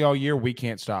going to see all year. We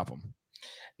can't stop them.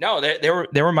 No,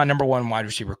 they were my number one wide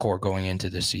receiver core going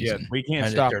into this season. Yeah, we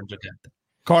can't stop them.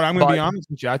 Carter, I'm going to be honest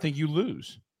with you. I think you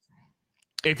lose.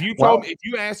 If you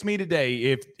asked me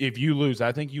today if you lose,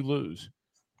 I think you lose.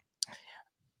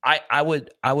 I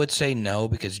would say no,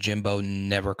 because Jimbo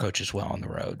never coaches well on the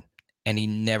road, and he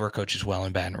never coaches well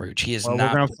in Baton Rouge. He is not.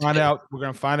 We're going to find out. We're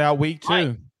going to find out week 2.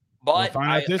 Right. But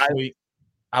find out this week.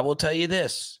 I will tell you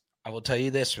this.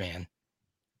 Man.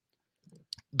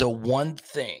 The one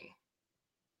thing,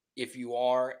 if you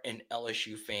are an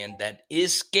LSU fan, that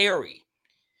is scary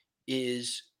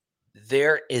is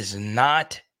there is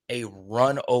not a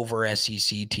run over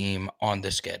SEC team on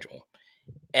the schedule.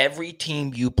 Every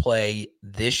team you play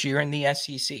this year in the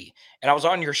SEC, and I was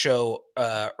on your show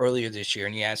earlier this year,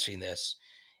 and you asked me this,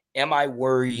 am I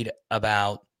worried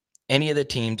about any of the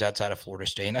teams outside of Florida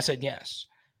State? And I said yes.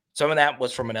 Some of that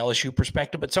was from an LSU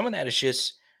perspective, but some of that is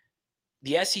just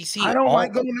the SEC. I don't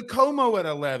like going to Como at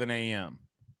 11 a.m.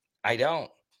 I don't.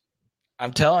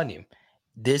 I'm telling you,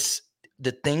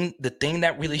 the thing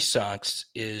that really sucks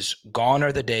is gone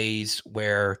are the days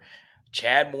where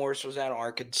Chad Morris was at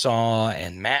Arkansas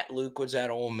and Matt Luke was at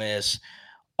Ole Miss.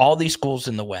 All these schools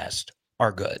in the West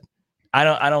are good. I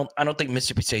don't think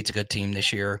Mississippi State's a good team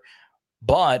this year.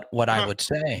 But what I would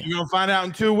say, you're gonna find out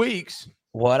in 2 weeks.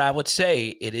 What I would say,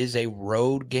 it is a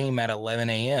road game at 11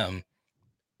 a.m.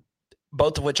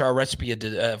 Both of which are a recipe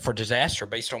for disaster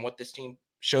based on what this team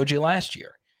showed you last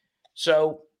year.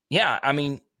 So yeah, I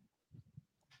mean,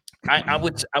 I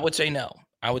would say no.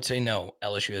 I would say no.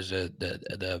 LSU is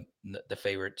the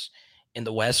favorites in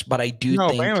the West, but I do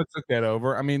think Bama took that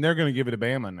over. I mean, they're going to give it to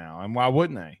Bama now, and why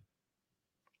wouldn't they?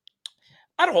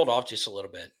 I'd hold off just a little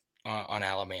bit on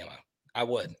Alabama. I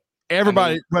would.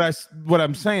 Everybody, what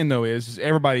I'm saying though is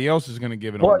everybody else is going to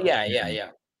give it. Well, yeah.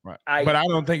 Right, but I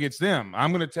don't think it's them.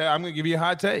 I'm going to give you a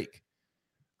hot take.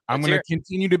 I'm going to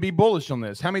continue to be bullish on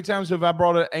this. How many times have I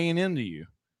brought an A&M to you?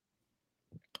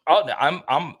 Oh,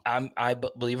 I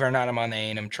believe it or not, I'm on the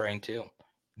A&M train too.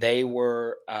 They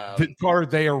were Carter.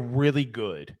 They are really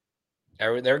good.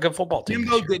 They're a good football team.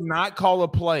 Jimbo did not call a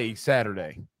play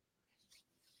Saturday,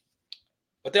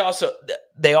 but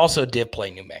they also did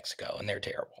play New Mexico, and they're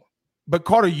terrible. But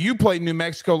Carter, you played New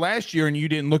Mexico last year, and you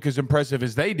didn't look as impressive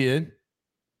as they did.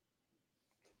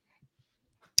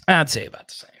 I'd say about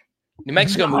the same. New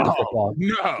Mexico moved the football. No,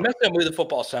 New Mexico moved the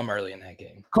football some early in that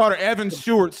game. Carter, Evan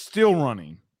Stewart's still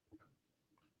running.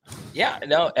 Yeah,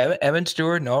 no, Evan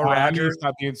Stewart, Noah Rogers.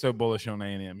 Stop being so bullish on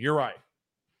A&M. You're right.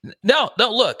 No,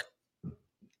 look.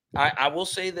 I will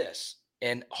say this,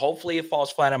 and hopefully it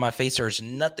falls flat on my face. There's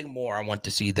nothing more I want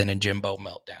to see than a Jimbo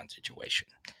meltdown situation.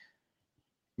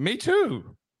 Me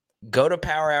too. Go to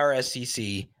Power Hour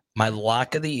SEC. My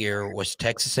lock of the year was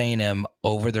Texas A&M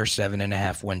over their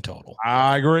 7.5 win total.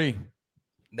 I agree.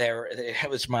 It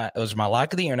was my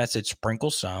lock of the year, and I said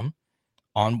sprinkle some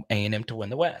on A&M to win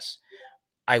the West.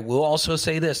 I will also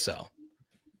say this though.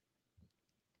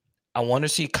 I want to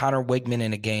see Connor Wigman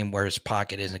in a game where his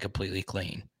pocket isn't completely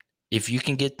clean. If you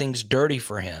can get things dirty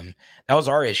for him, that was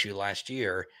our issue last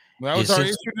year. Well, that was our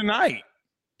issue tonight.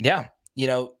 Yeah,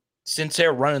 since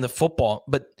they're running the football,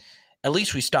 but at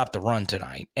least we stopped the run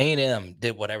tonight. A&M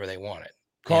did whatever they wanted.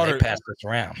 Carter, they passed us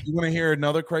around. You want to hear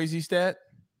another crazy stat?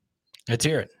 Let's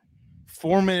hear it.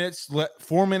 4 minutes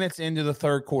into the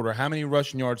third quarter, how many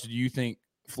rushing yards do you think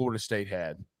Florida State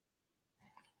had?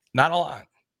 Not a lot.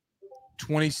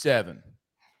 27.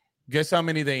 Guess how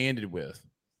many they ended with?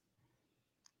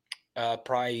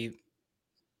 Probably.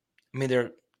 I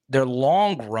mean, their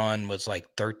long run was like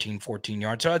 13, 14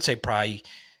 yards. So I'd say probably,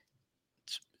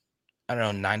 I don't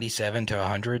know, 97 to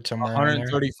 100, somewhere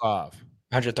 135.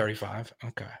 135.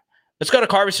 Okay. Let's go to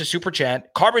Carvis' Super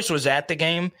Chat. Carvis was at the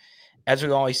game, as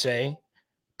we always say.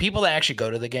 People that actually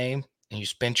go to the game and you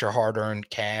spent your hard-earned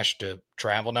cash to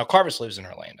travel. Now, Carvis lives in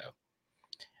Orlando.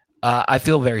 I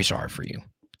feel very sorry for you,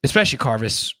 especially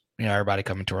Carvis, everybody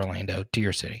coming to Orlando, to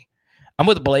your city. I'm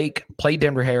with Blake. Play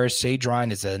Denver Harris. Sage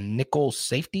Ryan is a nickel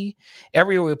safety.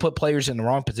 Everywhere we put players in the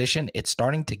wrong position, it's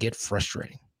starting to get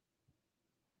frustrating.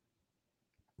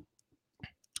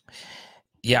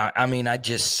 Yeah, I mean, I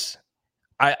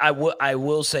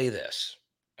will say this,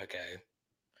 okay?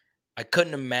 I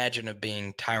couldn't imagine it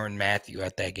being Tyrann Mathieu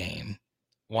at that game,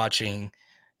 watching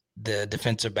the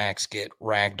defensive backs get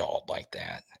ragdolled like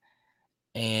that.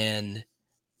 And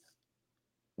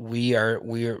we are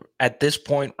at this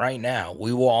point right now,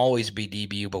 we will always be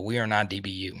DBU, but we are not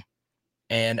DBU.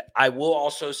 And I will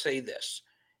also say this.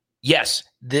 Yes,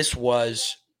 this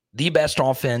was the best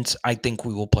offense I think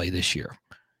we will play this year.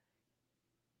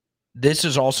 This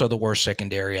is also the worst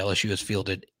secondary LSU has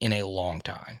fielded in a long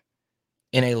time.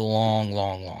 In a long,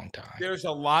 long, long time. There's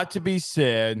a lot to be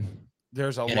said.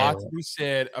 There's a lot to be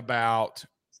said about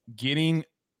getting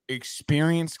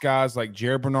experienced guys like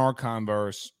Jared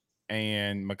Bernard-Converse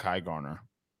and Mekhi Garner.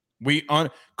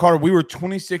 Carter, we were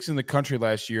 26th in the country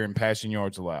last year in passing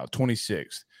yards allowed.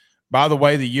 26th. By the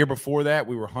way, the year before that,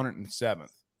 we were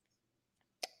 107th.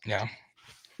 Yeah.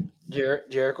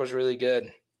 Jarek was really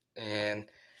good. And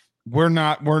we're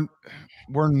not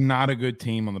a good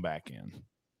team on the back end.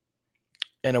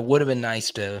 And it would have been nice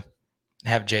to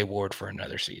have Jay Ward for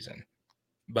another season.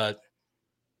 But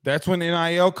that's when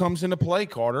NIL comes into play,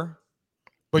 Carter.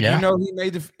 But yeah.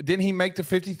 Didn't he make the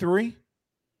 53?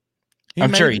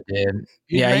 I'm sure he did.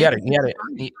 He had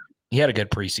a good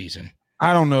preseason.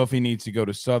 I don't know if he needs to go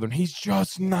to Southern. He's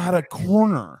just not a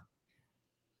corner.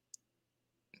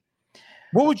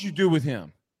 What would you do with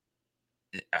him?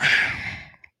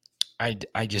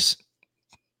 I just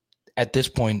at this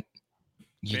point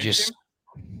him?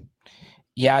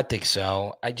 Yeah, I think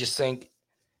so. I just think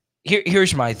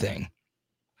here's my thing.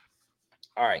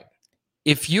 All right.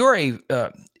 if you're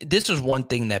this is one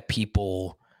thing that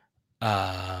people,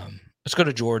 let's go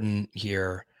to Jordan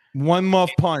here. 1 muff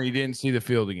punt, he didn't see the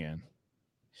field again.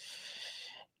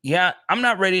 Yeah, I'm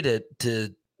not ready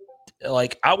to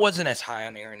like, I wasn't as high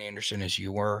on Aaron Anderson as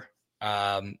you were.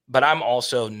 But I'm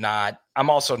also not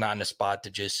in a spot to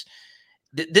just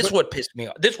this is what pissed me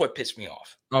off. This is what pissed me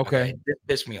off. Okay. This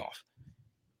pissed me off.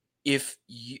 If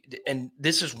you, and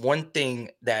this is one thing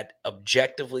that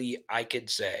objectively I could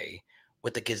say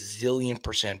with a gazillion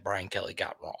percent Brian Kelly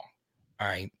got wrong. All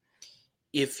right.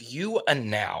 If you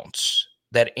announce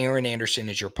that Aaron Anderson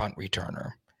is your punt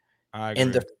returner,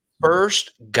 and the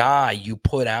first guy you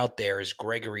put out there is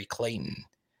Gregory Clayton,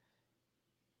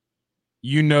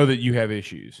 you know that you have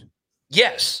issues.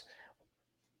 Yes.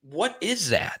 What is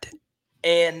that?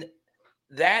 And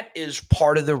that is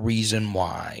part of the reason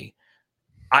why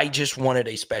I just wanted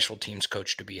a special teams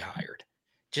coach to be hired.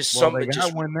 They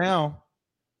got one now.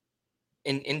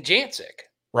 In Jancic,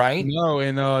 right? No,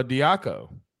 in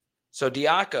Diaco. So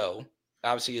Diaco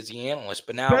obviously is the analyst,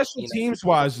 but now special teams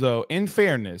wise, though, in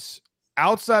fairness,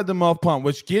 outside the muff punt,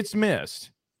 which gets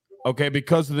missed, okay,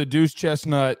 because of the Deuce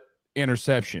Chestnut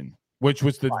interception, which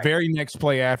was the very next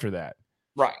play after that.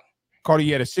 Right. Carter,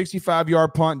 you had a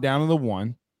 65-yard punt down to the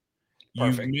 1.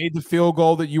 Perfect. You made the field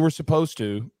goal that you were supposed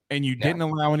to, and you didn't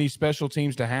allow any special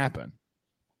teams to happen.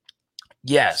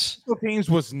 Yes. Special teams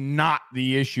was not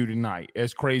the issue tonight,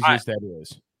 as crazy as that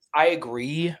is. I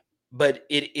agree, but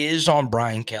it is on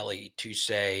Brian Kelly to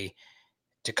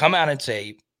come out and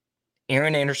say,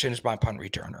 Aaron Anderson is my punt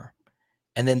returner.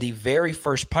 And then the very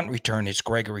first punt return is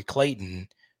Gregory Clayton,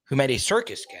 who made a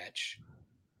circus catch.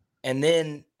 And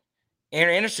then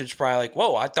Aaron Anderson's probably like,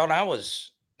 whoa, I thought I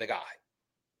was the guy.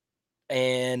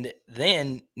 And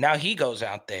then now he goes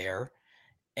out there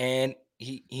and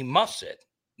he muffs it.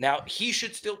 Now, he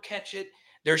should still catch it.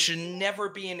 There should never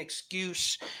be an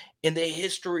excuse in the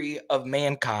history of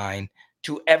mankind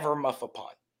to ever muff a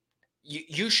punt.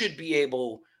 You should be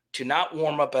able to not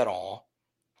warm up at all.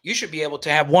 You should be able to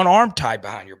have one arm tied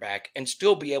behind your back and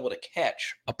still be able to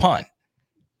catch a punt.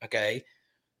 Okay?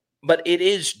 But it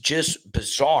is just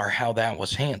bizarre how that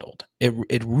was handled.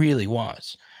 It really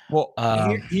was. Well,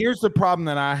 here's the problem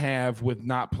that I have with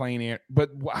not playing it. But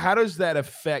how does that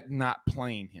affect not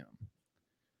playing him?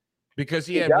 Because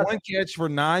he had one catch for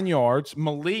 9 yards.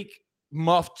 Malik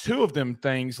muffed 2 of them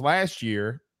things last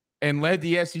year and led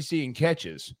the SEC in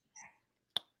catches.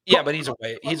 Yeah, but he's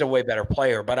a way better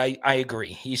player. But I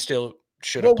agree. He still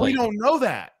should have played. We don't know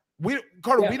that. We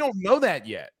don't know that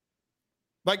yet.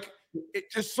 Like,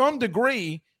 to some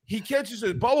degree, he catches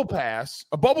a bubble pass,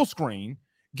 a bubble screen,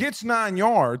 gets 9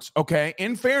 yards, okay,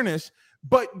 in fairness,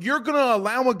 but you're going to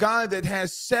allow a guy that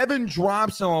has 7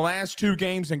 drops in the last 2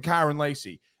 games in Kyron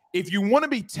Lacy. If you want to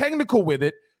be technical with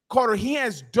it, Carter, he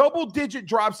has double-digit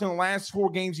drops in the last 4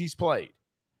 games he's played.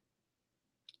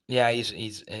 Yeah,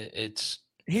 he's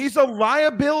a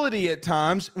liability at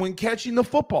times when catching the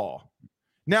football.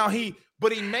 Now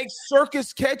but he makes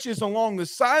circus catches along the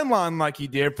sideline like he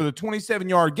did for the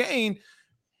 27-yard gain.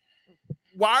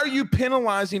 Why are you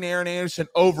penalizing Aaron Anderson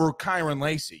over Kyron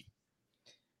Lacy?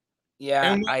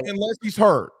 Yeah, unless he's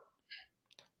hurt.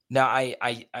 No,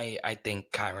 I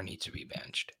think Kyron needs to be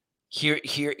benched.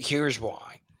 Here's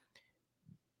why.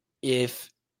 If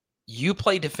you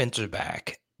play defensive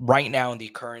back right now in the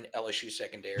current LSU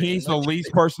secondary, he's the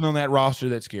least person on that roster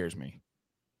that scares me.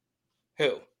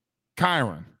 Who?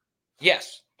 Kyron.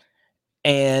 Yes.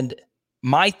 And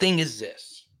my thing is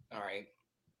this, all right?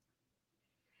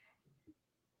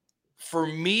 For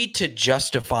me to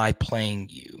justify playing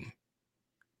you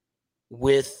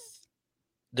with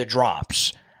the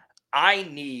drops, I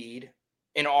need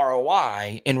an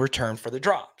ROI in return for the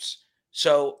drops.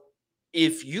 So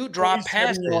if you drop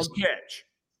passes, catch.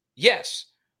 Yes.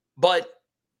 But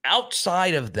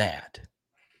outside of that,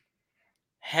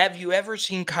 have you ever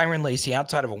seen Kyron Lacy,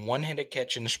 outside of a one-handed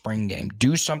catch in the spring game,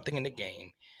 do something in the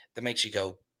game that makes you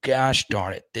go, gosh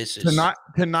darn it, this is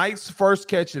tonight's first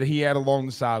catch that he had along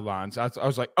the sidelines? I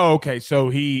was like, oh, okay, so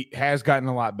he has gotten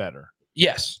a lot better.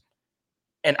 Yes.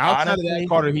 And outside of that,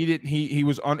 Carter, he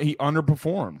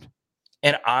underperformed.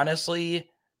 And honestly,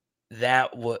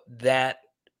 that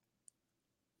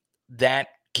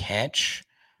catch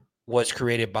was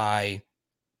created by,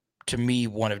 to me,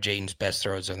 one of Jaden's best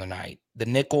throws of the night. The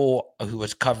nickel who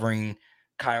was covering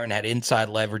Kyron had inside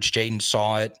leverage. Jaden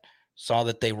saw it, saw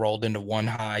that they rolled into one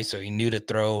high, so he knew to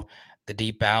throw the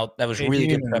deep out. That was really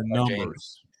good stuff by Jaden.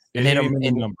 And hit him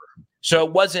in number. So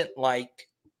it wasn't like,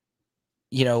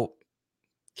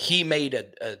 he made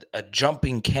a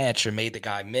jumping catch and made the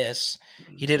guy miss.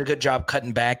 He did a good job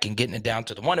cutting back and getting it down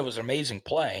to the one. It was an amazing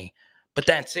play, but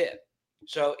that's it.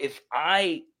 So if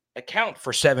I account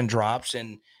for 7 drops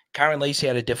and Kyron Lacey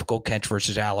had a difficult catch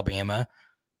versus Alabama,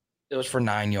 it was for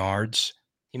 9 yards.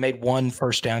 He made 1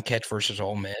 first down catch versus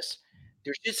Ole Miss.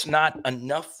 There's just not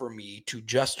enough for me to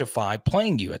justify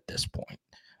playing you at this point,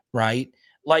 right?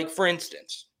 Like, for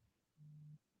instance,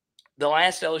 the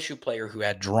last LSU player who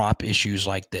had drop issues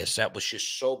like this, that was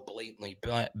just so blatantly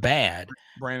bad,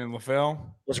 Brandon LaFell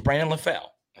was Brandon LaFell.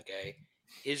 Okay.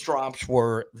 His drops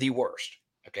were the worst.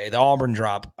 Okay. The Auburn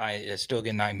drop, I still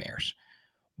get nightmares.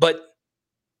 But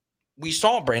we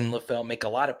saw Brandon LaFell make a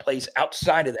lot of plays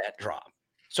outside of that drop.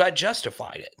 So I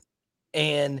justified it.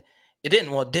 And it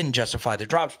didn't justify the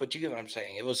drops, but you get what I'm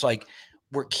saying. It was like,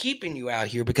 we're keeping you out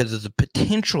here because of the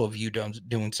potential of you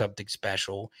doing something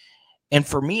special. And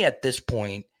for me at this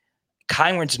point,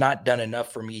 Kyron's not done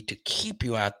enough for me to keep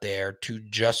you out there to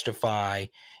justify,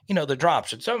 the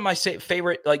drops. And some of my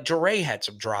favorite, like Jure had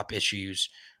some drop issues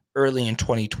early in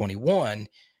 2021,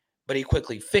 but he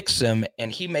quickly fixed them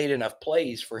and he made enough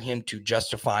plays for him to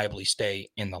justifiably stay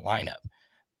in the lineup.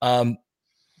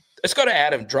 Let's go to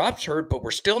Adam. Drops hurt, but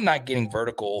we're still not getting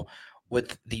vertical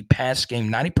with the pass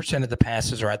game. 90% of the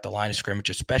passes are at the line of scrimmage,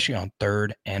 especially on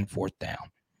 3rd and 4th down.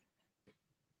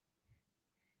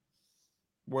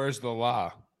 Where's the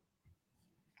law?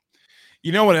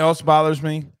 You know what else bothers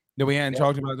me that we hadn't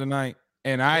talked about tonight?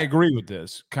 And I agree with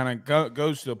this. Kind of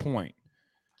goes to the point.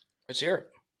 Let's hear it.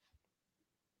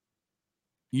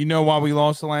 You know why we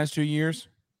lost the last 2 years?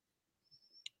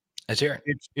 Let's hear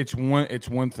it. It's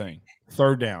one thing.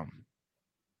 3rd down.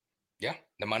 Yeah,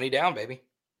 the money down, baby.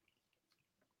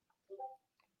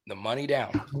 The money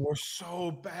down. We're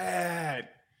so bad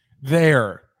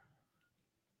there.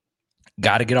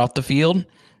 Got to get off the field.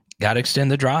 Got to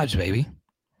extend the drives, baby.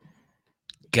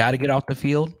 Got to get off the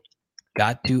field.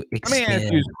 Got to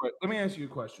extend. Let me ask you a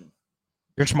question.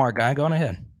 You're a smart guy. Go on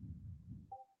ahead.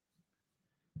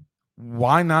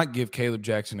 Why not give Caleb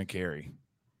Jackson a carry?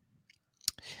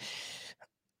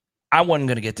 I wasn't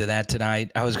going to get to that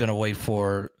tonight. I was going to wait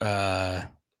for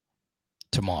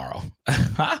tomorrow.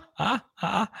 All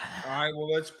right.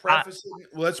 Well, let's preface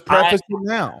it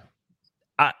now.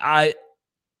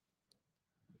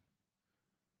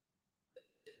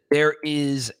 There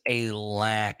is a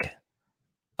lack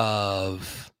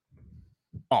of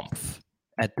oomph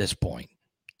at this point,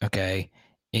 okay,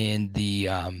 in the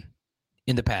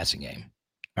passing game.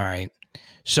 All right.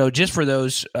 So just for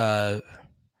those,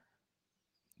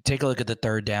 take a look at the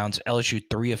 3rd downs. LSU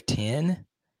 3 of 10.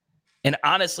 And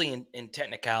honestly, in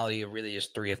technicality, it really is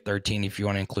 3 of 13 if you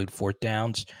want to include 4th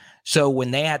downs. So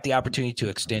when they had the opportunity to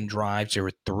extend drives, they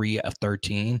were 3 of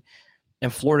 13.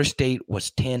 And Florida State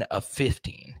was 10 of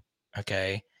 15.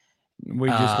 Okay. We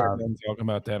just got done talking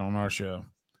about that on our show.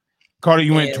 Carter,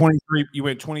 you went 23. You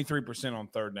went 23% on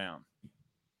 3rd down,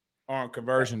 or on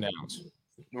conversion downs.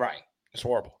 Right. It's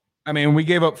horrible. I mean, we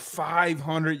gave up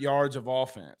 500 yards of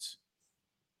offense.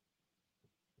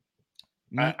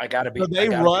 I got to be. So they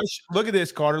rush. Look at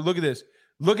this, Carter. Look at this.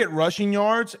 Look at rushing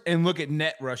yards and look at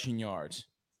net rushing yards.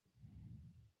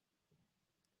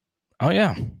 Oh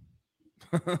yeah.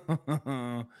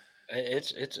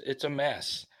 It's a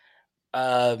mess.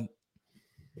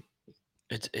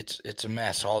 It's a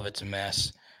mess. All of it's a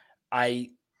mess. I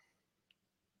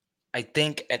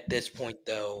think at this point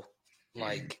though,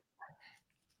 like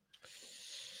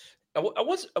I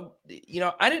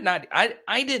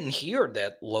didn't hear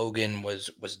that Logan was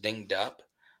dinged up.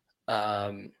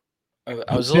 I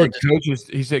was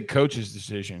he said coach's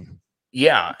decision.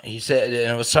 Yeah, he said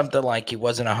it was something like he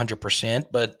wasn't 100%,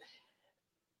 but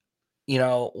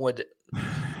what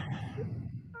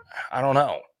I don't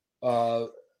know.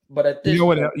 But at this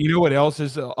point, you know what else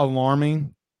is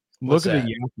alarming? Look at the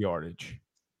yak yardage.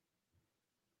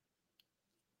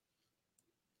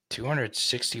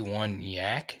 261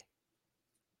 yak.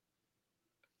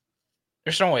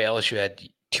 There's no way LSU had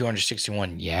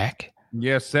 261 yak.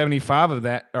 Yeah, 75 of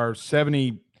that are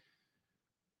 70.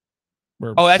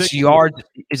 Oh, that's 60. Yards.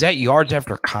 Is that yards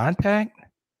after contact?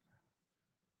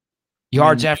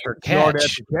 Yards after catch. Yard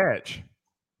after catch.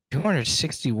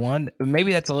 261.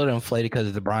 Maybe that's a little inflated because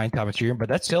of the Brian Thomas Jr., but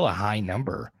that's still a high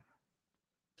number.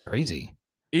 Crazy.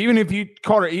 Even if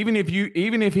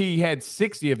he had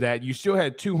 60 of that, you still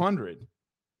had 200.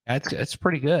 That's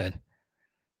pretty good.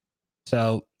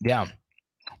 So yeah.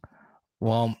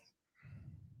 Well,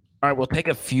 all right. We'll take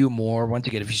a few more. Once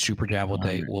you get a few super chat, we'll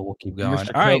keep going.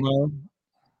 Mr. All right. Kilmo.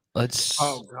 Let's.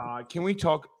 Oh God, can we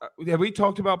talk? Have we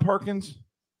talked about Perkins?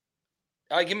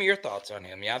 Give me your thoughts on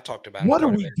him. Yeah, I've talked about. What are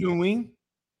we doing,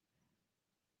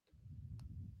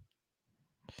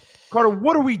 Carter?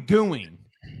 What are we doing?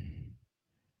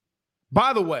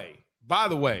 By the way,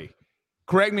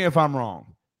 correct me if I'm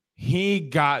wrong. He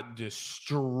got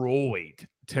destroyed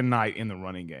tonight in the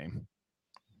running game.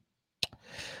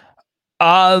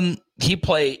 He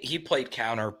played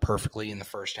counter perfectly in the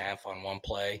first half on one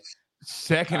play.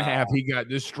 Second half, he got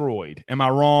destroyed. Am I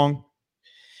wrong?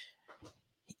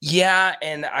 Yeah,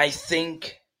 and I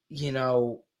think,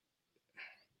 I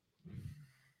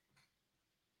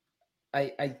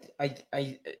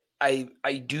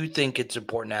do think it's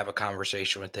important to have a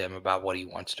conversation with him about what he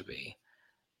wants to be,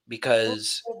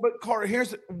 because. But Carter,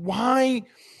 here's why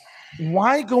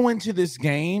go into this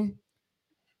game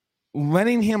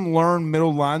letting him learn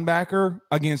middle linebacker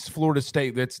against Florida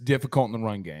State that's difficult in the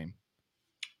run game.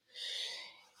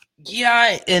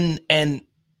 Yeah, and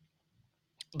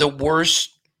the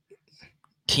worst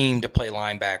team to play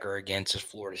linebacker against is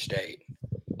Florida State.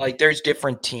 Like, there's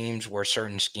different teams where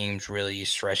certain schemes really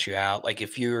stress you out. Like,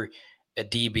 if you're a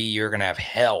DB, you're going to have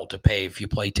hell to pay if you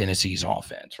play Tennessee's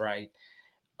offense, right?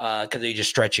 Because they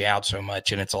just stretch you out so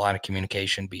much, and it's a lot of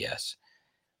communication BS.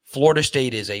 Florida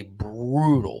State is a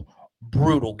brutal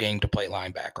game to play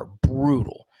linebacker.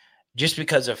 Brutal. Just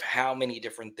because of how many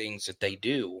different things that they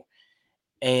do.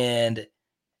 And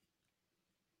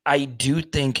I do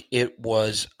think it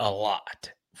was a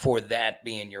lot for that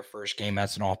being your first game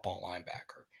as an off-ball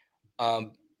linebacker.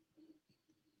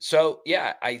 So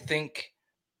yeah, I think,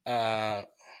 I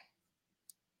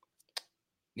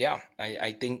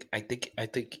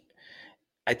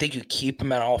think you keep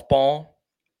him at off-ball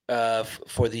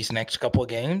for these next couple of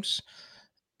games,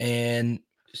 and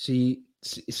see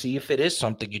if it is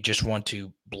something you just want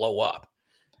to blow up.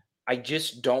 I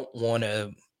just don't want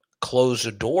to close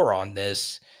the door on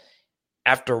this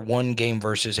after one game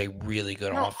versus a really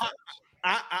good offense.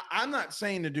 I'm not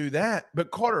saying to do that,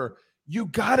 but Carter, you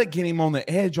got to get him on the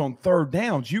edge on third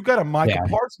downs. You got to Micah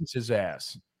Parsons his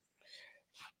ass.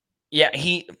 Yeah,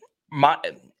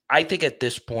 I think at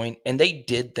this point, and they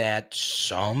did that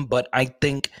some, but I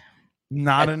think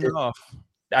not enough.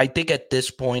 I think at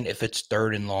this point, if it's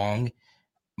third and long,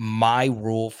 my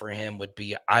rule for him would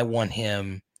be I want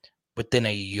him within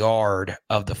a yard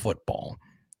of the football,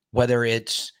 whether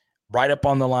it's right up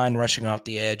on the line, rushing off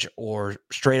the edge, or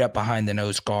straight up behind the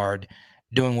nose guard,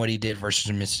 doing what he did versus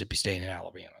Mississippi State and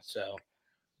Alabama. So,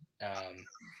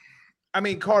 I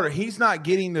mean, Carter, he's not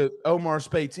getting to Omar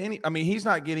Spates he's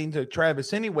not getting to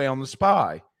Travis anyway on the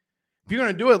spy. If you're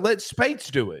going to do it, let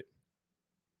Spates do it.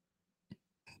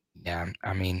 Yeah,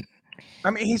 I mean,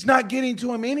 he's not getting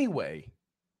to him anyway.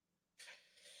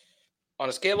 On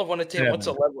a scale of 1 to 10, what's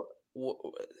a level?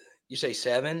 You say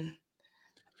 7?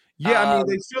 Yeah,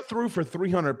 they still threw for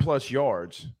 300 plus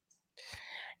yards.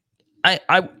 I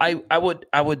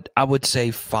would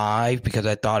say 5 because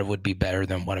I thought it would be better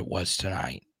than what it was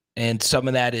tonight, and some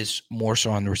of that is more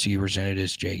so on the receivers than it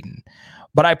is Jaden.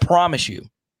 But I promise you,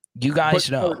 you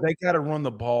guys know they got to run the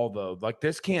ball though. Like,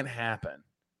 this can't happen.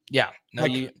 Yeah, no,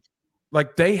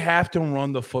 like they have to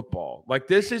run the football. Like,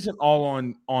 this isn't all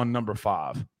on number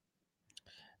 5.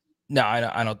 No,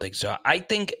 I don't think so. I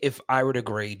think if I were to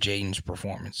grade Jaden's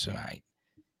performance tonight,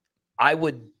 I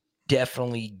would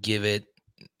definitely give it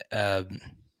 4.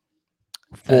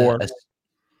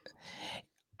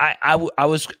 I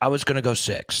was going to go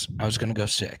 6. I was going to go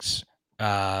 6.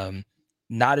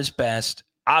 Not his best.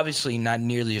 Obviously, not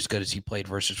nearly as good as he played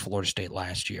versus Florida State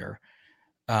last year.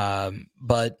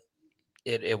 But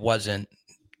it wasn't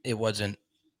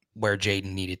where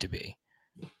Jaden needed to be.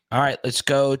 All right, let's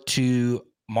go to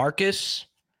Marcus.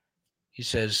 He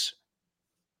says,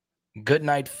 "Good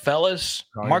night, fellas."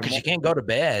 Marcus, you can't go to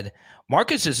bed.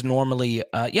 Marcus is normally,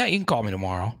 yeah, you can call me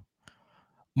tomorrow.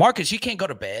 Marcus, you can't go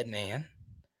to bed, man.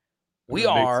 We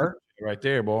are right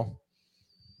there, boy. All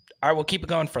right, we'll keep it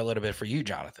going for a little bit for you,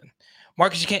 Jonathan.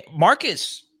 Marcus, you can't.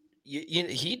 Marcus,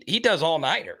 he does all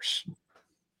nighters.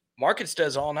 Marcus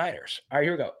does all nighters. All right,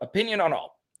 here we go. Opinion on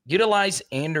all. Utilize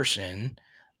Anderson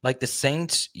like the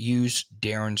Saints use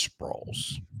Darren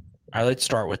Sproles. All right, let's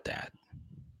start with that.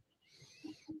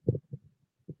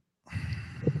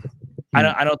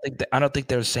 I don't think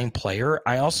they're the same player.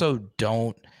 I also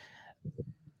don't.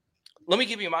 Let me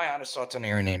give you my honest thoughts on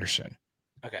Aaron Anderson.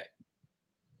 Okay.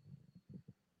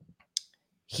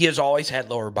 He has always had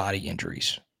lower body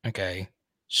injuries. Okay.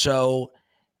 So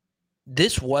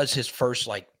this was his first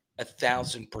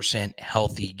 1,000%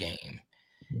 healthy game.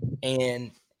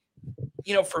 And,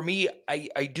 for me,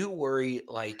 I do worry,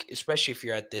 especially if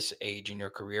you're at this age in your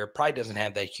career, it probably doesn't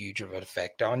have that huge of an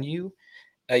effect on you.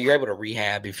 You're able to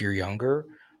rehab if you're younger,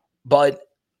 but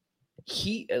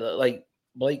he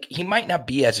he might not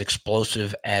be as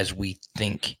explosive as we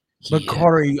think he is. But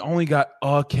Carter, he only got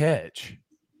a catch.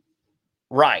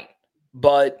 Right.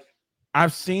 But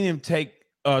I've seen him take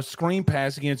a screen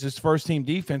pass against his first team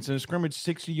defense in a scrimmage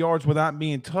 60 yards without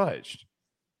being touched.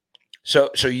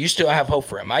 So you still have hope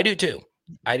for him. I do too.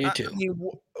 I mean,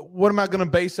 what am I going to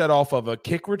base that off of? A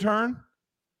kick return?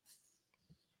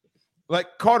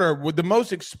 Like Carter, with the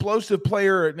most explosive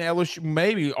player in LSU,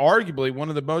 maybe arguably one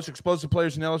of the most explosive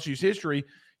players in LSU's history.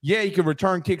 Yeah, he could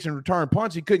return kicks and return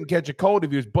punts. He couldn't catch a cold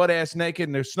if he was butt ass naked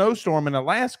in a snowstorm in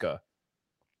Alaska.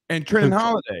 And Trenton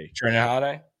Holiday.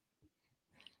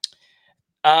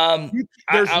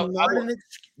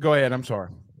 Go ahead. I'm sorry.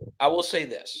 I will say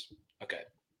this. Okay.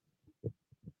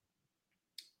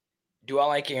 Do I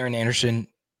like Aaron Anderson?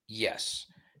 Yes.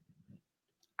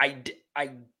 I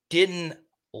didn't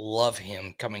love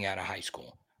him coming out of high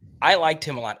school. I liked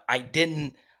him a lot. I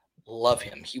didn't love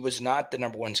him. He was not the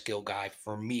number one skill guy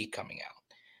for me coming out.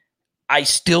 I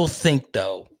still think,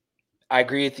 though, I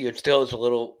agree with you. It still is a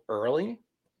little early.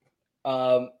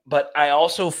 But I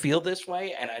also feel this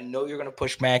way, and I know you're going to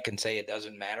push back and say it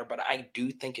doesn't matter, but I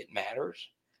do think it matters.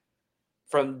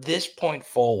 From this point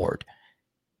forward,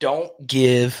 don't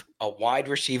give a wide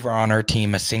receiver on our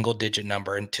team a single-digit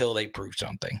number until they prove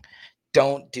something.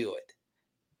 Don't do it.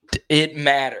 It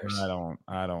matters.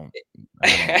 I don't.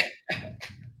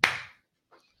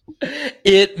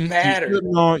 It matters.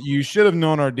 You should have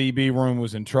known our DB room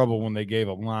was in trouble when they gave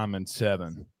a lineman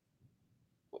 7.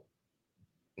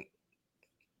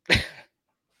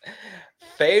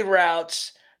 Fade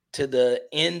routes to the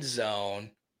end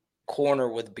zone, corner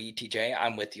with BTJ.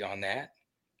 I'm with you on that.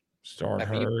 Start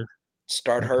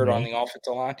Hurd on the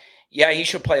offensive line. Yeah, he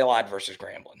should play a lot versus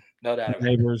Grambling. No doubt about it.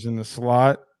 Neighbors in the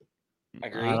slot.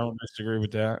 Agree. I don't disagree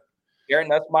with that. Garrett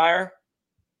Nussmeier.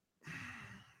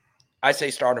 I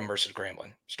say start him versus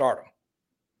Grambling. Start him.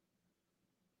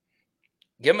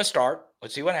 Give him a start.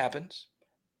 Let's see what happens.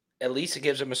 At least it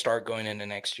gives him a start going into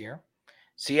next year.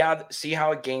 See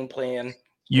how a game plan.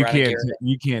 You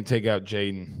can't take out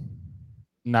Jaden.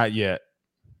 Not yet.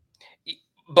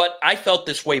 But I felt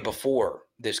this way before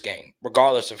this game,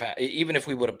 regardless of how, even if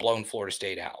we would have blown Florida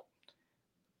State out.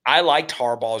 I liked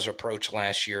Harbaugh's approach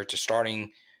last year to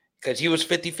starting because he was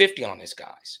 50-50 on his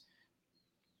guys.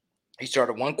 He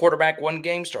started one quarterback one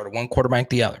game, started one quarterback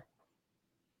the other.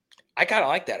 I kind of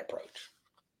like that approach.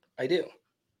 I do.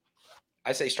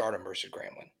 I say start him versus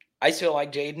Grambling. I still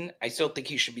like Jaden. I still think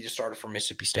he should be the starter for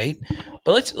Mississippi State.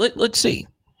 But let's see.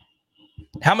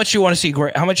 How much you want to see?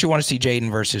 How much you want to see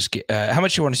Jaden versus? How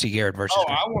much you want to see Garrett versus? Oh,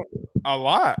 I want a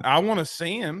lot. I want to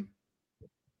see him.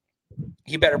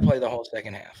 He better play the whole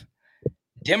second half.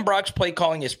 Tim Brock's play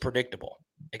calling is predictable,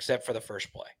 except for the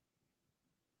first play.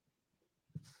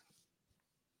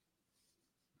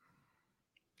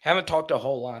 Haven't talked a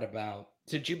whole lot about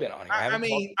since you've been on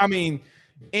here. I mean,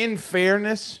 in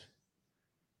fairness,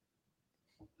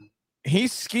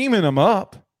 he's scheming them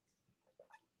up.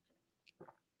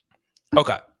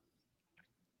 Okay.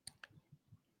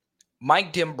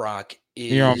 Mike Dimbrock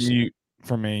is. You're on mute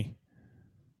for me.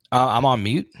 I'm on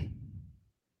mute.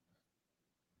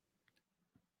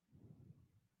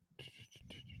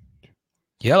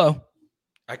 Hello.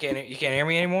 You can't hear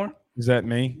me anymore? Is that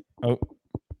me? Oh,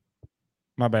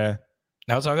 my bad.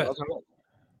 No, it's all good.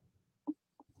 You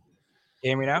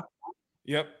hear me now?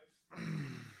 Yep.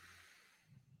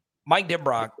 Mike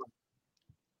Dimbrock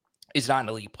is not an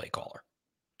elite play caller.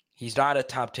 He's not a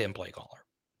top 10 play caller,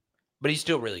 but he's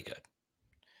still really good.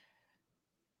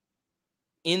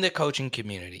 In the coaching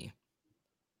community,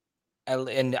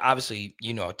 and obviously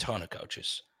you know a ton of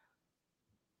coaches,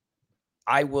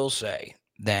 I will say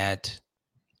that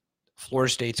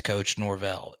Florida State's coach,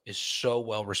 Norvell, is so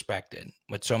well respected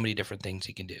with so many different things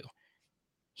he can do.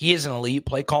 He is an elite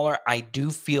play caller. I do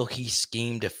feel he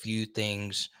schemed a few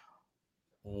things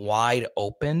wide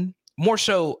open, more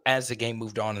so as the game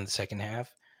moved on in the second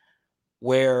half,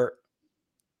 where,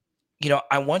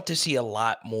 I want to see a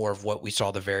lot more of what we saw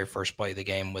the very first play of the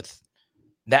game with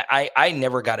that. I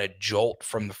never got a jolt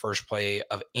from the first play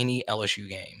of any LSU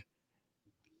game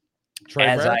I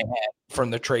had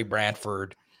from the Trey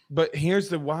Bradford. But here's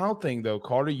the wild thing, though,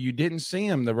 Carter. You didn't see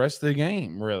him the rest of the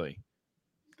game, really.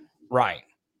 Right.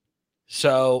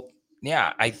 So,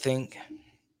 yeah, I think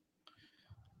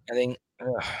I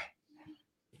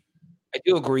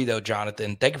do agree, though,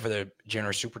 Jonathan. Thank you for the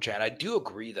generous super chat. I do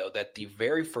agree, though, that the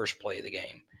very first play of the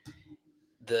game,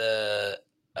 the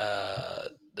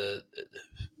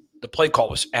play call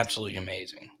was absolutely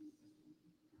amazing.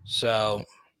 So,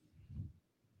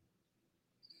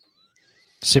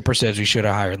 Sipper says we should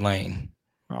have hired Lane.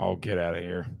 Oh, get out of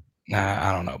here! Nah,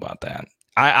 I don't know about that.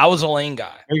 I was a Lane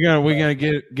guy. We gonna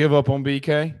give up on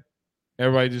BK?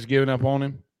 Everybody just giving up on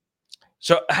him?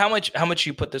 So how much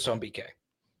you put this on BK?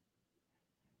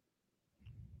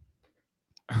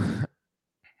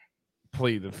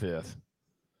 plead the fifth.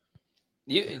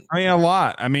 A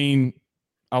lot.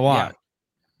 A lot.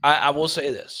 Yeah, I will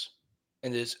say this,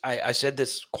 and this I said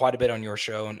this quite a bit on your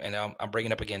show, and I'm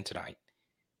bringing it up again tonight.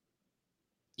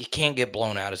 You can't get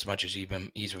blown out as much as he's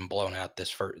been blown out these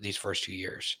first 2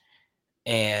 years,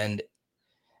 and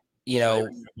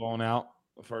blown out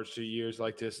the first 2 years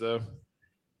like this though.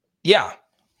 Yeah,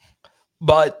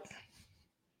 but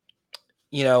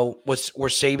were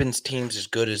Saban's teams as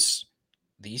good as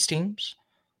these teams?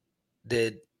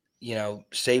 Did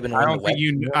Saban? I don't think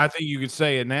you. I think you could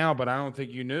say it now, but I don't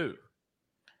think you knew.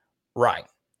 Right,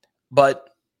 but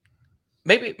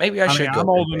maybe I should. I'm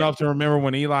old enough to remember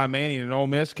when Eli Manning and Ole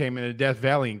Miss came into Death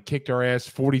Valley and kicked our ass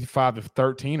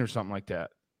 45-13 or something like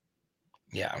that.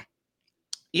 Yeah,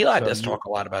 Eli does talk a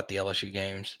lot about the LSU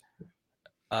games.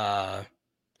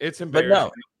 It's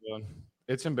embarrassing. But no,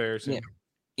 it's embarrassing.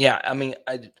 Yeah. I mean,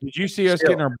 did you see us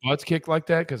getting our butts kicked like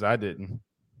that? Because I didn't.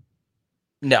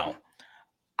 No,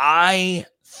 I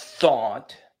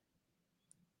thought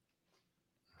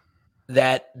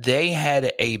that they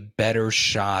had a better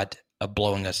shot of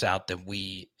blowing us out than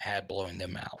we had blowing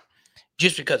them out,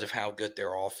 just because of how good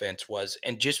their offense was,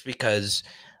 and just because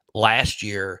last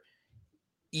year,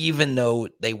 even though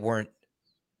they weren't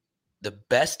the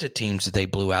best of teams that they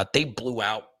blew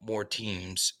out more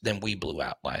teams than we blew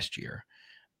out last year.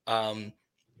 And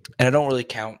I don't really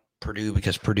count Purdue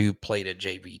because Purdue played a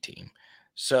JV team.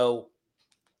 So,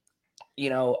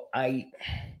 I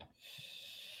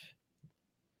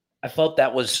felt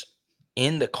that was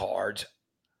in the cards,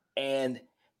 and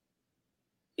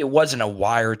it wasn't a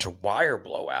wire-to-wire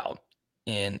blowout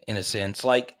in a sense.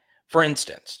 Like, for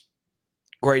instance,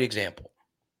 great example.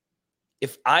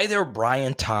 If either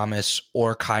Brian Thomas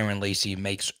or Kyron Lacey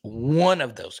makes one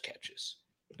of those catches,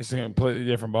 it's a completely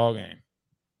different ballgame.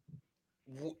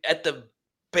 At the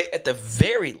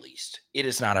very least, it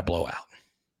is not a blowout.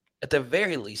 At the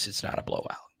very least, it's not a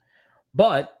blowout.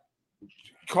 But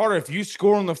Carter, if you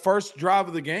score on the first drive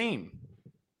of the game,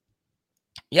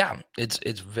 yeah,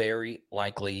 it's very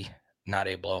likely not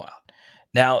a blowout.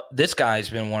 Now, this guy's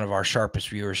been one of our sharpest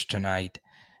viewers tonight.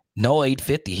 No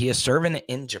 850. He is serving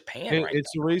in Japan right now.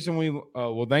 It's the reason we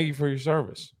well, thank you for your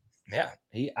service. Yeah.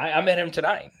 I met him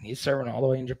tonight. He's serving all the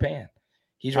way in Japan.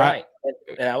 He's right.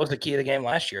 And that was the key of the game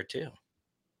last year, too.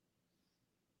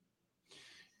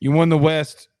 You won the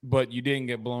West, but you didn't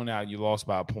get blown out. You lost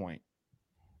by a point.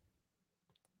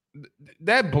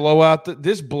 That blowout,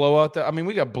 this blowout, I mean,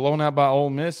 we got blown out by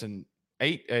Ole Miss in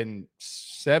 8 and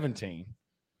 17.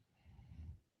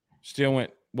 Still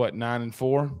went,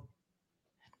 9-4?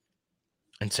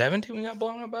 In 17, we got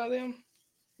blown out by them?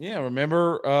 Yeah,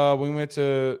 remember we went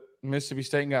to Mississippi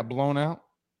State and got blown out?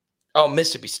 Oh,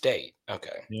 Mississippi State.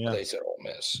 Okay. Yeah. Well, they said Ole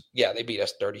Miss. Yeah, they beat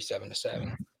us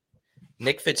 37-7.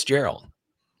 Nick Fitzgerald.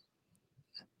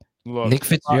 Look, Nick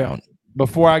Fitzgerald.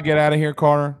 Before I get out of here,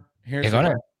 Carter, here's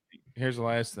the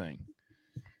last thing.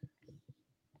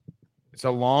 It's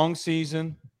a long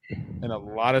season, and a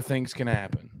lot of things can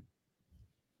happen.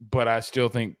 But I still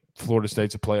think Florida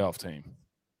State's a playoff team.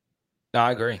 No,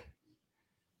 I agree.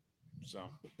 So, all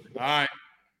right.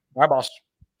 All right, boss.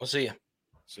 We'll see you.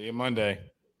 See you Monday.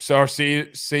 So, see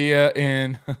you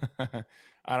in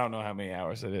I don't know how many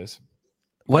hours it is.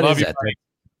 What is that?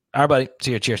 All right, buddy.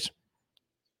 See you. Cheers.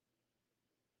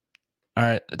 All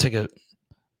right, I'll take a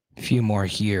few more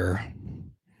here.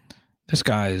 This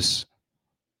guy's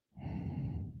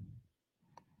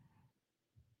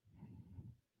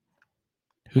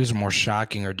who's more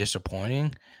shocking or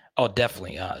disappointing? Oh,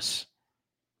 definitely us.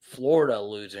 Florida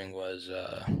losing was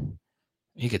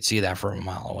you could see that from a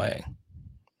mile away.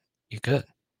 You could.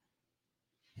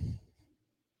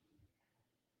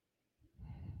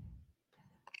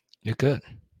 You could.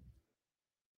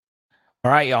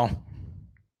 All right, y'all.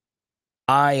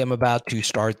 I am about to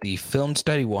start the film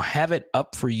study. We'll have it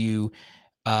up for you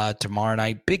tomorrow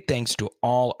night. Big thanks to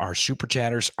all our super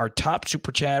chatters. Our top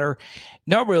super chatter,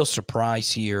 no real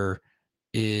surprise here,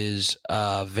 is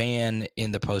Van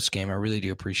in the post game. I really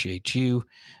do appreciate you.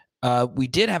 We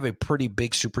did have a pretty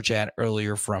big super chat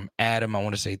earlier from Adam. I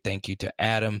want to say thank you to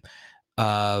Adam.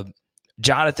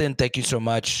 Jonathan, thank you so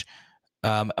much.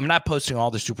 I'm not posting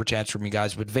all the super chats from you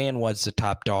guys, but Van was the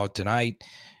top dog tonight.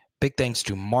 Big thanks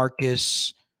to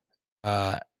Marcus,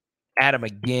 Adam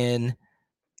again,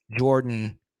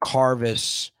 Jordan,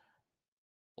 Carvis,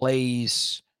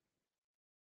 Blaze,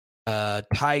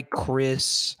 Ty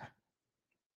Chris,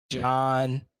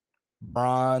 John,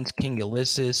 Bronze, King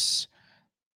Ulysses,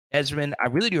 Esmond. I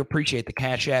really do appreciate the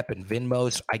Cash App and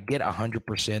Venmos. I get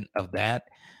 100% of that.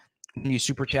 When you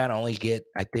super chat, I only get,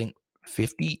 I think,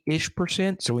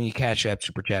 50-ish%. So when you cash app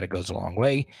super chat, it goes a long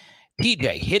way.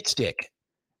 TJ, Hitstick,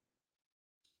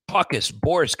 Caucus,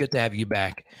 Boris, good to have you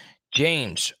back.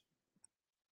 James,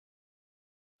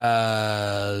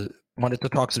 wanted to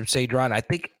talk some Sage Ron. I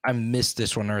think I missed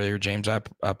this one earlier, James. I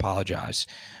apologize.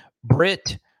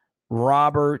 Britt,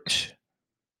 Robert.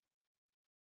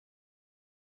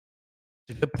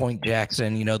 Good point,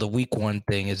 Jackson. You know, the week one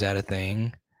thing, is that a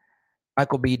thing?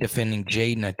 Michael B defending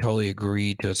Jaden. I totally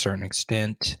agree to a certain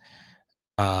extent.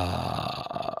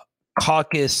 Caucus,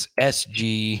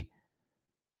 SG,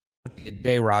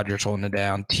 Jay Rogers holding it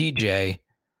down. TJ,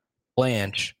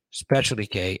 Blanche, Specialty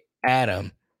K,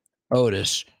 Adam,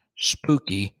 Otis,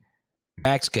 Spooky,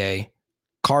 Max K,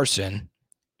 Carson,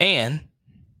 and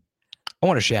I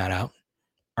want to shout out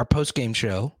our post-game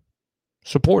show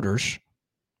supporters,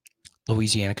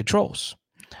 Louisiana Controls,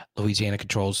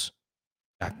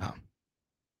 louisianacontrols.com.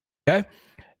 Okay?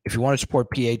 If you want to support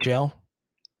PHL,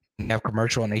 you have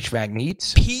commercial and HVAC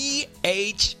needs.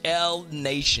 PHL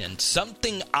Nation,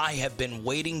 something I have been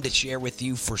waiting to share with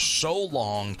you for so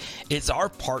long is our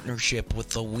partnership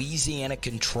with Louisiana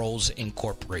Controls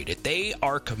Incorporated. They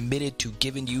are committed to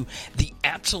giving you the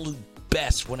absolute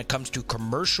best when it comes to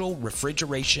commercial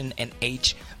refrigeration and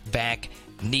HVAC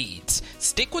needs.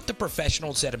 Stick with the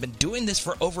professionals that have been doing this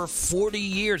for over 40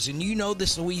 years, and you know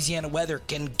this Louisiana weather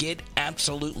can get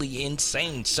absolutely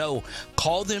insane. So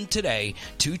call them today,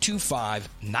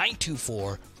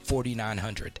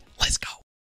 225-924-4900. Let's go.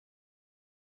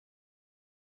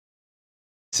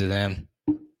 To them.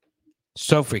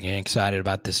 So freaking excited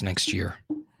about this next year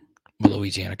with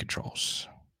Louisiana Controls.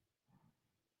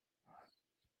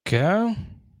 Okay.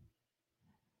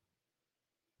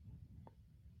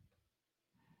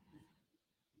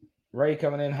 Ray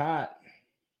coming in hot.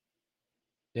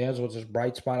 Daniels was his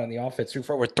bright spot on the offense. Threw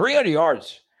for over 300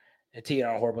 yards. And T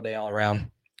on a horrible day all around.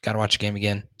 Got to watch the game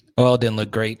again. Well, it didn't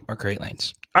look great or great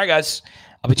lanes. All right, guys.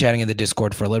 I'll be chatting in the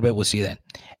Discord for a little bit. We'll see you then.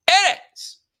 It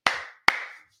is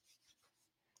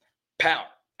Pound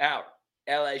Out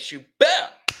LSU. Boom.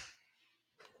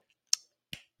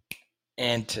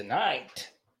 And tonight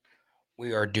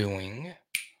we are doing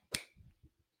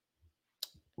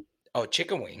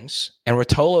chicken wings and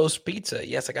Rotolo's pizza.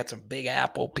 Yes, I got some Big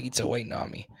Apple pizza waiting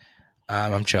on me.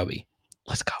 I'm chubby.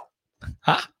 Let's go.